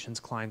our patients,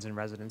 clients, and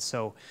residents.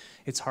 So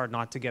it's hard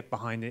not to get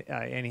behind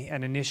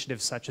an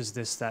initiative such as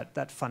this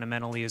that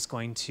fundamentally is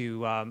going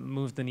to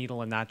move the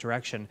needle in that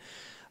direction.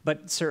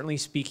 But certainly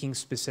speaking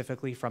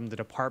specifically from the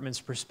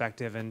department's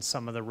perspective and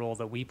some of the role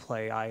that we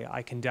play,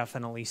 I can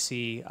definitely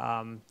see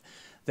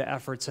the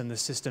efforts and the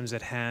systems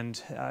at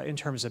hand in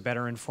terms of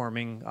better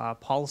informing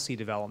policy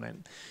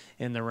development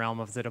in the realm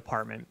of the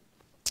department.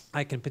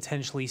 I can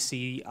potentially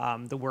see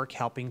the work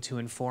helping to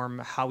inform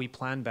how we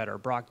plan better.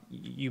 Brock,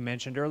 you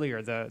mentioned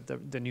earlier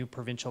the new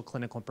provincial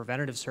clinical and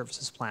preventative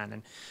services plan,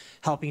 and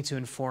helping to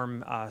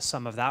inform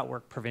some of that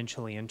work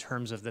provincially in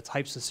terms of the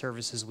types of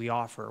services we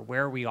offer,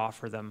 where we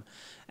offer them,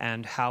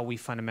 and how we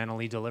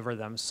fundamentally deliver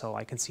them. So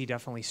I can see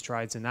definitely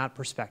strides in that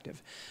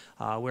perspective.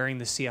 Wearing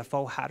the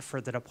CFO hat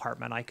for the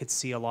department, I could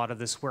see a lot of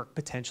this work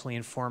potentially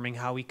informing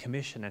how we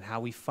commission and how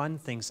we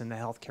fund things in the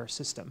healthcare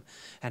system,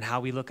 and how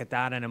we look at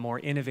that in a more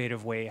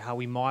innovative way, how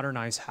we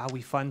modernize how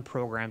we fund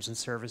programs and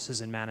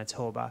services in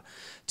Manitoba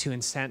to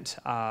incent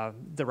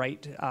the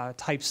right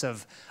types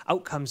of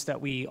outcomes that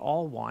we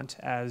all want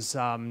as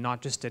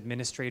not just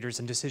administrators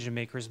and decision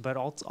makers, but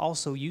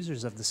also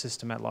users of the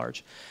system at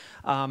large.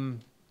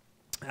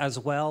 As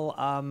well,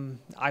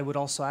 I would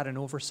also add an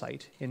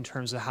oversight in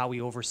terms of how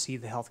we oversee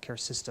the healthcare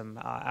system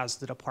as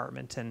the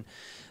department, and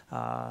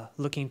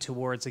looking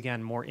towards,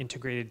 again, more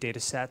integrated data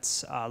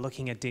sets,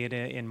 looking at data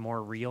in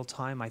more real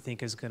time, I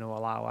think is going to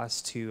allow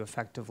us to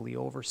effectively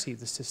oversee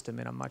the system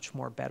in a much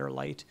more better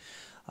light,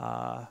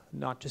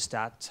 not just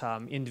at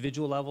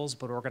individual levels,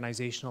 but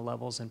organizational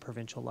levels and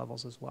provincial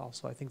levels as well.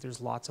 So I think there's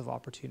lots of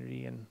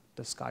opportunity, and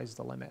the sky's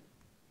the limit.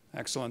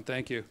 Excellent,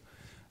 thank you.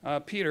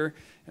 Peter,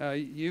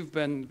 you've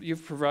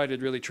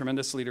provided really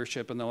tremendous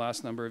leadership in the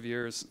last number of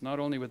years, not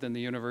only within the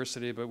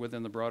university, but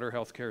within the broader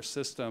healthcare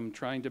system,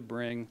 trying to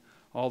bring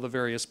all the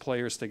various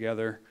players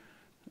together,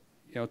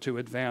 to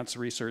advance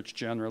research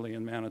generally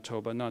in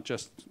Manitoba, not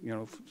just,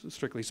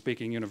 strictly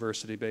speaking,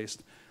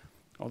 university-based,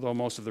 although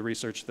most of the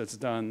research that's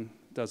done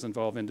does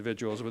involve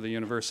individuals with a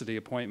university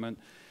appointment.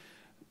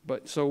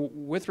 But so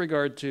with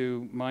regard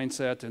to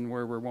MindSet and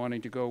where we're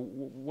wanting to go,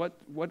 what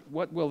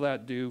will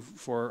that do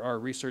for our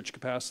research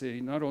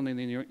capacity, not only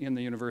in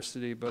the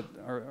university, but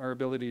our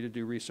ability to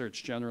do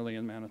research generally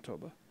in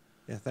Manitoba?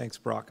 Yeah, thanks,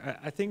 Brock.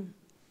 I think,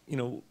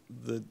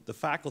 the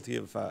Faculty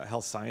of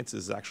Health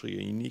Sciences is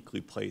actually uniquely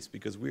placed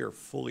because we are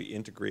fully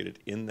integrated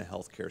in the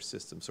healthcare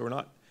system. So we're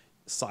not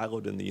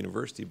siloed in the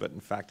university, but in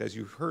fact, as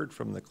you heard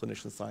from the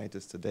clinician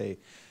scientists today,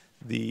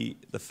 the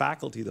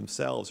faculty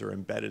themselves are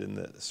embedded in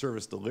the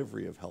service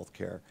delivery of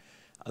healthcare.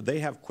 They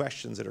have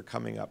questions that are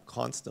coming up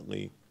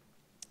constantly,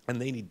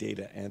 and they need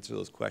data to answer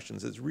those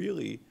questions. It's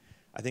really,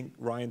 I think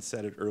Ryan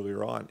said it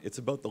earlier on, it's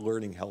about the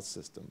learning health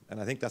system.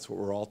 And I think that's what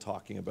we're all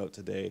talking about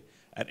today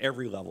at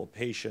every level,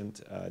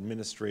 patient,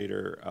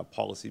 administrator,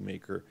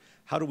 policymaker.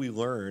 How do we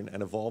learn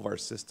and evolve our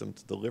system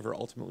to deliver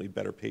ultimately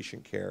better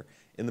patient care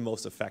in the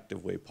most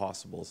effective way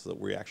possible so that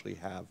we actually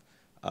have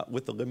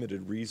with the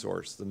limited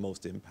resource, the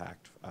most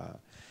impact.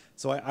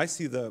 So I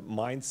see the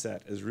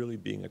MindSet as really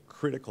being a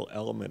critical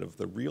element of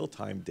the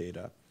real-time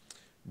data,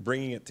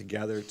 bringing it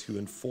together to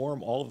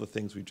inform all of the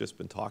things we've just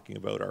been talking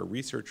about. Our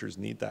researchers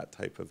need that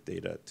type of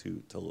data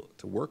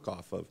to work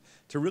off of,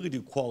 to really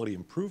do quality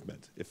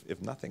improvement, if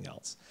nothing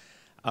else.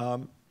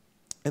 And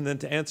then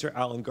to answer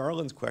Alan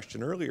Garland's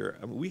question earlier,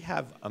 we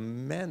have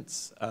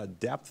immense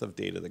depth of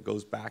data that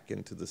goes back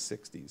into the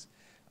 60s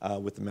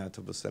with the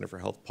Manitoba Centre for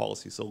Health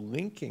Policy. So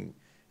linking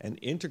and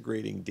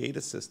integrating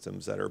data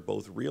systems that are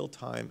both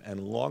real-time and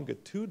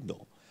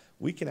longitudinal,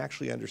 we can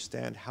actually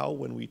understand how,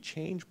 when we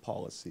change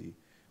policy,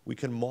 we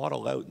can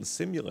model out and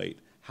simulate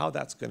how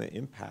that's going to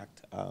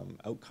impact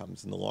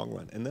outcomes in the long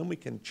run. And then we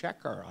can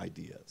check our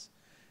ideas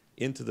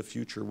into the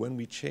future when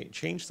we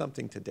change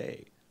something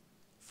today.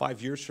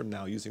 5 years from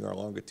now, using our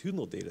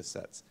longitudinal data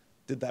sets,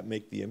 did that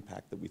make the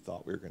impact that we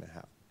thought we were going to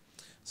have?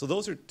 So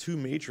those are two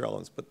major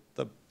elements. But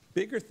the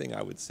bigger thing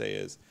I would say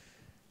is,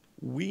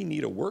 we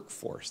need a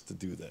workforce to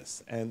do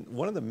this. And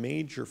one of the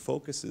major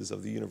focuses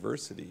of the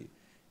university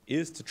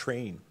is to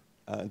train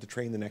and to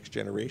train the next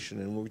generation.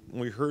 And when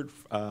we heard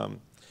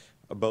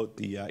about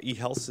the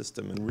e-health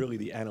system and really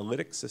the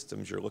analytic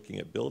systems you're looking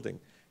at building,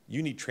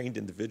 you need trained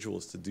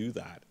individuals to do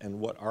that. And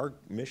what our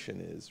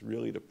mission is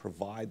really to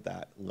provide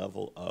that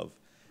level of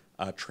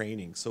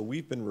training. So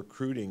we've been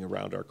recruiting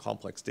around our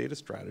complex data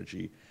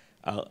strategy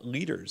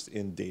leaders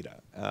in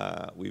data.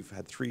 We've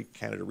had 3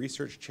 Canada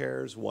Research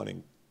Chairs, one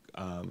in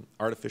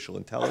artificial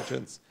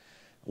intelligence,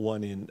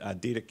 one in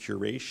data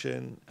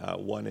curation,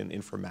 one in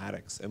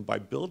informatics. And by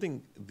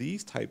building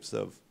these types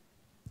of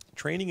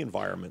training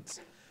environments,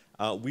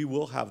 we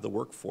will have the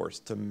workforce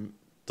to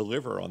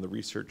deliver on the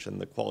research and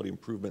the quality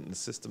improvement and the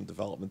system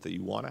development that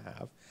you want to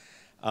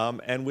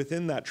have. And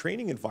within that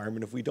training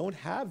environment, if we don't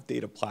have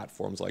data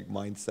platforms like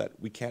MindSet,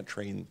 we can't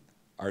train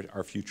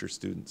our future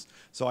students.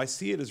 So I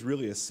see it as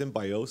really a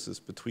symbiosis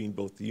between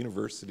both the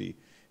university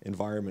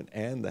environment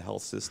and the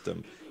health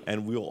system,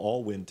 and we'll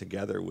all win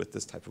together with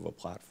this type of a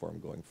platform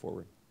going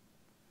forward.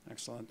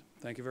 Excellent.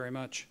 Thank you very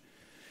much.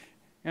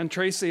 And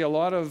Tracy, a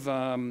lot of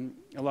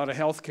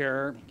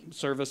healthcare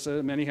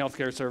services, many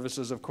healthcare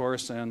services, of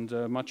course, and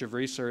much of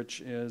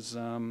research is,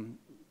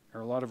 or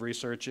a lot of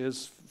research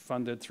is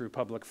funded through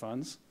public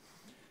funds,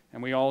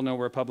 and we all know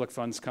where public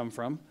funds come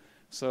from.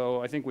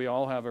 So I think we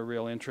all have a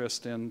real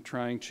interest in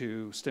trying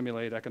to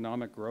stimulate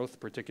economic growth,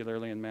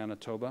 particularly in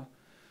Manitoba.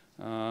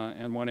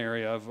 And one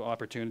area of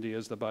opportunity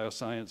is the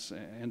bioscience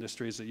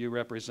industries that you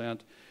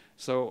represent.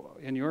 So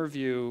in your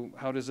view,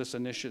 how does this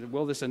initiative,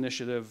 will this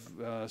initiative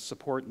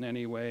support in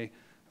any way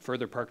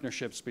further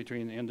partnerships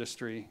between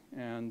industry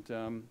and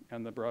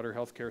the broader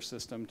healthcare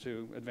system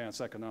to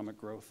advance economic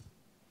growth?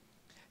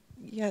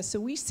 Yeah, so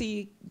we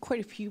see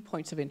quite a few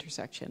points of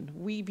intersection.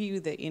 We view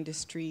the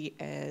industry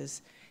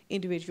as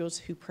individuals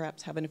who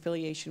perhaps have an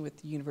affiliation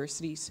with the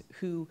universities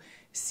who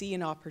see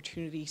an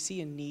opportunity,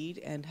 see a need,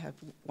 and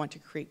want to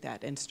create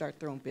that and start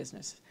their own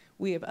business.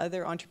 We have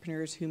other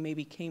entrepreneurs who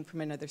maybe came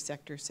from another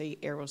sector, say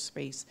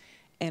aerospace,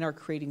 and are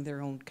creating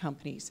their own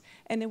companies.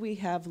 And then we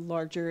have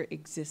larger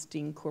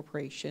existing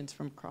corporations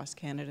from across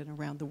Canada and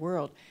around the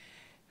world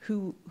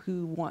who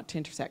want to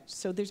intersect.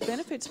 So there's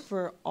benefits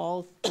for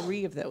all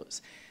three of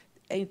those.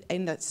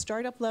 In that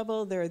startup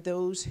level, there are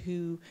those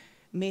who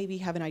maybe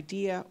have an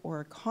idea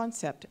or a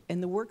concept,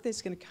 and the work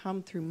that's going to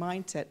come through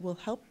MindSet will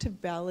help to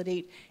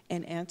validate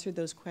and answer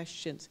those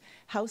questions.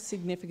 How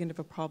significant of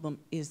a problem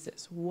is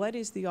this? What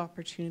is the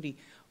opportunity?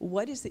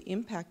 What is the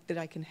impact that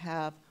I can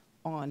have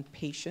on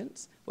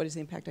patients? What is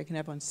the impact I can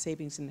have on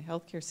savings in the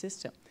healthcare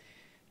system?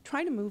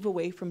 Trying to move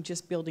away from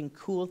just building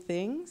cool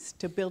things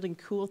to building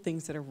cool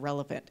things that are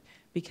relevant,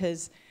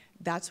 because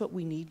that's what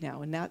we need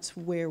now, and that's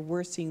where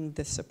we're seeing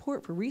the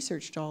support for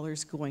research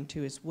dollars going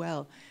to as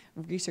well,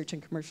 research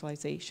and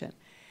commercialization.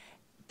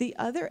 The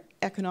other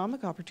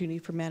economic opportunity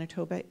for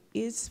Manitoba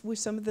is with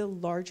some of the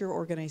larger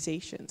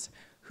organizations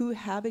who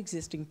have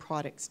existing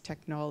products,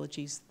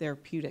 technologies,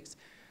 therapeutics,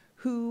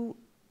 who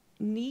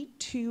need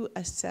to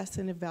assess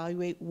and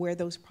evaluate where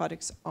those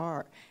products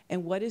are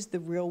and what is the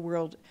real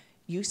world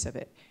use of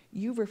it.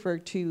 You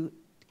referred to,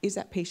 is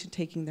that patient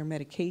taking their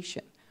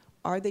medication?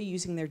 Are they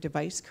using their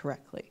device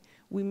correctly?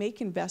 We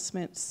make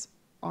investments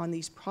on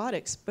these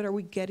products, but are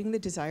we getting the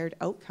desired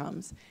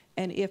outcomes?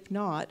 And if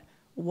not,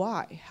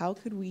 why? How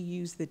could we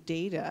use the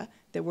data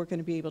that we're going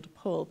to be able to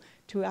pull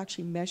to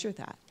actually measure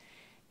that?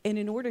 And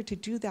in order to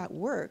do that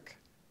work,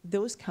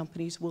 those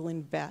companies will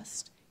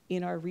invest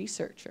in our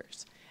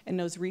researchers. And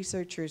those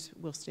researchers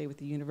will stay with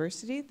the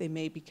university. They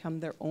may become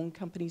their own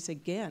companies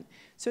again.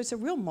 So it's a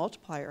real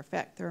multiplier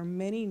effect. There are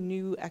many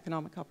new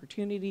economic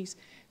opportunities.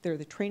 There are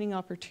the training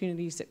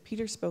opportunities that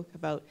Peter spoke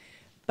about.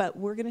 But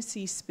we're going to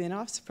see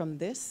spin-offs from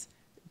this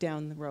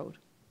down the road.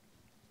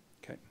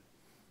 Okay.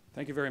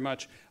 Thank you very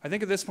much. I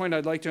think at this point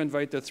I'd like to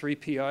invite the three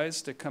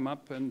PIs to come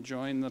up and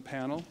join the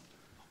panel.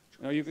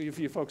 No,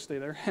 you folks stay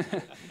there.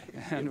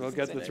 And we'll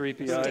get the three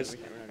PIs.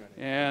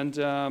 And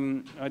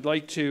I'd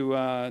like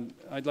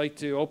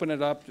to open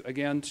it up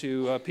again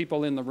to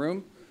people in the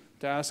room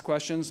to ask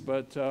questions,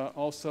 but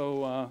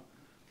also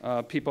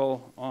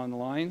people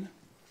online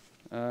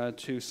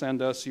to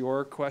send us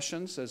your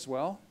questions as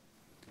well.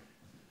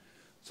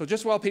 So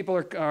just while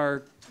people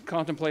are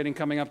contemplating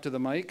coming up to the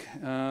mic,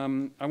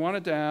 I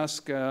wanted to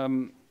ask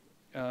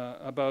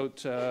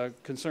about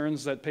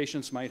concerns that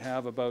patients might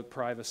have about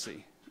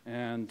privacy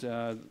and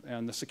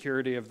the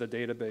security of the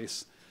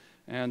database.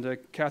 And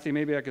Kathy,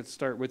 maybe I could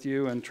start with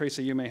you, and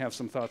Tracy, you may have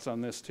some thoughts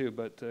on this too,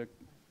 but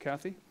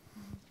Kathy?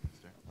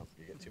 Oh,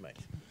 you get 2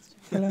 mics.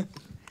 Hello.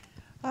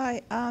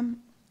 Hi.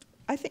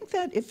 I think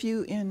that if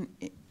you,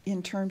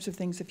 in terms of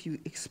things, if you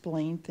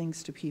explain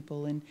things to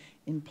people in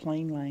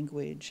plain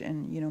language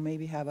and, you know,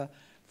 maybe have a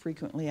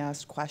frequently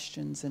asked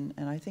questions, and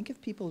I think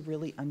if people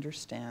really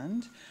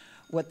understand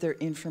what their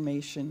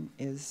information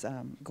is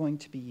going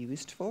to be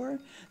used for,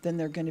 then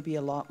they're going to be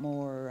a lot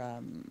more,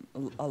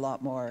 I'll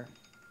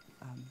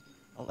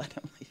let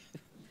him leave.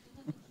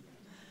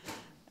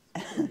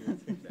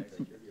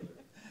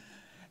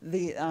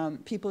 The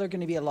people are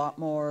going to be a lot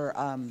more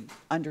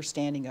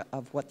understanding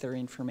of what their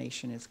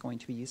information is going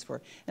to be used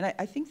for. And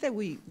I think that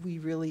we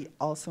really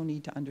also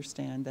need to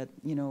understand that,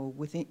 you know,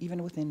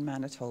 even within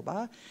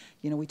Manitoba,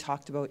 you know, we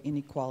talked about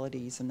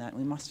inequalities and that.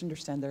 We must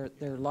understand there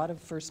are a lot of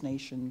First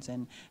Nations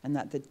and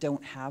that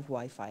don't have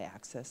Wi-Fi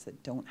access,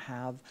 that don't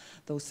have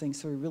those things.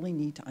 So we really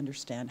need to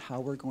understand how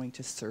we're going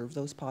to serve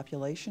those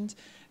populations.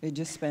 We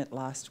just spent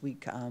last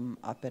week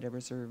up at a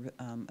reserve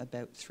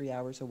about 3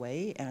 hours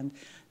away, and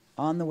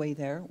On the way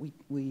there,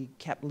 we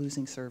kept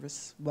losing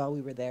service. While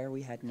we were there,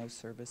 we had no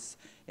service.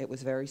 It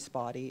was very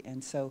spotty,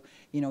 and so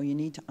you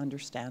need to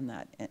understand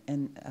that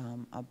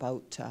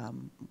about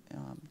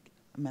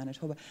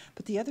Manitoba.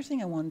 But the other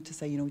thing I wanted to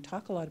say, we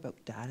talk a lot about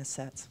data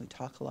sets. We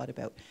talk a lot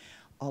about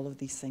all of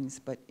these things,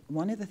 but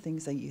one of the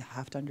things that you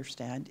have to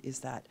understand is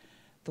that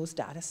those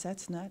data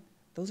sets,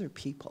 those are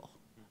people.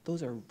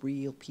 Those are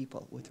real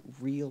people with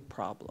real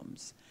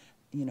problems.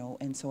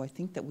 And so I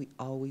think that we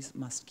always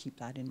must keep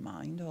that in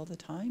mind all the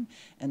time,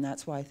 and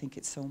that's why I think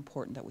it's so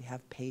important that we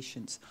have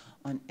patience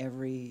on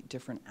every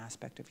different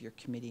aspect of your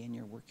committee and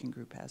your working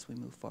group as we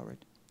move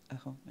forward.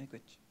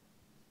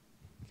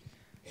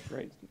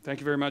 Great, thank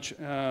you very much.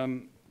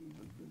 That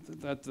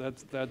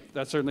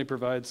certainly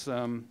provides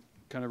kind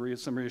of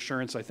some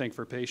reassurance, I think,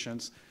 for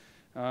patients.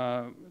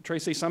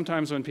 Tracy,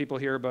 sometimes when people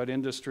hear about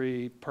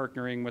industry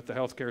partnering with the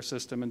healthcare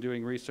system and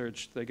doing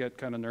research, they get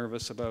kind of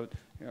nervous about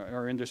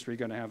our industry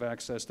going to have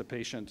access to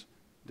patient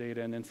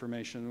data and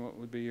information. What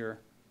would be your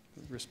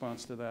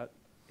response to that?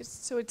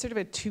 So it's sort of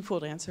a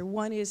twofold answer.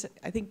 One is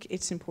I think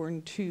it's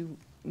important to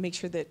make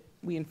sure that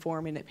we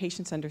inform and that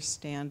patients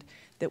understand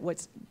that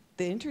what's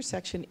the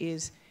intersection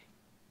is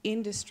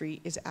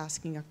industry is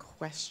asking a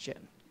question.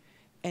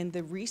 And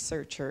the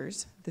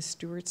researchers, the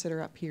stewards that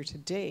are up here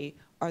today,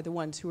 are the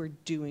ones who are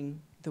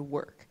doing the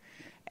work.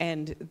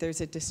 And there's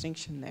a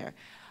distinction there.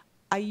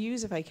 I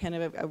use, if I can,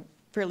 a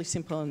fairly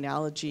simple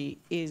analogy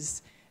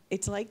is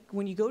it's like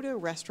when you go to a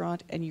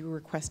restaurant and you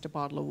request a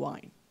bottle of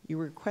wine. You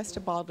request a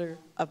bottle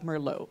of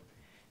Merlot.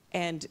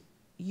 And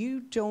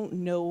you don't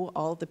know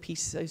all the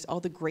pieces, all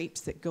the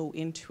grapes that go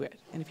into it.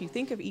 And if you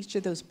think of each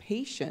of those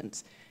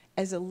patients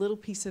as a little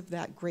piece of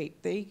that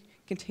grape, they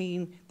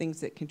contain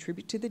things that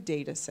contribute to the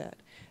data set.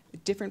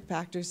 Different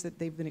factors that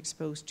they've been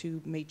exposed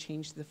to may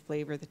change the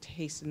flavor, the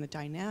taste, and the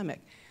dynamic.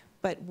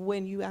 But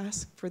when you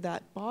ask for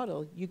that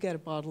bottle, you get a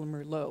bottle of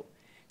Merlot.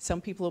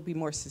 Some people will be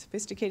more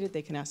sophisticated.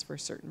 They can ask for a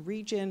certain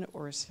region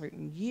or a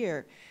certain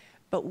year.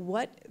 But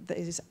what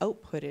is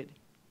outputted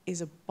is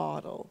a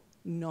bottle,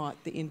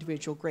 not the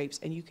individual grapes.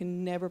 And you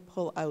can never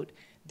pull out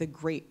the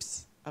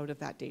grapes out of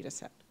that data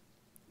set.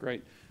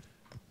 Great.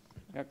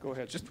 Yeah, go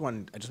ahead. I just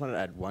wanted to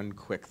add one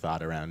quick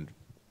thought around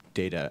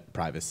data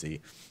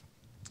privacy.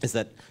 Is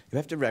that you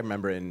have to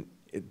remember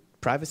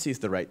privacy is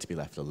the right to be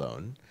left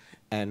alone.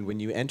 And when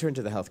you enter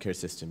into the healthcare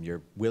system,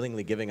 you're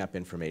willingly giving up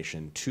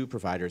information to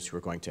providers who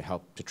are going to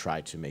help to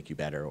try to make you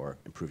better or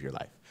improve your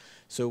life.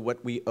 So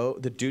what we owe,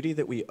 the duty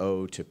that we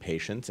owe to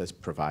patients as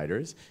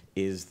providers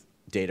is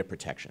data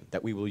protection,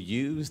 that we will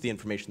use the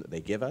information that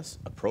they give us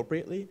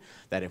appropriately,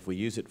 that if we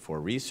use it for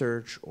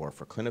research or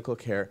for clinical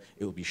care,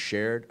 it will be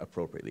shared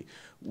appropriately.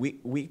 We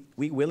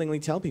willingly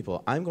tell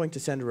people, I'm going to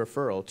send a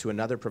referral to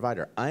another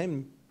provider.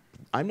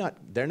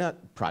 They're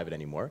not private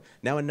anymore.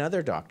 Now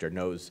another doctor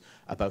knows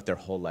about their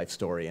whole life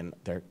story and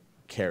their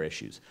care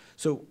issues.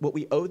 So what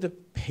we owe the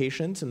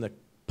patients and the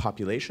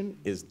population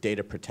is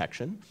data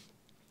protection.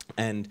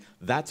 And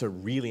that's a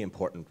really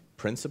important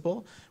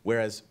principle,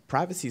 whereas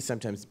privacy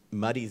sometimes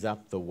muddies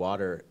up the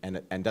water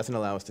and doesn't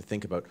allow us to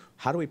think about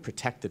how do we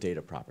protect the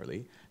data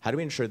properly, how do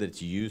we ensure that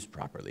it's used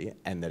properly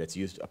and that it's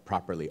used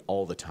properly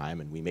all the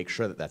time and we make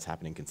sure that that's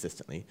happening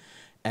consistently,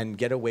 and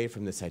get away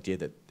from this idea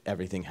that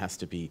everything has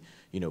to be,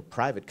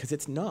 private, because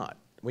it's not.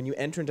 When you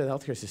enter into the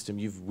healthcare system,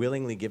 you've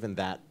willingly given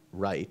that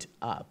right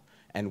up,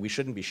 and we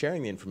shouldn't be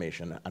sharing the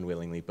information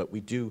unwillingly, but we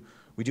do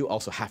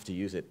also have to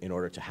use it in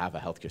order to have a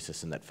healthcare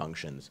system that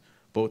functions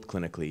both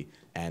clinically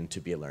and to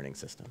be a learning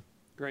system.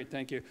 Great,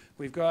 thank you.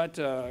 We've got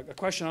a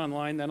question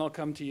online, then I'll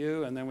come to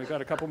you, and then we've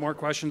got a couple more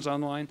questions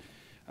online.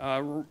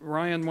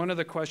 Ryan, one of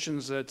the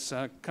questions that's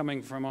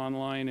coming from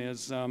online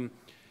is,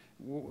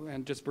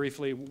 and just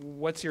briefly,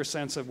 what's your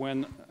sense of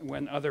when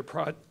other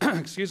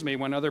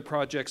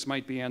projects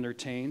might be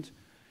entertained?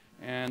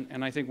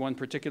 And I think one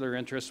particular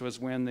interest was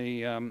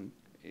when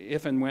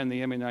if and when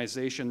the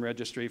immunization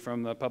registry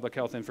from the Public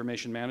Health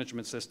Information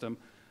Management System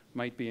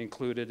might be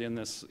included in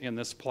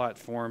this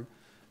platform,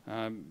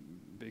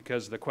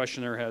 because the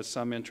questioner has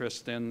some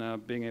interest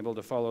in being able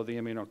to follow the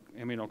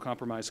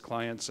immunocompromised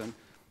clients and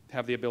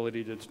have the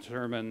ability to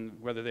determine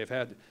whether they've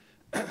had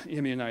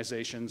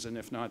immunizations, and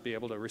if not, be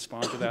able to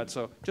respond to that.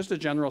 So just a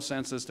general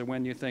sense as to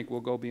when you think we'll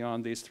go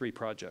beyond these 3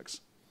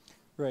 projects.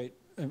 Right.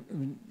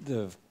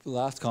 The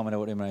last comment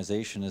about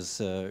immunization is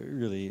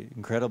really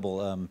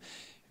incredible.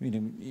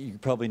 You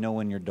probably know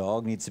when your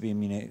dog needs to be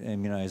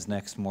immunized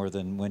next more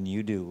than when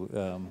you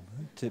do.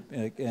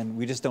 And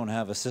we just don't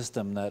have a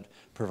system that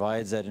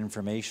provides that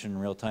information in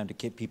real time to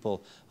keep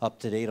people up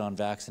to date on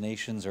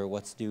vaccinations or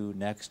what's due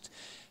next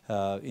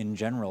in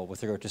general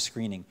with regard to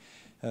screening.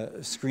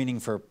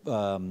 Screening for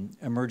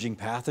emerging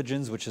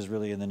pathogens, which is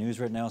really in the news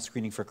right now,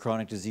 screening for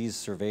chronic disease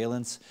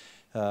surveillance,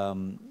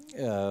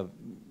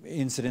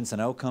 incidents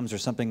and outcomes are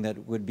something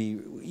that would be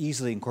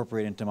easily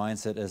incorporated into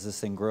MindSet as this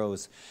thing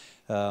grows.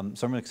 So I'm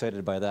really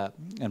excited by that,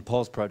 and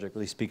Paul's project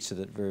really speaks to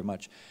that very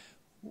much.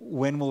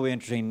 When will we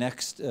entertain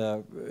next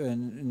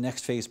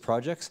phase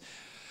projects?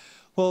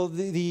 Well,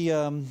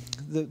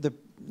 the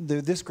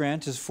this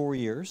grant is 4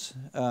 years.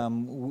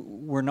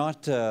 We're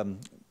not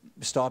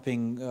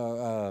stopping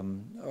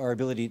our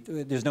ability.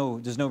 There's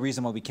no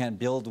reason why we can't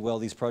build while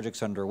these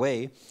projects are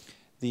underway.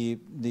 The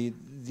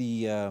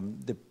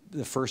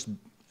first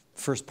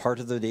part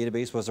of the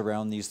database was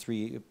around these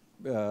 3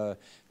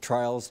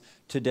 trials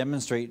to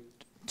demonstrate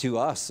to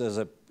us as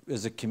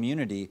a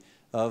community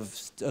of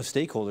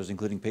stakeholders,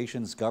 including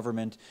patients,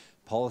 government,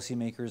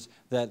 policymakers,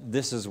 that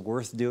this is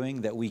worth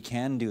doing, that we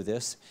can do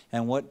this,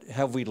 and what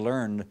have we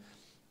learned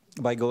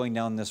by going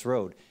down this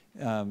road.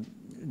 Dan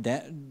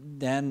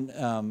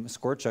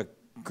Skorchuk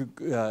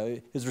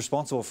is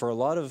responsible for a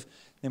lot of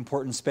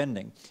important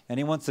spending, and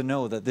he wants to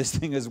know that this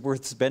thing is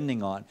worth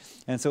spending on.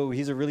 And so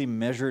he's a really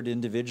measured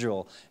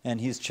individual,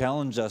 and he's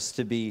challenged us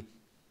to be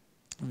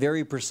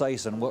very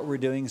precise on what we're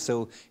doing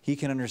so he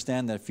can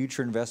understand that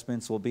future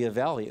investments will be of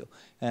value.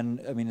 And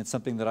I mean, it's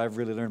something that I've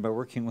really learned by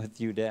working with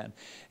you, Dan.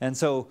 And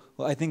so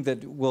I think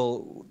that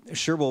we'll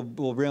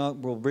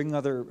bring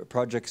other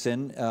projects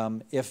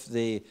in if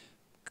they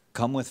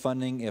come with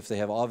funding, if they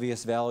have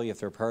obvious value, if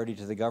they're a priority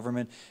to the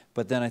government.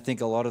 But then I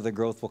think a lot of the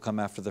growth will come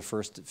after the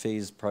first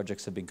phase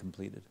projects have been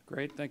completed.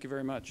 Great, thank you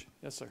very much.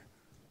 Yes, sir.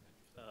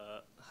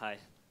 Hi.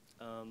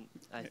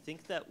 I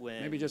think that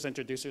when... Maybe just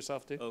introduce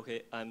yourself too.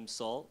 Okay, I'm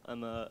Saul.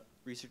 I'm a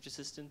research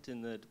assistant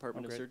in the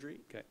Department of Surgery.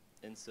 Okay.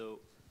 And so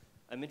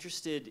I'm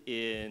interested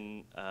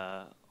in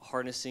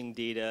harnessing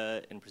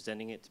data and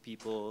presenting it to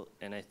people,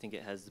 and I think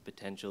it has the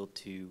potential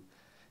to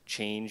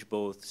change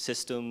both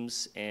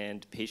systems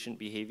and patient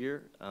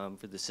behavior.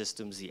 For the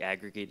systems, the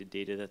aggregated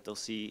data that they'll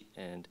see,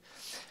 and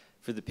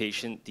for the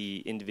patient,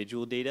 the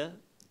individual data.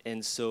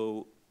 And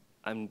so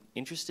I'm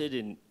interested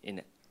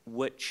in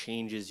what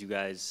changes you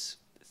guys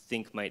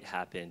think might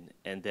happen,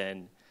 and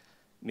then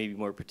maybe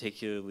more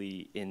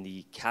particularly in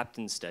the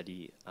captain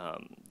study,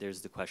 there's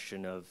the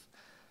question of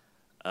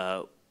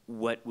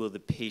what will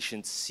the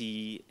patients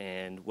see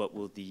and what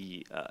will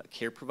the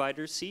care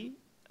providers see,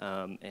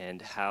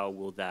 and how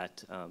will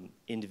that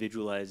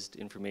individualized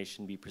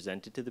information be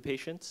presented to the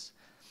patients?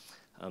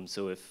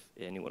 So if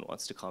anyone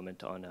wants to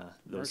comment on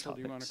those Marshall, topics.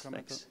 do you want to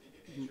comment? Thanks.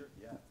 Sure,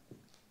 yeah.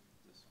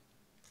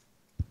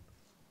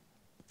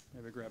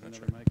 Maybe grab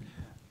another mic.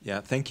 Yeah,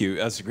 thank you.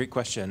 That's a great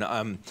question.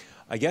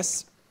 I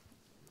guess,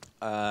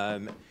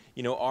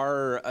 you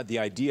know, the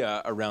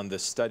idea around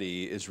this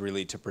study is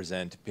really to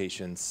present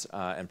patients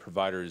and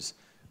providers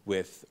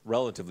with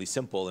relatively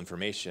simple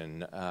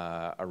information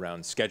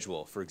around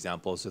schedule, for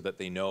example, so that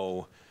they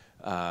know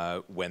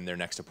when their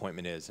next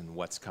appointment is and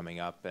what's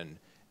coming up, and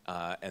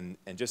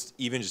just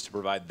to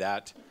provide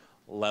that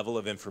level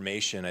of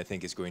information, I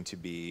think is going to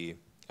be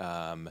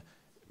a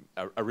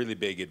really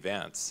big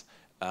advance.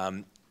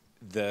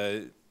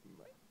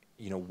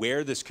 You know,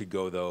 where this could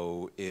go,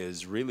 though,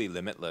 is really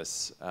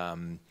limitless.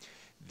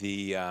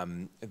 The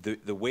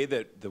way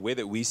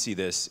that we see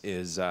this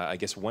is, I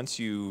guess, once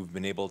you've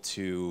been able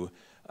to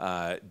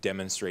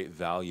demonstrate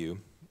value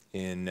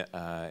in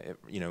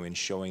you know, in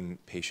showing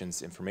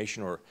patients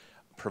information or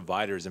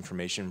providers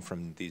information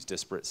from these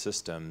disparate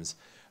systems,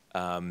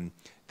 then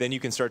you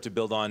can start to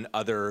build on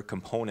other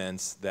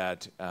components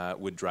that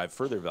would drive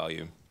further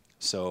value.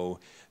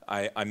 So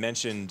I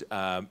mentioned,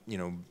 you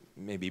know,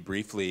 maybe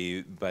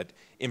briefly, but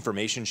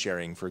information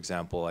sharing, for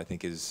example, I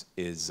think is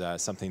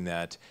something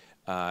that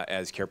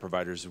as care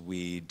providers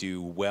we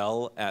do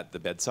well at the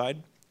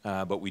bedside,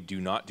 but we do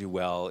not do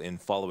well in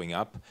following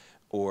up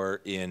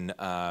or in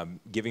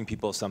giving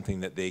people something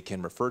that they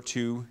can refer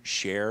to,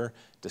 share,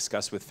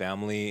 discuss with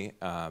family,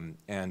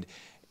 and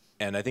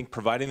I think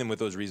providing them with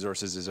those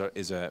resources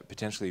is a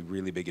potentially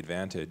really big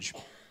advantage.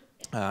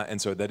 And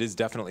so that is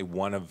definitely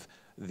one of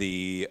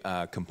the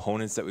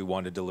components that we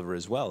want to deliver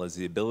as well, is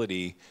the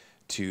ability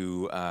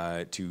to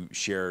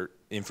share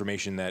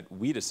information that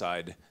we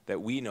decide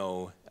that we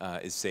know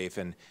is safe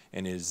and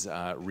is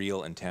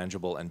real and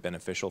tangible and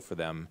beneficial for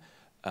them.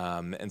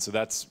 And so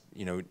that's,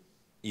 you know,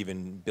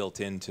 even built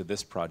into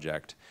this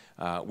project.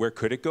 Where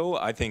could it go?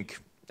 I think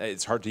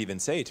it's hard to even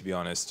say, to be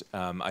honest.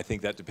 I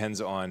think that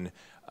depends on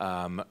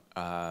a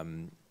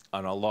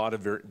lot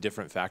of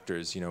different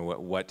factors. You know,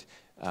 what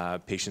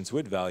patients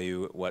would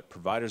value, what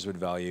providers would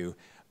value,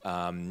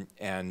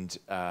 and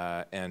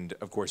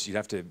of course you'd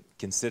have to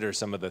consider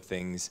some of the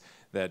things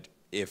that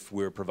if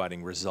we're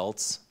providing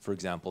results, for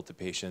example, to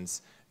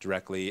patients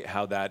directly,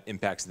 how that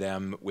impacts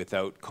them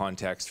without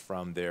context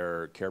from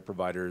their care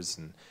providers,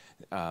 and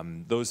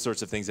those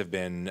sorts of things have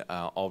been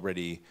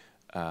already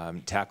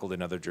tackled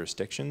in other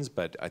jurisdictions.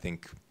 But I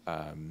think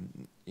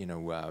you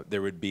know,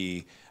 there would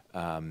be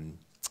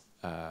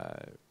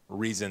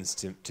reasons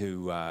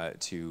to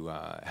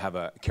have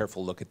a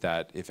careful look at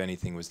that if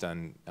anything was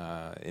done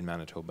in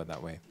Manitoba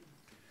that way.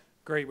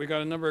 Great, we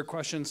got a number of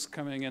questions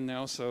coming in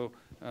now, so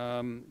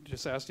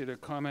just asked you to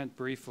comment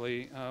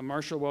briefly.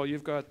 Marshall, while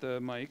you've got the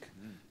mic,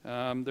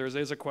 there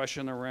is a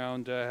question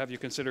around have you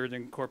considered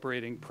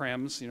incorporating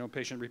PREMs, you know,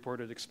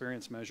 patient-reported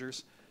experience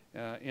measures,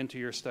 into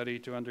your study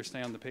to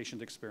understand the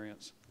patient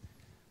experience?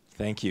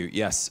 Thank you.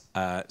 Yes.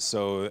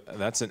 So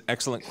that's an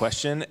excellent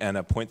question and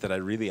a point that I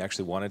really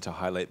actually wanted to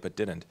highlight but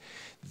didn't.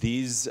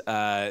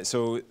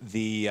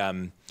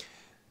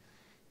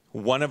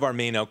 One of our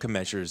main outcome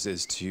measures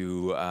is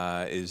to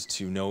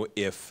know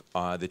if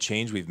the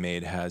change we've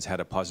made has had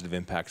a positive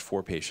impact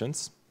for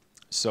patients.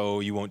 So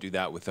you won't do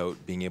that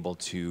without being able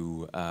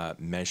to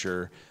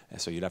measure.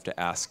 So you'd have to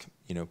ask,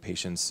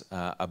 patients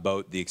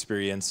about the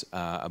experience,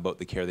 about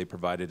the care they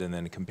provided, and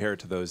then compare it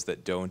to those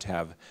that don't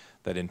have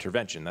that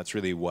intervention. That's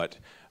really what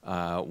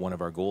one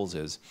of our goals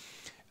is.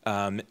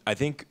 I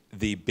think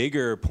the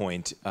bigger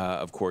point,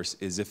 of course,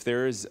 is if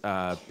there is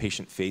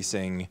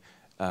patient-facing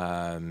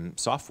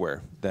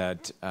software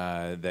that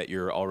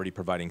you're already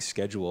providing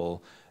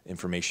schedule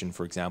information,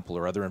 for example,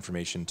 or other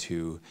information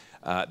to,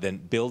 then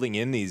building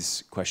in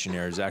these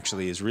questionnaires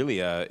actually is really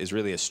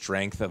a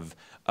strength of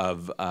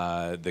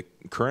the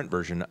current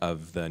version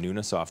of the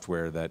Nuna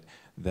software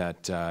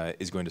that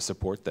is going to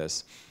support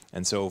this.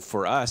 And so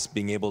for us,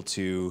 being able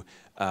to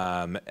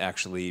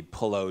actually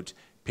pull out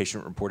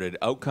patient-reported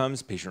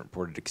outcomes,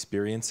 patient-reported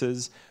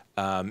experiences,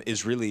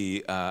 is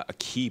really a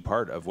key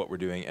part of what we're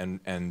doing,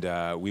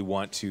 and we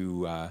want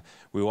to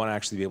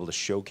actually be able to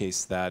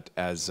showcase that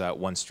as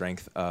one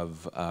strength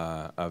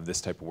of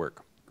this type of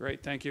work.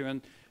 Great, thank you.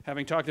 And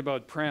having talked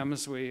about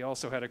PREMS, we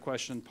also had a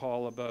question,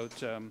 Paul,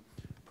 about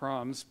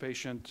PROMs,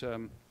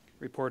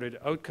 patient-reported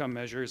outcome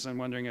measures, and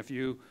wondering if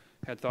you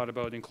had thought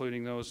about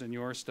including those in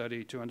your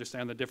study to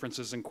understand the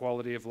differences in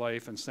quality of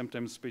life and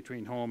symptoms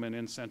between home and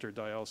in-center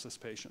dialysis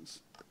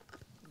patients.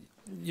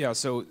 Yeah,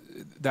 so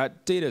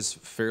that data is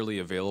fairly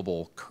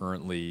available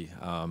currently.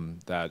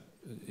 And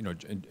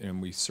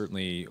we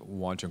certainly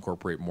want to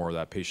incorporate more of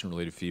that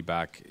patient-related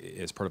feedback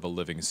as part of a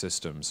living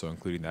system. So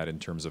including that in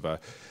terms of a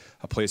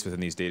place within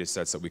these data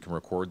sets that we can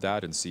record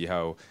that and see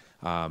how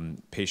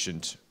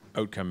patient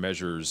outcome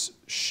measures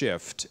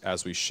shift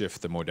as we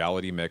shift the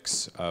modality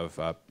mix of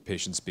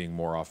patients being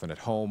more often at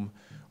home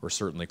or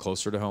certainly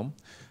closer to home.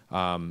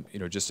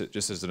 Just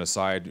as an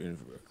aside,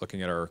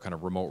 looking at our kind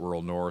of remote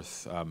rural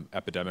north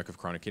epidemic of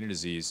chronic kidney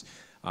disease,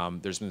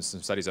 there's been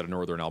some studies out of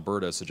northern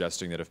Alberta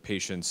suggesting that if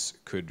patients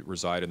could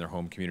reside in their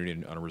home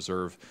community on a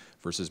reserve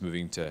versus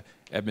moving to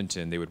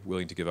Edmonton, they would be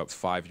willing to give up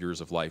 5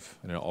 years of life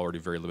in an already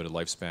very limited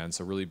lifespan.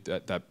 So really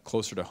that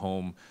closer to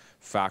home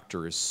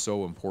factor is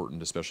so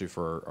important, especially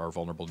for our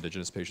vulnerable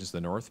Indigenous patients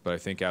in the north. But I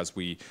think as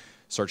we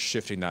start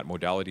shifting that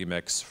modality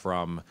mix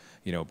from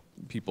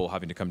people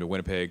having to come to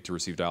Winnipeg to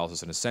receive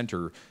dialysis in a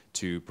center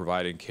to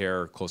providing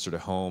care closer to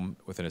home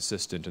with an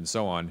assistant and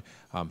so on,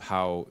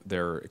 how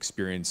their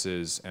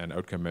experiences and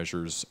outcome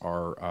measures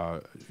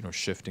are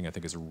shifting, I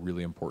think is a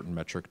really important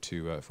metric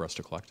for us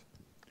to collect.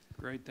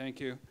 Great, thank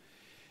you.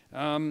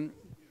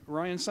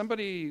 Ryan,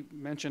 somebody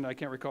mentioned, I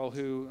can't recall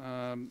who,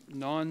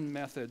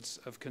 non-methods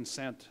of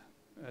consent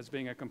as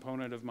being a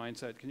component of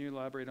MindSet. Can you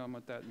elaborate on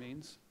what that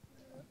means?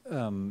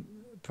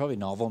 Probably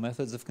novel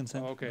methods of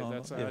consent. Oh, okay,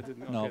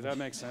 that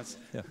makes sense.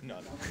 Yeah,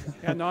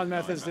 yeah,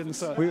 non-methods didn't.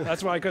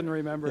 That's why I couldn't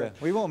remember it.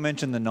 We won't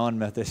mention the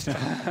non-methods. The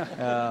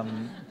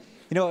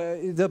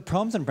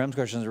PROMs and PREMS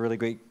questions are a really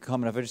great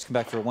comment. If I just come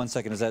back for 1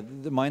 second, is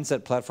that the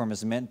MindSet platform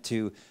is meant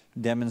to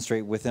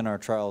demonstrate within our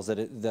trials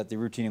that the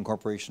routine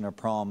incorporation of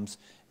PROMs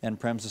and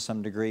PREMS to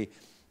some degree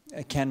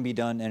can be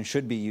done and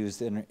should be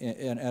used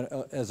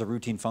as a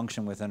routine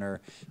function within our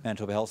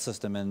Manitoba health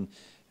system. And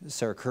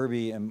Sarah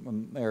Kirby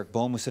and Eric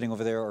Bohm, who's sitting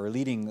over there, are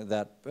leading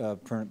that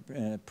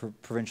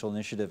provincial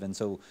initiative, and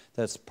so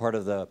that's part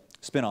of the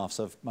spin-offs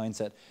of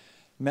MindSet.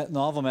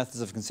 Novel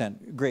methods of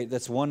consent, great.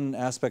 That's one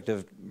aspect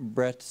of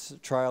Brett's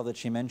trial that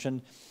she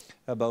mentioned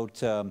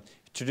about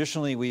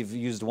traditionally we've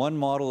used one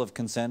model of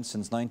consent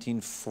since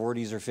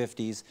 1940s or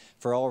 50s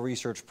for all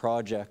research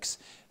projects,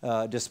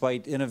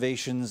 despite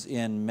innovations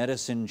in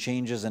medicine,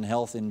 changes in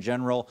health in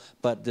general,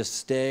 but this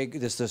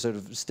sort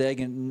of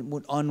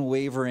stagnant,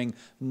 unwavering,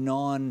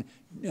 very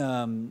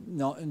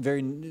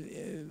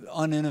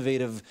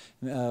uninnovative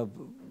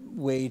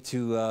way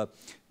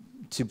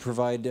to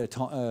provide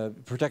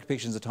protect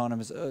patients'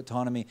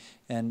 autonomy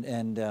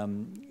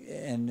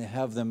and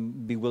have them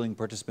be willing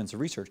participants of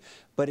research.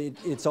 But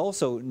it's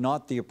also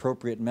not the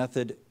appropriate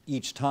method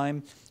each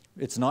time.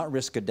 It's not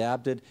risk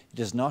adapted. It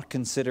does not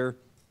consider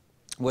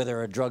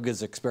whether a drug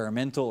is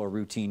experimental or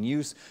routine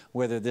use,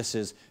 whether this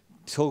is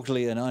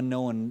totally an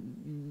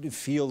unknown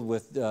field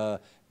with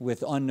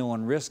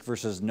unknown risk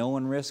versus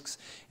known risks.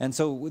 And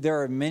so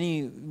there are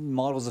many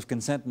models of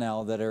consent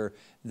now that are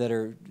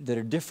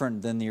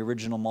different than the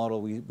original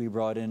model we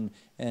brought in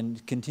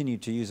and continue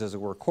to use as a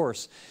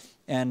workhorse.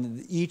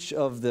 And each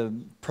of the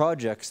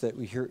projects that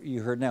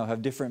you heard now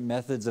have different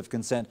methods of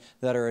consent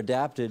that are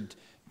adapted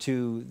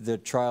to the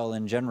trial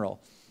in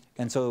general.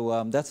 And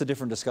so that's a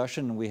different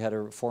discussion. We had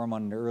a forum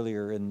on it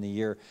earlier in the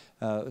year.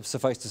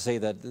 Suffice to say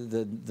that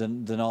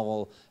the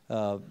novel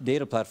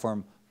data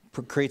platform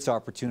creates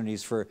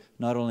opportunities for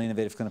not only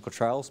innovative clinical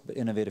trials, but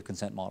innovative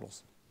consent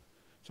models.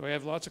 So we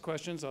have lots of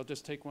questions. I'll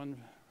just take one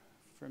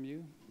from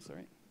you.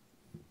 Sorry.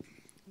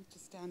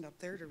 Just stand up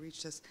there to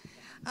reach this.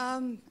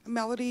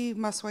 Melody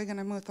Muswig, and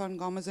I'm with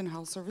Ongoma's in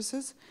Health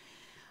Services.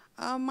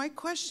 My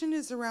question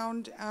is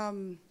around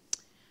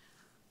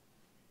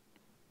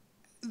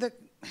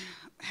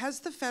has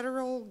the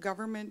federal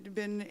government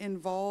been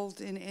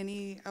involved in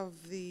any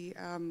of the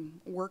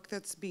work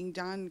that's being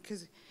done?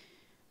 Because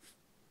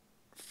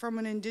from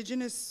an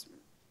Indigenous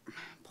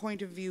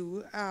point of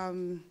view,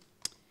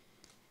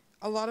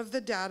 a lot of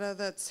the data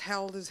that's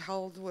held is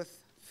held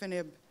with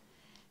FNIB.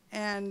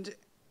 And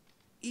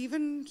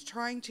even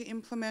trying to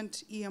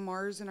implement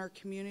EMRs in our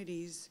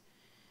communities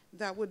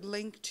that would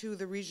link to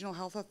the regional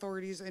health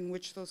authorities in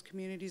which those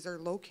communities are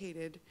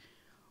located,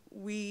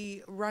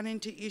 we run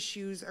into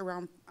issues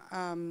around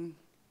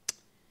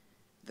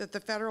that the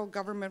federal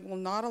government will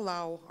not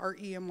allow our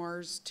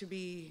EMRs to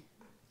be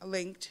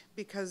linked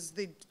because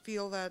they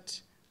feel that,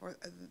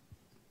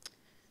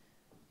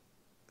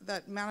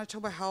 that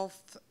Manitoba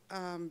Health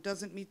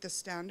doesn't meet the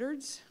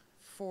standards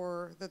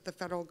that the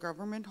federal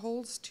government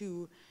holds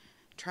to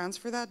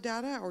transfer that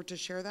data or to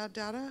share that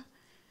data.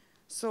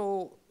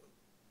 So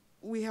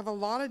we have a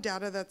lot of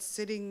data that's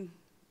sitting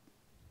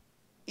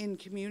in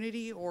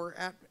community or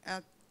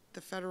at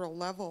the federal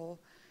level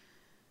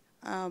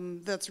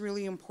that's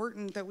really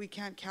important that we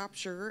can't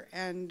capture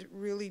and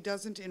really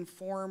doesn't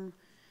inform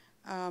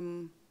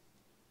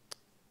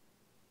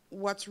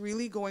what's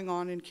really going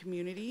on in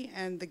community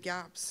and the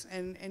gaps.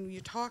 And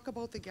you talk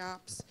about the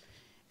gaps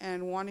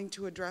and wanting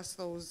to address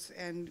those,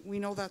 and we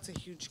know that's a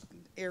huge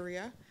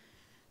area.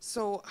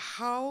 So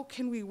how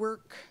can we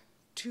work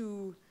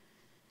to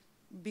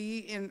be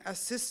in a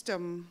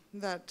system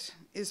that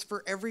is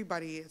for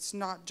everybody? It's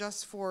not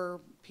just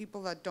for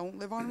people that don't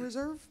live on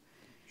reserve.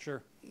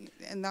 Sure.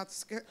 And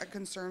that's a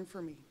concern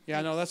for me. Yeah,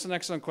 Thanks. no, that's an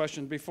excellent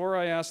question. Before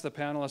I ask the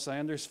panelists, I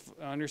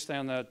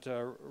understand that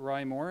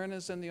Rye Morin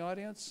is in the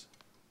audience.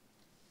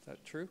 Is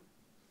that true?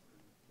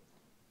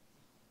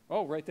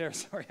 Oh, right there.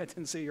 Sorry, I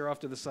didn't see. You're off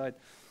to the side.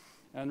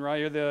 And Rye,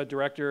 you're the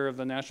director of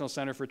the National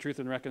Center for Truth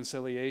and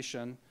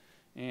Reconciliation.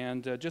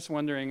 And just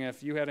wondering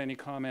if you had any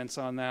comments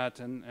on that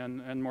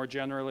and more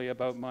generally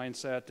about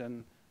MindSet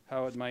and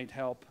how it might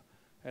help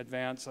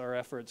advance our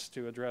efforts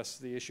to address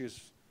the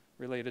issues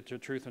related to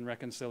truth and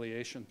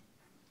reconciliation.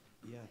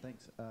 Yeah,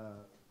 thanks.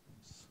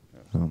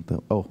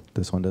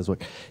 This one does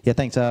work. Yeah,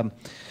 thanks.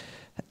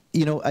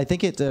 You know, I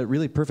think it's a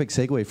really perfect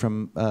segue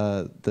from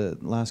the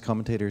last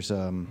commentator's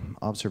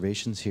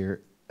observations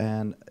here.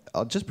 And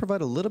I'll just provide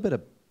a little bit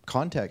of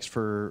context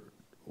for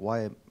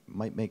why I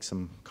might make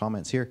some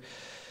comments here.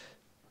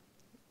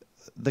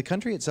 The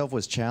country itself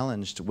was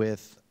challenged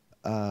with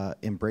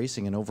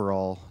embracing an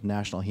overall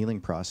national healing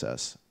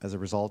process as a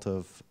result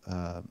of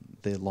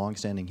the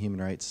long-standing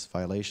human rights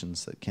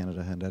violations that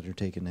Canada had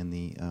undertaken in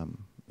the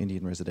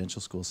Indian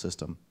residential school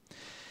system.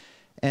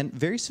 And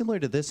very similar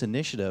to this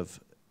initiative,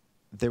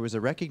 there was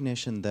a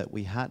recognition that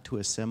we had to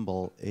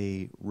assemble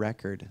a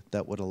record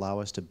that would allow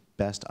us to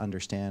best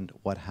understand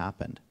what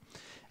happened.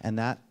 And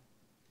that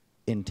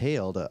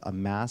entailed a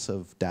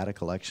massive data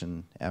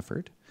collection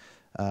effort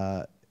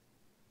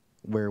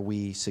where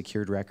we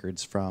secured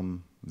records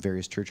from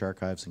various church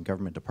archives and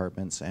government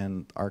departments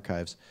and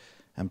archives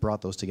and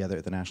brought those together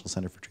at the National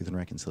Center for Truth and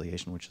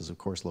Reconciliation, which is of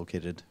course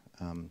located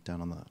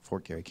down on the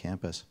Fort Garry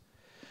campus.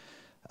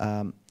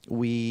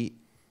 We,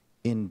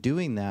 in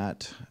doing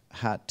that,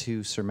 had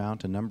to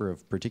surmount a number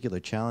of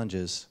particular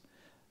challenges,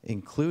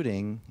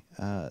 including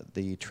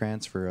the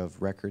transfer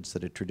of records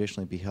that had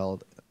traditionally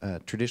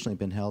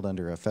been held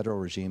under a federal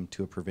regime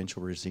to a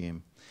provincial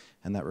regime,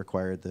 and that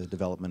required the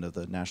development of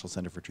the National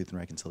Center for Truth and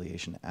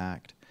Reconciliation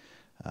Act,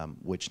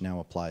 which now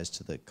applies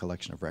to the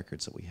collection of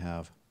records that we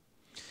have.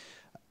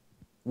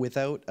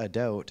 Without a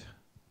doubt,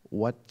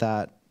 what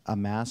that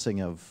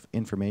amassing of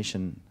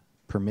information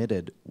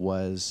permitted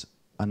was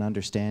an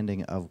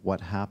understanding of what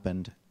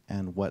happened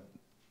and what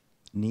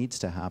needs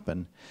to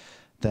happen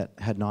that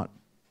had not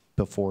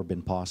before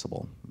been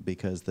possible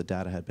because the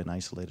data had been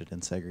isolated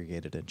and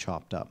segregated and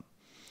chopped up.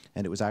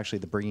 And it was actually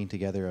the bringing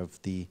together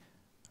of the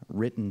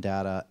written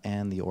data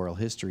and the oral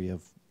history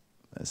of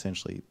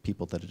essentially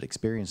people that had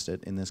experienced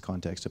it. In this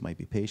context, it might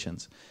be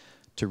patients,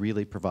 to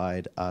really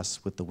provide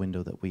us with the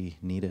window that we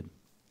needed.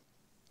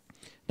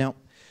 Now,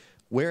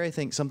 where I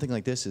think something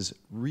like this is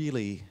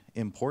really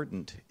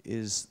important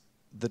is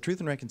the Truth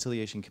and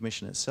Reconciliation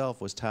Commission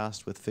itself was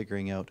tasked with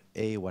figuring out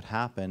A, what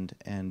happened,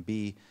 and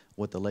B,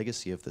 what the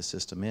legacy of the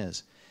system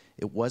is.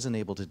 It wasn't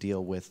able to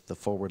deal with the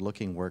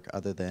forward-looking work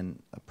other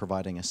than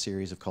providing a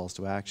series of calls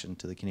to action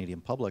to the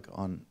Canadian public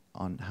on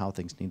how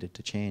things needed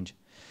to change.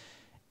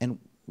 And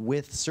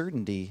with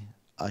certainty,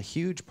 a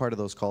huge part of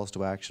those calls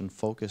to action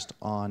focused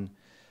on,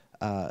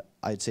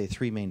 I'd say,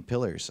 three main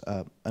pillars.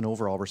 An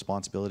overall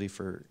responsibility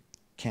for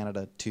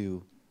Canada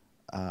to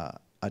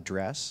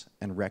address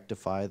and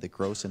rectify the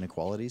gross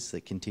inequalities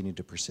that continue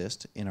to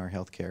persist in our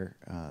healthcare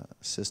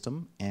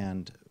system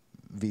and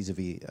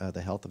vis-a-vis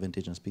the health of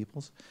Indigenous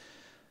peoples.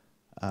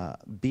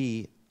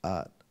 B,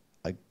 a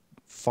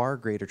far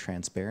greater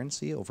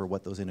transparency over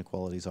what those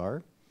inequalities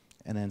are.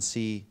 And then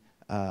C,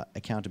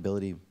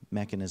 accountability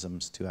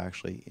mechanisms to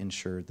actually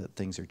ensure that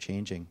things are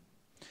changing.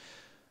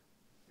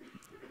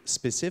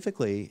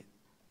 Specifically,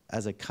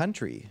 as a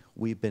country,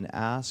 we've been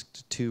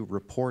asked to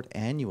report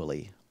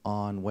annually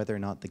on whether or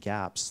not the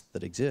gaps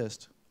that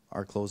exist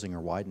are closing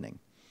or widening.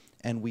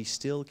 And we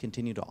still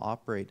continue to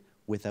operate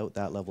without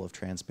that level of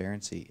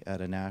transparency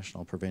at a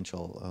national,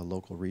 provincial,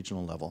 local,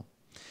 regional level.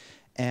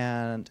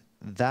 And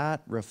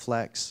that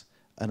reflects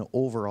an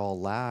overall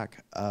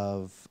lack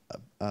of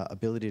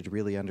ability to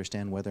really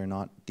understand whether or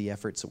not the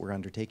efforts that we're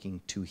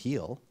undertaking to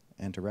heal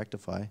and to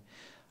rectify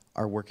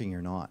are working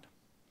or not.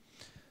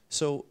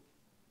 So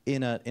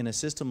in a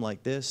system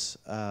like this,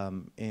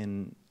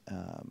 in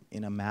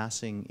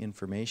amassing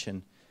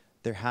information,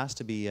 there has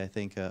to be, I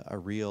think, a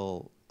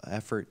real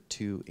effort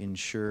to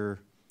ensure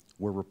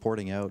we're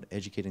reporting out,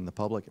 educating the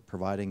public,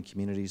 providing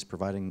communities,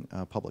 providing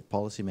public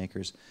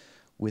policymakers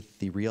with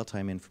the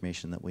real-time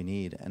information that we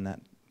need, and that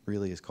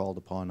really is called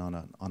upon on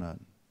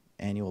an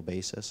annual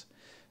basis.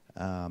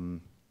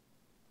 And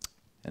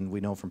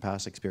we know from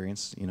past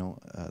experience,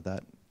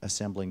 that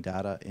assembling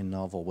data in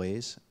novel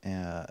ways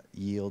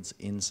yields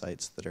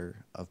insights that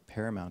are of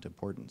paramount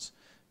importance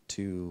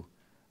to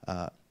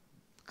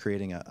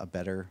creating a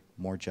better,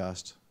 more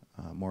just,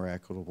 more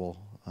equitable,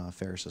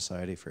 fair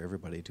society for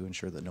everybody, to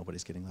ensure that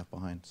nobody's getting left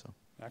behind. So.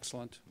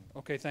 Excellent.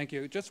 Okay, thank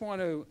you. Just want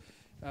to,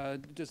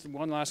 just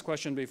one last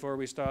question before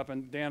we stop.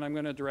 And Dan, I'm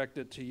going to direct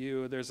it to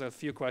you. There's a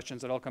few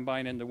questions that I'll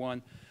combine into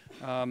one.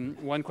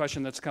 One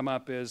question that's come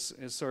up is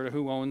sort of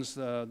who owns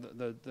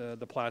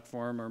the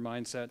platform or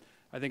MindSet.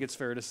 I think it's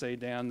fair to say,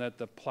 Dan, that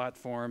the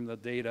platform, the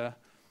data,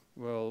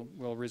 will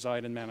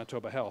reside in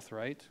Manitoba Health,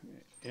 right?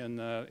 In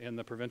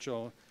the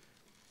provincial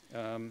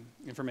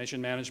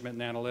information management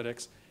and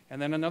analytics.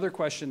 And then another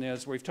question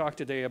is, we've talked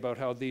today about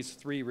how these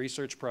 3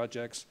 research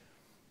projects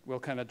will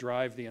kind of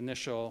drive the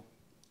initial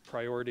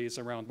priorities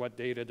around what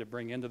data to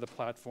bring into the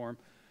platform.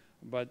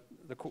 But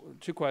the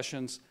 2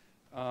 questions,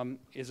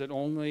 is it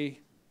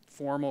only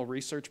formal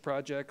research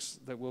projects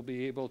that will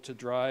be able to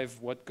drive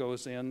what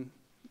goes in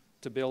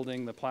to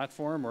building the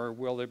platform, or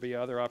will there be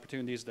other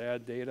opportunities to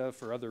add data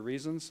for other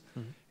reasons?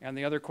 Mm-hmm. And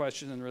the other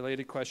question and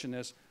related question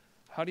is,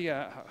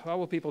 how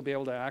will people be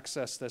able to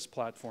access this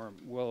platform?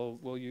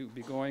 Will you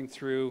be going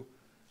through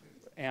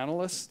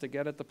analysts to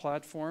get at the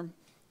platform,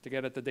 to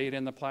get at the data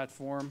in the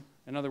platform?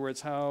 In other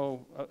words, how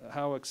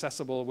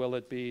accessible will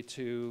it be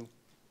to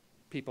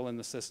people in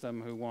the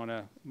system who want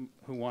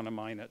to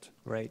mine it?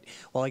 Right.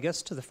 Well, I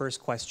guess to the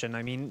first question,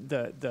 I mean,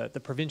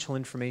 the provincial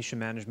information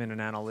management and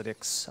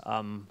analytics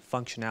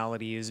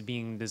functionality is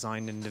being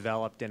designed and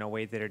developed in a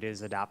way that it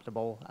is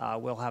adaptable.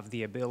 We'll have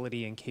the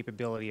ability and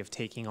capability of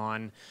taking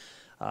on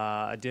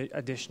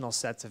additional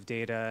sets of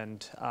data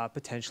and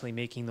potentially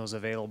making those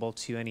available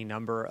to any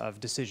number of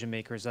decision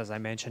makers, as I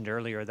mentioned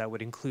earlier, that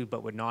would include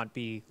but would not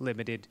be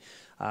limited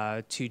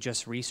to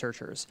just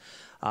researchers.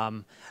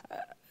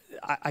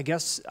 I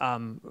guess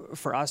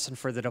for us and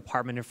for the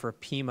department and for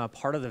PIMA,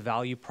 part of the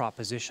value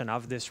proposition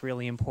of this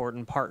really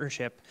important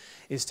partnership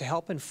is to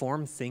help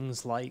inform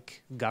things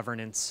like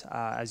governance,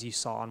 as you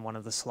saw on one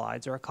of the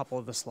slides or a couple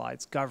of the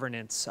slides,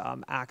 governance,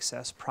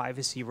 access,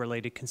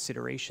 privacy-related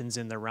considerations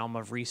in the realm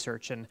of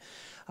research, and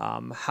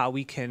how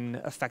we can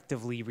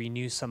effectively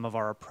renew some of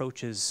our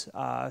approaches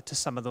to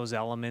some of those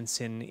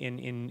elements in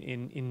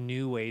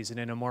new ways and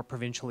in a more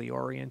provincially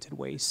oriented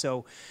way.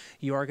 So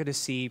you are going to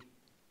see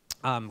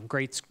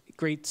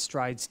great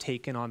strides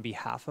taken on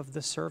behalf of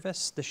the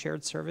service, the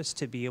shared service,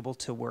 to be able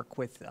to work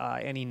with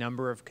any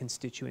number of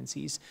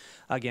constituencies,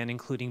 again,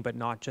 including but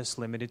not just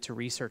limited to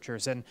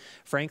researchers. And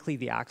frankly,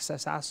 the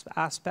access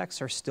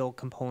aspects are still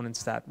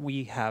components that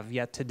we have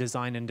yet to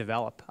design and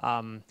develop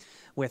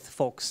with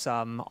folks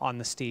on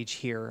the stage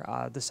here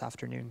this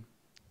afternoon.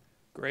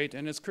 Great.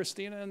 And is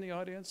Christina in the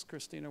audience?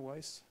 Christina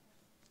Weiss?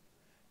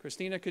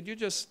 Christina, could you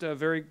just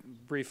very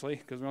briefly,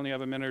 because we only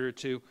have a minute or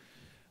two,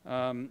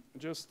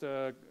 just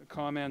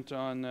comment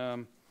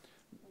on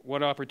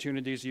what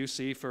opportunities you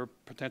see for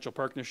potential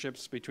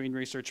partnerships between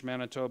Research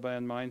Manitoba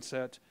and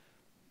MindSet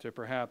to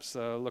perhaps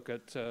look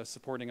at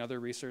supporting other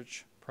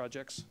research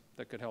projects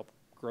that could help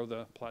grow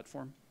the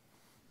platform.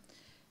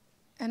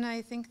 And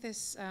I think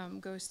this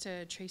goes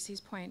to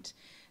Tracy's point.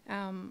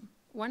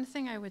 One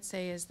thing I would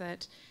say is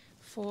that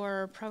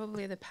for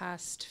probably the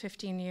past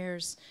 15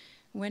 years,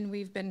 when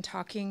we've been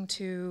talking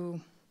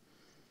to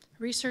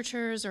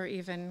researchers or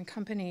even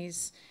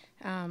companies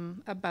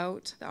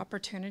about the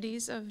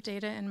opportunities of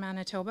data in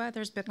Manitoba,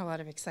 there's been a lot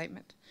of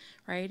excitement,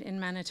 right? In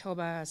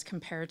Manitoba, as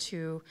compared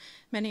to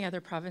many other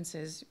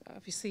provinces,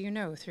 obviously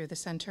through the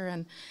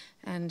center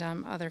and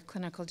other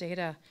clinical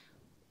data,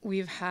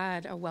 we've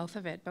had a wealth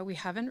of it, but we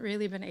haven't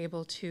really been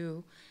able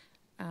to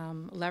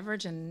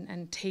leverage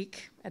and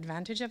take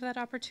advantage of that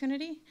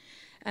opportunity.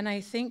 And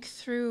I think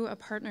through a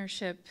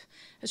partnership,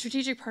 a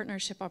strategic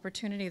partnership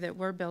opportunity that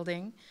we're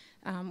building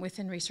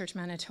within Research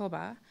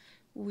Manitoba,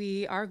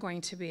 we are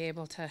going to be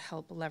able to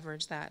help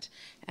leverage that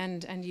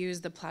and use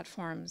the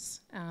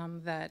platforms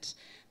that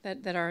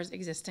are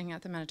existing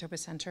at the Manitoba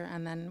Centre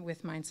and then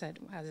with MindSet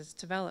as it's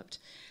developed.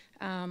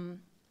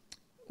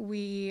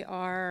 We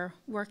are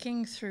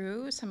working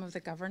through some of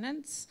the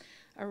governance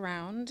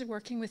around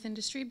working with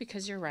industry,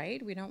 because you're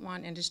right, we don't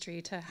want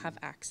industry to have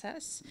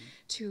access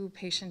to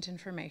patient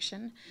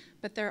information,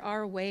 but there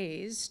are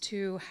ways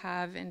to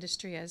have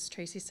industry, as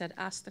Tracy said,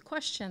 ask the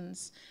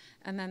questions,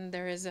 and then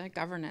there is a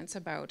governance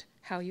about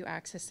how you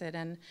access it,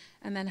 and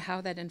then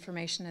how that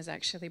information is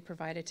actually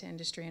provided to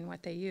industry and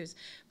what they use.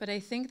 But I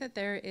think that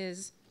there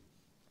is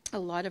a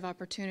lot of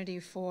opportunity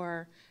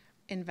for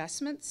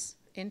investments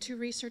into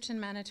research in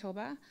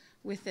Manitoba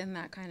within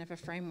that kind of a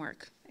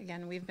framework.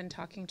 Again, we've been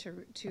talking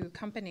to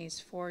companies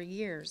for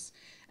years,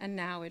 and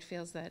now it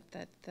feels that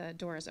the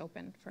door is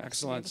open for us.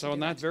 Excellent. So on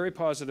that very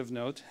positive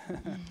note,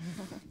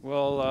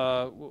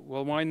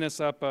 we'll wind this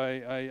up.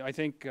 I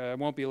think I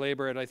won't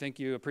belabor it. I think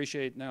you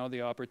appreciate now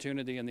the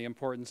opportunity and the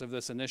importance of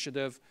this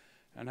initiative,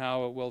 and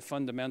how it will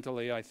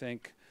fundamentally, I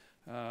think,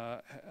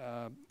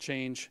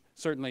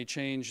 certainly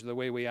change the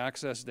way we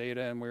access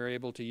data and we're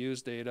able to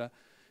use data.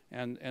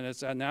 And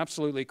it's an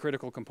absolutely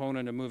critical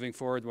component of moving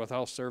forward with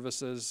health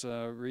services,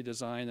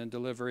 redesign and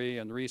delivery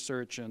and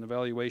research and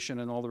evaluation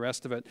and all the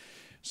rest of it.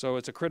 So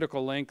it's a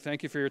critical link.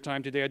 Thank you for your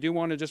time today. I do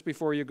want to, just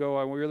before you go,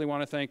 I really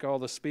want to thank all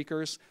the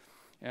speakers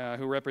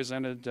who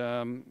represented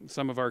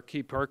some of our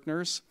key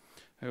partners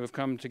who have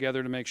come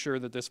together to make sure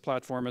that this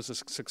platform is a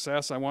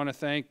success. I want to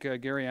thank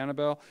Gary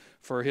Annabelle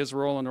for his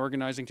role in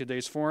organizing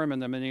today's forum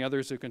and the many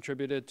others who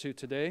contributed to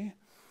today.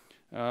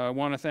 I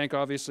want to thank,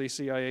 obviously,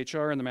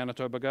 CIHR and the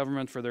Manitoba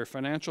government for their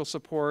financial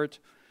support.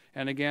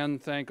 And again,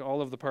 thank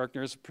all of the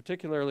partners,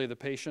 particularly the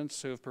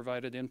patients who have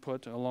provided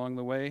input along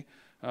the way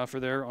for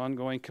their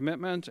ongoing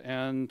commitment.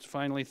 And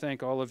finally,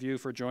 thank all of you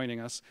for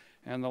joining us.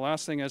 And the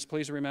last thing is,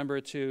 please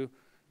remember to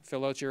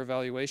fill out your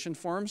evaluation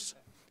forms.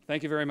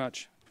 Thank you very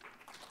much.